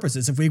intents and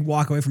purposes, if we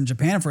walk away from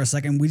Japan for a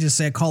second, we just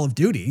say Call of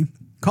Duty.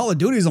 Call of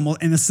Duty is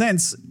almost, in a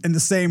sense, in the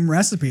same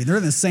recipe. They're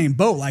in the same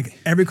boat. Like,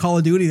 every Call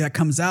of Duty that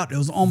comes out, it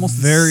was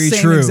almost the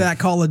same exact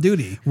Call of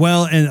Duty.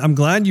 Well, and I'm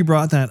glad you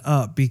brought that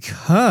up,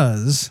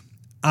 because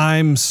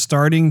I'm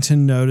starting to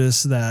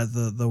notice that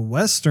the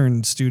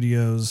Western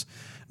studios,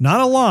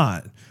 not a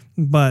lot,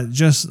 but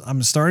just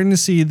I'm starting to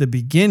see the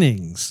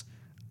beginnings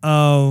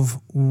of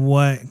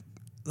what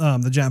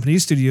the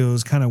Japanese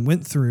studios kind of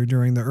went through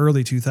during the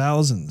early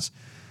 2000s.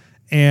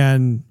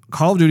 And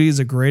Call of Duty is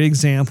a great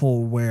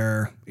example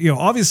where,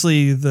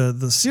 obviously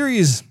the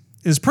series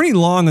is pretty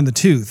long in the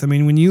tooth. I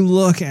mean, when you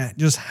look at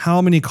just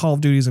how many Call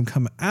of Duties have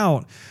come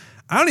out,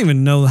 I don't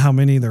even know how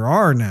many there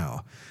are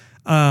now.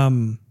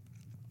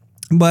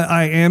 But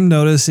I am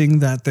noticing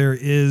that there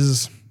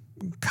is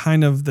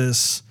kind of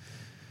this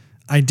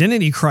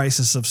identity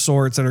crisis of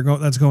sorts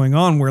that's going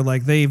on, where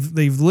like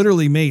they've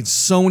literally made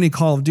so many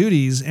Call of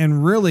Duties,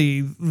 and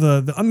really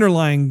the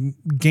underlying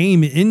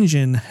game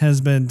engine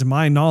has been, to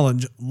my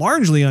knowledge,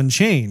 largely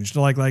unchanged.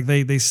 Like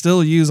they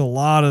still use a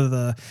lot of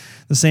the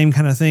same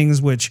kind of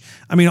things, which,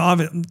 I mean,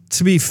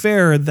 to be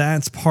fair,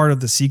 that's part of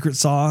the secret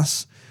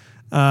sauce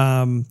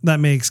that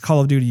makes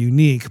Call of Duty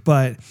unique.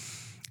 But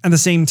at the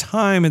same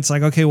time, it's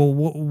like, okay, well,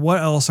 what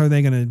else are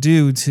they going to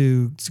do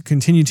to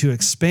continue to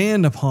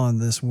expand upon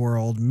this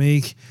world,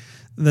 make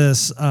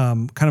this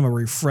kind of a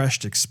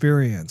refreshed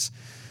experience?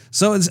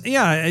 So it's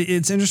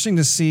interesting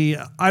to see.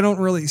 I don't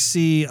really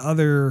see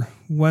other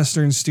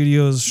Western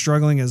studios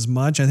struggling as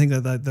much. I think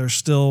that there's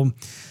still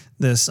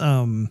this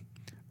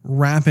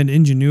rapid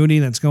ingenuity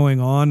that's going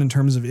on in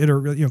terms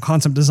of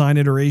concept design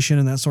iteration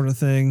and that sort of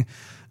thing,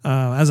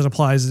 as it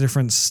applies to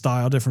different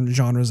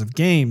genres of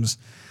games.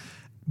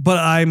 But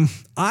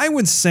I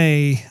would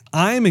say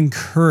I'm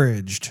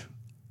encouraged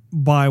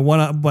by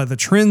the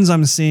trends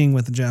I'm seeing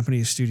with the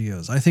Japanese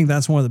studios. I think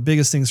that's one of the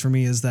biggest things for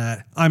me, is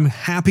that I'm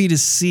happy to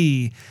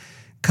see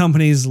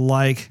companies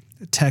like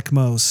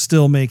Tecmo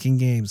still making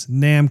games,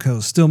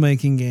 Namco still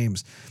making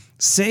games.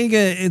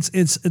 Sega,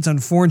 it's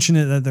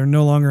unfortunate that they're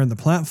no longer in the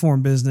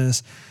platform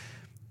business.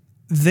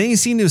 They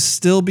seem to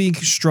still be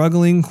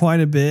struggling quite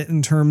a bit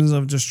in terms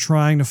of just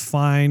trying to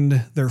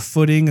find their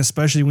footing,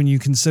 especially when you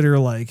consider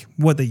like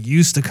what they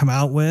used to come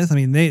out with. I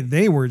mean,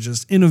 they were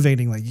just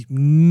innovating like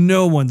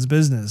no one's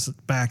business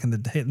back in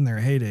their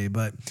heyday.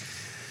 But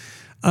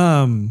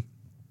I mean,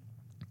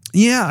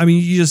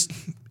 you just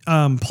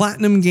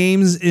Platinum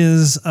Games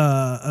is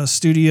a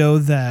studio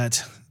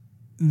that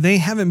they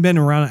haven't been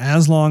around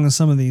as long as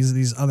some of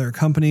these other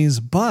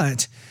companies,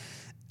 but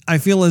I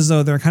feel as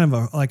though they're kind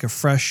of like a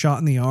fresh shot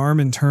in the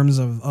arm in terms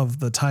of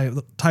the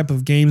type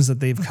of games that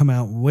they've come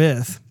out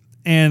with.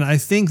 And I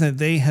think that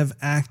they have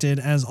acted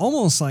as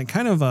almost like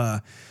kind of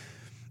an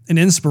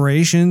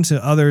inspiration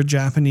to other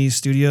Japanese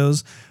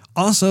studios.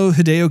 Also,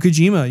 Hideo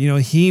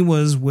Kojima, he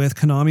was with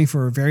Konami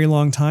for a very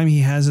long time. He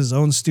has his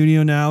own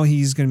studio now.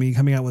 He's going to be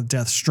coming out with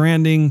Death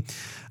Stranding.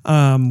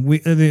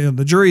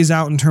 The jury's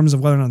out in terms of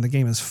whether or not the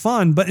game is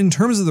fun, but in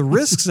terms of the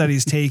risks that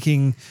he's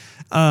taking,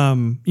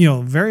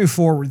 very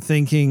forward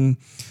thinking.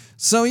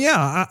 So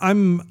yeah,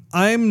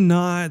 I'm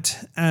not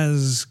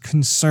as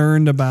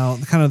concerned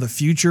about kind of the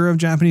future of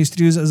Japanese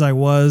studios as I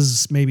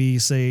was maybe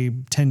say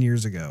 10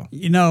 years ago.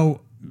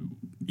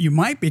 You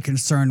might be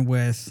concerned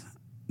with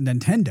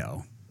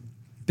Nintendo,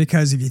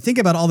 because if you think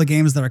about all the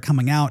games that are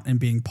coming out and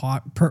being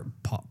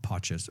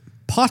purchased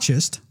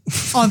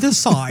on this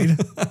side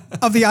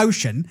of the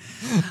ocean,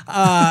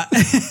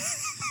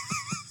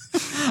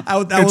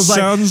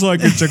 sounds like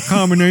it's a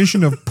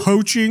combination of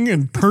poaching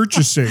and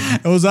purchasing.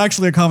 It was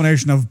actually a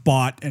combination of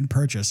bought and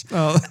purchase.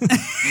 Oh.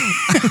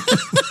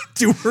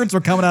 Two words were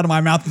coming out of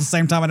my mouth at the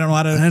same time. I don't know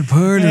how to. That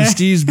part of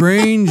Steve's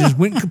brain just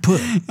went kaput.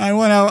 I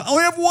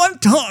only have one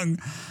tongue.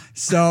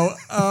 So,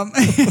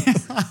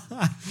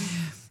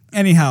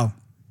 anyhow,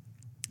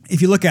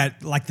 if you look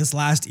at like this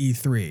last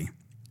E3,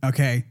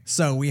 okay,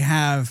 so we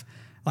have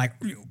like,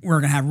 we're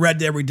going to have Red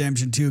Dead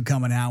Redemption 2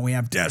 coming out. We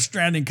have Death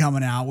Stranding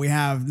coming out. We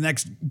have the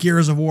next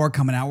Gears of War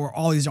coming out. Where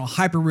all these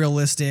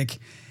hyper-realistic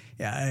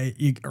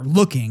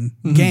looking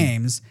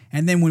games.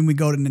 And then when we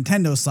go to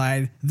Nintendo's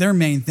side, their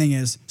main thing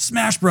is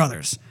Smash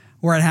Brothers,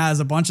 where it has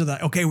a bunch of we're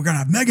going to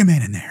have Mega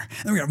Man in there.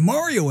 And then we have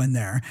Mario in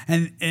there.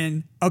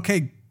 And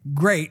okay,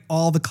 great,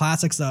 all the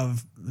classics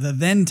of the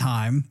then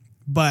time.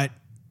 But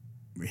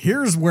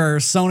here's where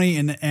Sony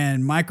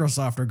and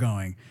Microsoft are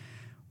going.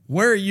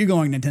 Where are you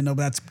going, Nintendo?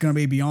 That's going to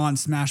be beyond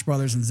Smash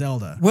Brothers and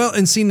Zelda. Well,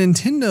 and see,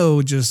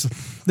 Nintendo just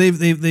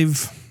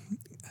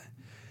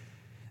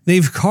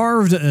they've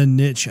carved a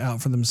niche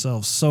out for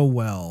themselves so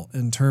well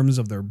in terms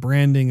of their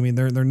branding. I mean,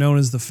 they're known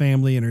as the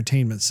family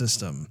entertainment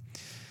system,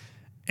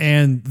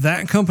 and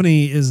that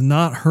company is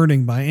not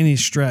hurting by any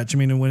stretch. I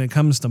mean, when it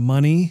comes to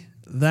money,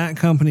 that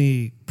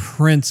company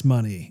prints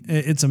money.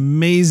 It's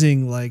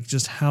amazing, like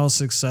just how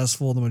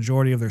successful the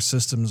majority of their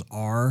systems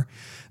are.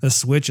 The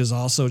Switch is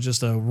also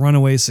just a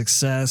runaway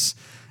success.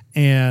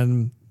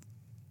 And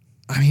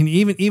I mean,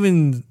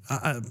 even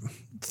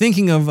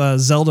thinking of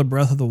Zelda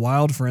Breath of the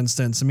Wild, for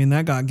instance, I mean,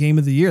 that got Game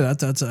of the Year.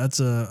 That's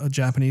a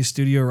Japanese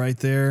studio right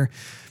there.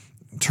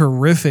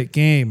 Terrific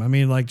game. I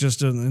mean, like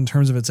just in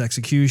terms of its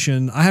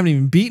execution, I haven't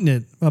even beaten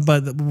it,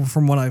 but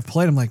from what I've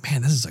played, I'm like,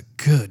 man, this is a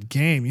good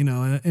game,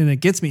 and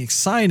it gets me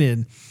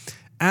excited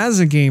as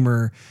a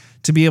gamer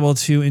to be able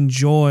to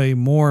enjoy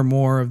more and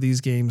more of these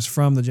games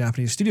from the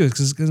Japanese studios.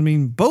 Because I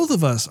mean, both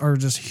of us are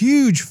just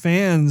huge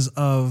fans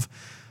of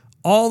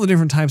all the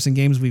different types of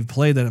games we've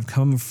played that have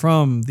come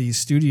from these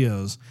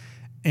studios.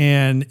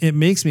 And it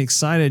makes me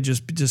excited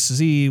just to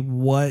see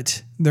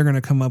what they're going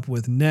to come up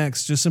with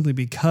next, just simply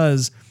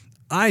because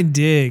I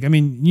dig. I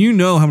mean, you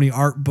know how many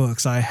art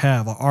books I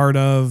have, art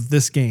of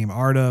this game,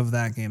 art of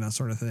that game, that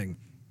sort of thing.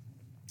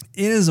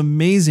 It is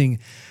amazing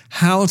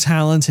how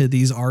talented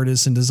these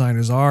artists and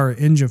designers are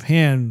in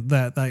Japan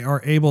that they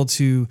are able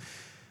to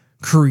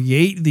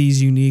create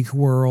these unique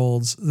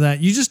worlds that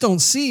you just don't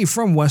see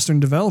from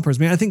Western developers.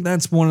 I mean, I think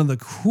that's one of the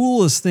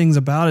coolest things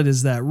about it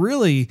is that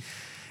really,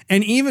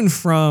 and even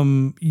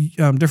from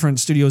different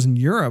studios in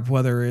Europe,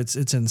 whether it's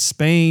in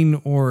Spain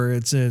or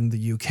it's in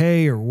the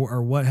UK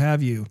or what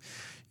have you,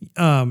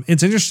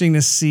 it's interesting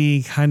to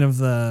see kind of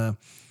the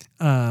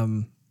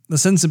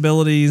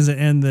sensibilities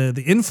and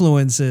the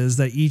influences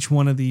that each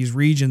one of these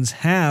regions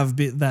have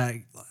that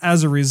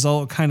as a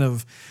result kind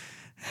of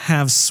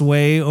have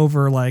sway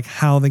over like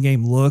how the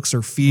game looks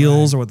or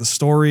feels, right, or what the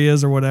story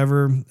is or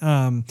whatever.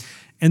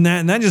 And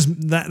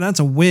that's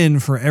a win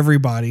for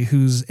everybody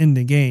who's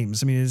into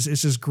games. I mean, it's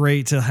just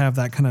great to have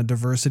that kind of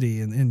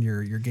diversity in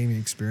your gaming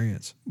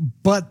experience.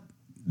 But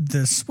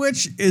the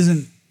Switch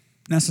isn't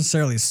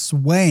necessarily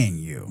swaying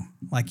you.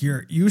 Like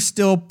you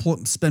still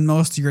spend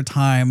most of your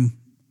time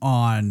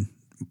on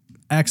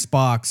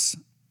Xbox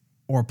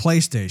or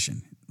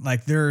PlayStation.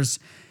 Like they're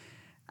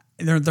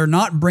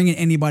not bringing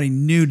anybody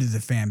new to the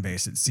fan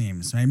base, it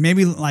seems. I mean,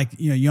 maybe like,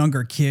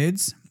 younger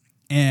kids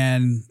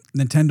and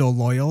Nintendo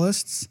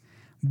loyalists,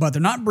 but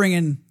they're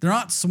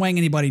not swaying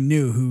anybody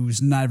new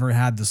who's never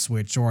had the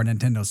Switch or a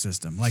Nintendo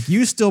system. Like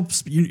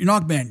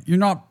you're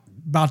not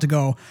about to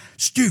go,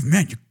 Steve,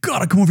 man, you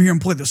gotta come over here and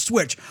play the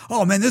Switch.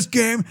 Oh man, this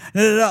game,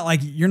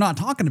 like you're not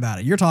talking about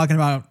it. You're talking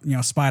about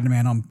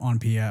Spider-Man on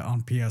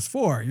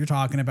PS4. You're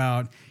talking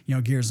about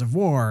Gears of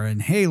War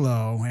and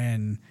Halo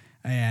and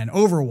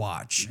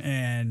Overwatch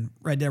and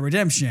Red Dead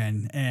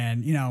Redemption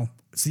and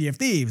Sea of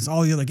Thieves,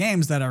 all the other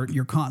games that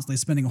you're constantly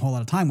spending a whole lot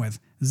of time with.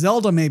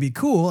 Zelda may be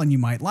cool and you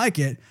might like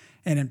it,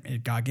 and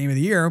it got Game of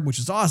the Year, which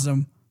is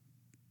awesome.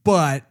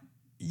 But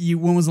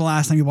when was the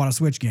last time you bought a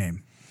Switch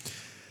game?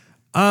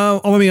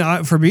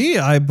 For me,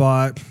 I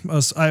bought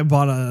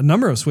a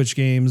number of Switch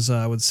games.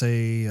 I would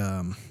say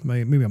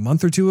maybe a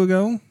month or two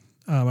ago,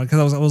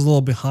 because I was a little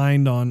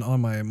behind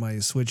on my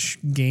Switch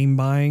game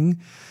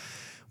buying.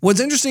 What's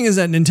interesting is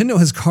that Nintendo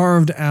has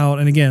carved out,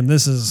 and again,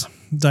 this is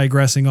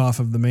digressing off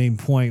of the main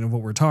point of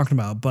what we're talking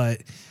about,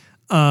 but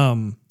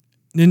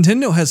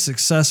Nintendo has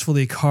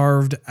successfully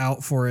carved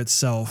out for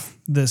itself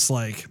this,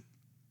 like,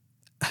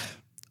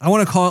 I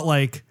want to call it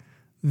like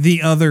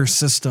the other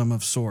system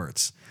of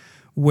sorts,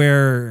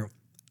 where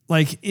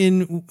like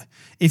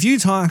if you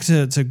talk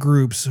to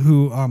groups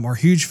who are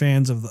huge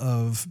fans of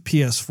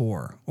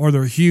PS4 or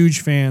they're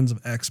huge fans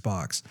of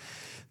Xbox,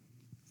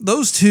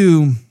 those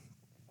two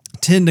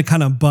tend to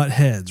kind of butt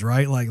heads,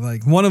 right?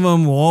 Like one of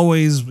them will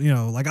always,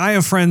 like I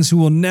have friends who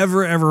will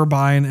never ever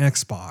buy an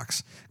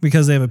Xbox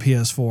because they have a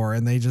PS4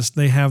 and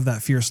they have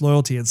that fierce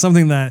loyalty. It's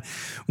something that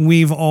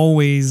we've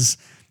always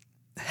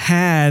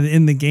had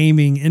in the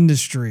gaming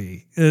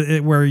industry,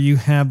 where you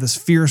have this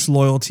fierce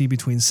loyalty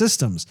between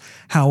systems.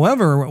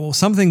 However,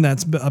 something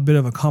that's a bit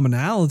of a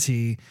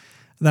commonality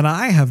that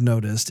I have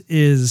noticed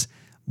is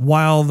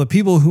while the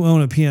people who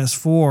own a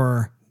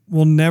PS4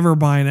 will never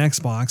buy an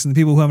Xbox, and the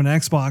people who have an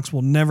Xbox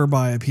will never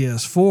buy a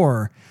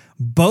PS4,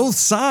 both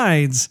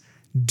sides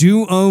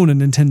do own a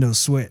Nintendo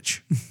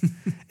Switch.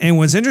 And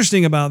what's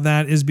interesting about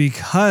that is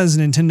because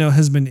Nintendo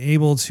has been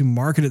able to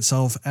market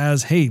itself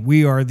as, hey,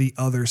 we are the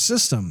other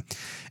system.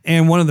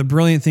 And one of the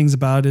brilliant things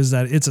about it is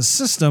that it's a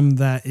system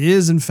that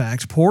is in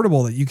fact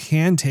portable, that you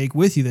can take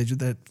with you,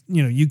 that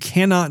you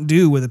cannot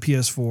do with a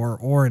PS4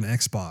 or an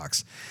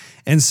Xbox.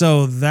 And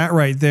so that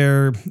right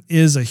there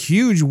is a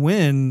huge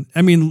win.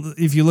 I mean,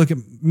 if you look at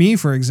me,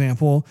 for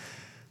example,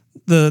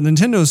 the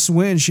Nintendo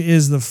Switch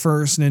is the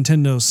first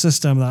Nintendo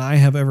system that I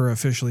have ever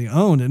officially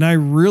owned, and I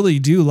really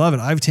do love it.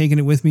 I've taken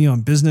it with me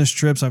on business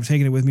trips. I've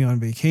taken it with me on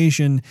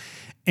vacation,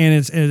 and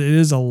it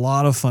is a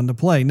lot of fun to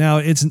play.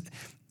 Now,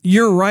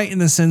 you're right in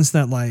the sense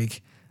that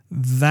like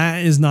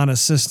that is not a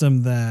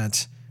system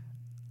that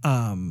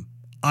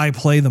I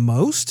play the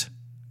most,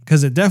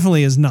 because it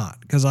definitely is not.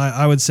 Because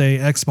I would say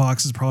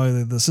Xbox is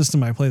probably the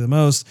system I play the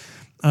most.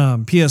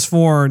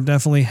 PS4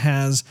 definitely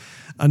has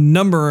a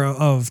number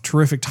of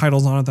terrific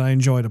titles on it that I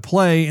enjoy to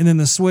play. And then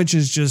the Switch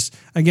is just,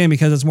 again,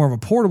 because it's more of a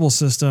portable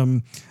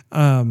system,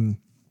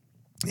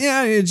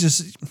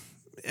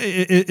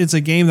 it's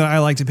a game that I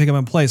like to pick up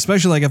and play,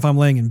 especially like if I'm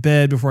laying in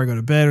bed before I go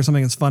to bed or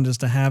something. It's fun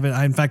just to have it.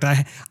 In fact,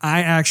 I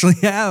actually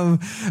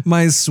have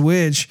my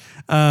Switch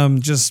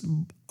just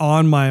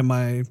on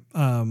my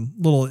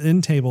little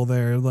end table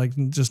there, like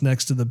just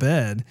next to the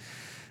bed.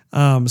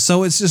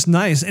 So it's just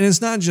nice. And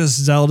it's not just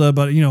Zelda,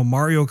 but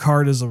Mario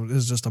Kart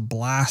is just a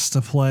blast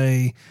to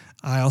play.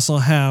 I also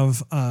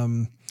have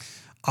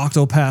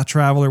Octopath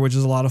Traveler, which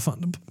is a lot of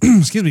fun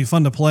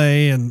fun to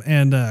play,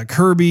 and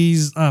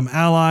Kirby's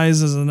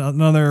Allies is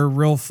another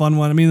real fun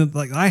one. I mean,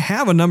 like I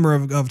have a number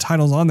of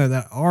titles on there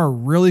that are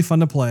really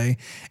fun to play,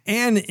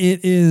 and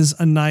it is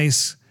a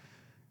nice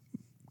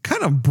kind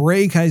kind of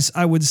break,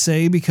 I would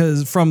say,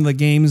 because from the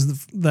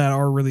games that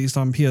are released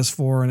on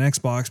PS4 and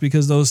Xbox,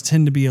 because those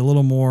tend to be a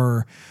little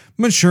more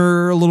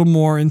mature, a little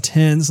more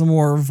intense, a little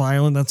more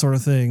violent, that sort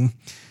of thing.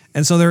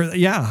 And so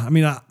I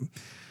mean,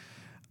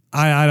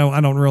 I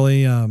don't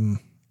really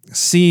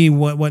see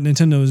what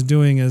Nintendo is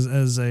doing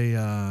as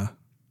a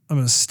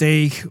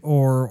mistake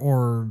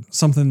or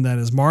something that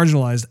is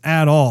marginalized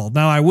at all.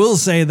 Now, I will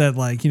say that,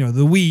 like, the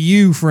Wii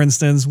U, for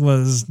instance,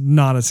 was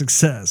not a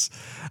success.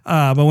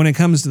 But when it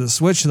comes to the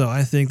Switch, though,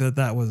 I think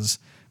that was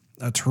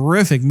a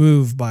terrific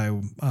move by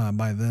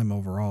them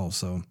overall.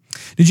 So,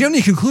 did you have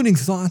any concluding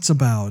thoughts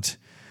about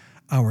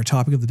our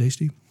topic of the day,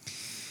 Steve?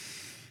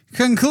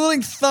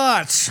 Concluding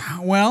thoughts.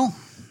 Well,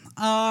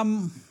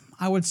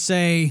 I would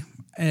say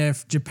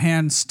if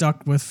Japan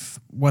stuck with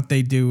what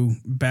they do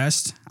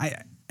best,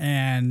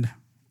 and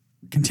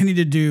continue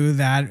to do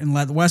that and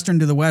let the Western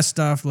do the West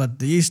stuff, let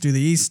the East do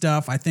the East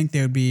stuff, I think they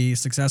would be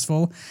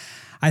successful.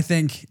 I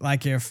think,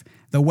 like, if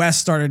the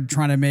West started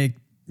trying to make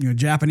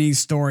Japanese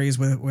stories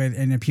with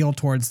and appeal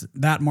towards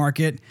that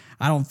market,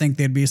 I don't think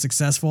they'd be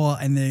successful.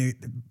 And the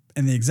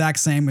exact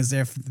same as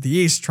if the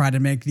East tried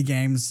to make the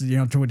games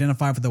to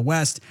identify with the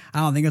West, I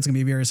don't think it's going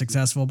to be very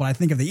successful. But I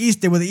think if the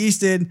East did what the East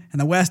did and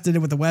the West did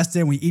what the West did,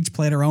 and we each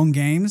played our own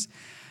games.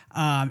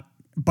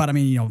 But I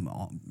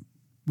mean,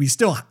 we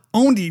still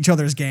owned each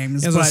other's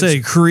games. As I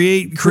say,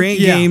 create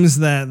games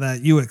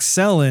that you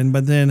excel in,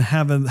 but then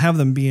have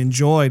them be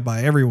enjoyed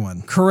by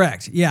everyone.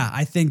 Correct. Yeah,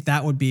 I think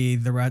that would be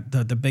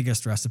the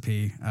biggest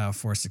recipe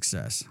for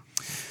success.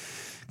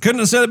 Couldn't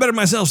have said it better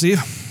myself, Steve.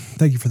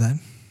 Thank you for that.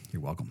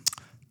 You're welcome.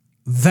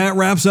 That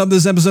wraps up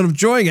this episode of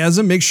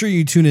Joygasm. Make sure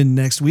you tune in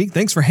next week.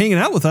 Thanks for hanging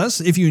out with us.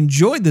 If you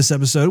enjoyed this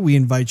episode, we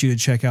invite you to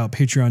check out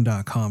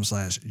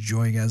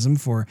patreon.com/Joygasm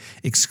for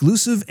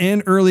exclusive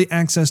and early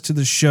access to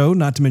the show,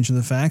 not to mention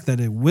the fact that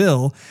it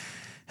will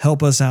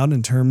help us out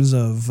in terms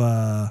of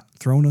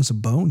throwing us a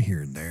bone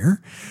here and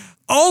there.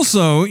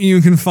 Also, you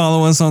can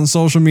follow us on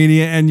social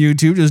media and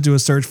YouTube. Just do a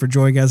search for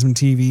Joygasm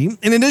TV.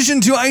 In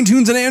addition to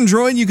iTunes and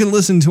Android, you can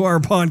listen to our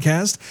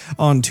podcast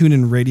on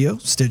TuneIn Radio,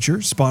 Stitcher,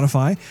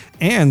 Spotify,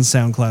 and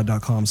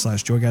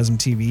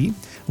SoundCloud.com/JoygasmTV.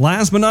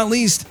 Last but not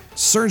least,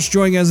 search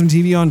Joygasm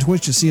TV on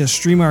Twitch to see us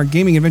stream our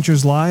gaming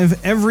adventures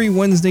live every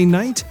Wednesday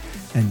night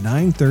at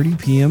 9:30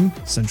 p.m.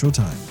 Central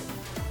Time.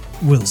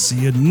 We'll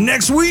see you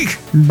next week.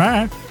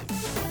 Bye.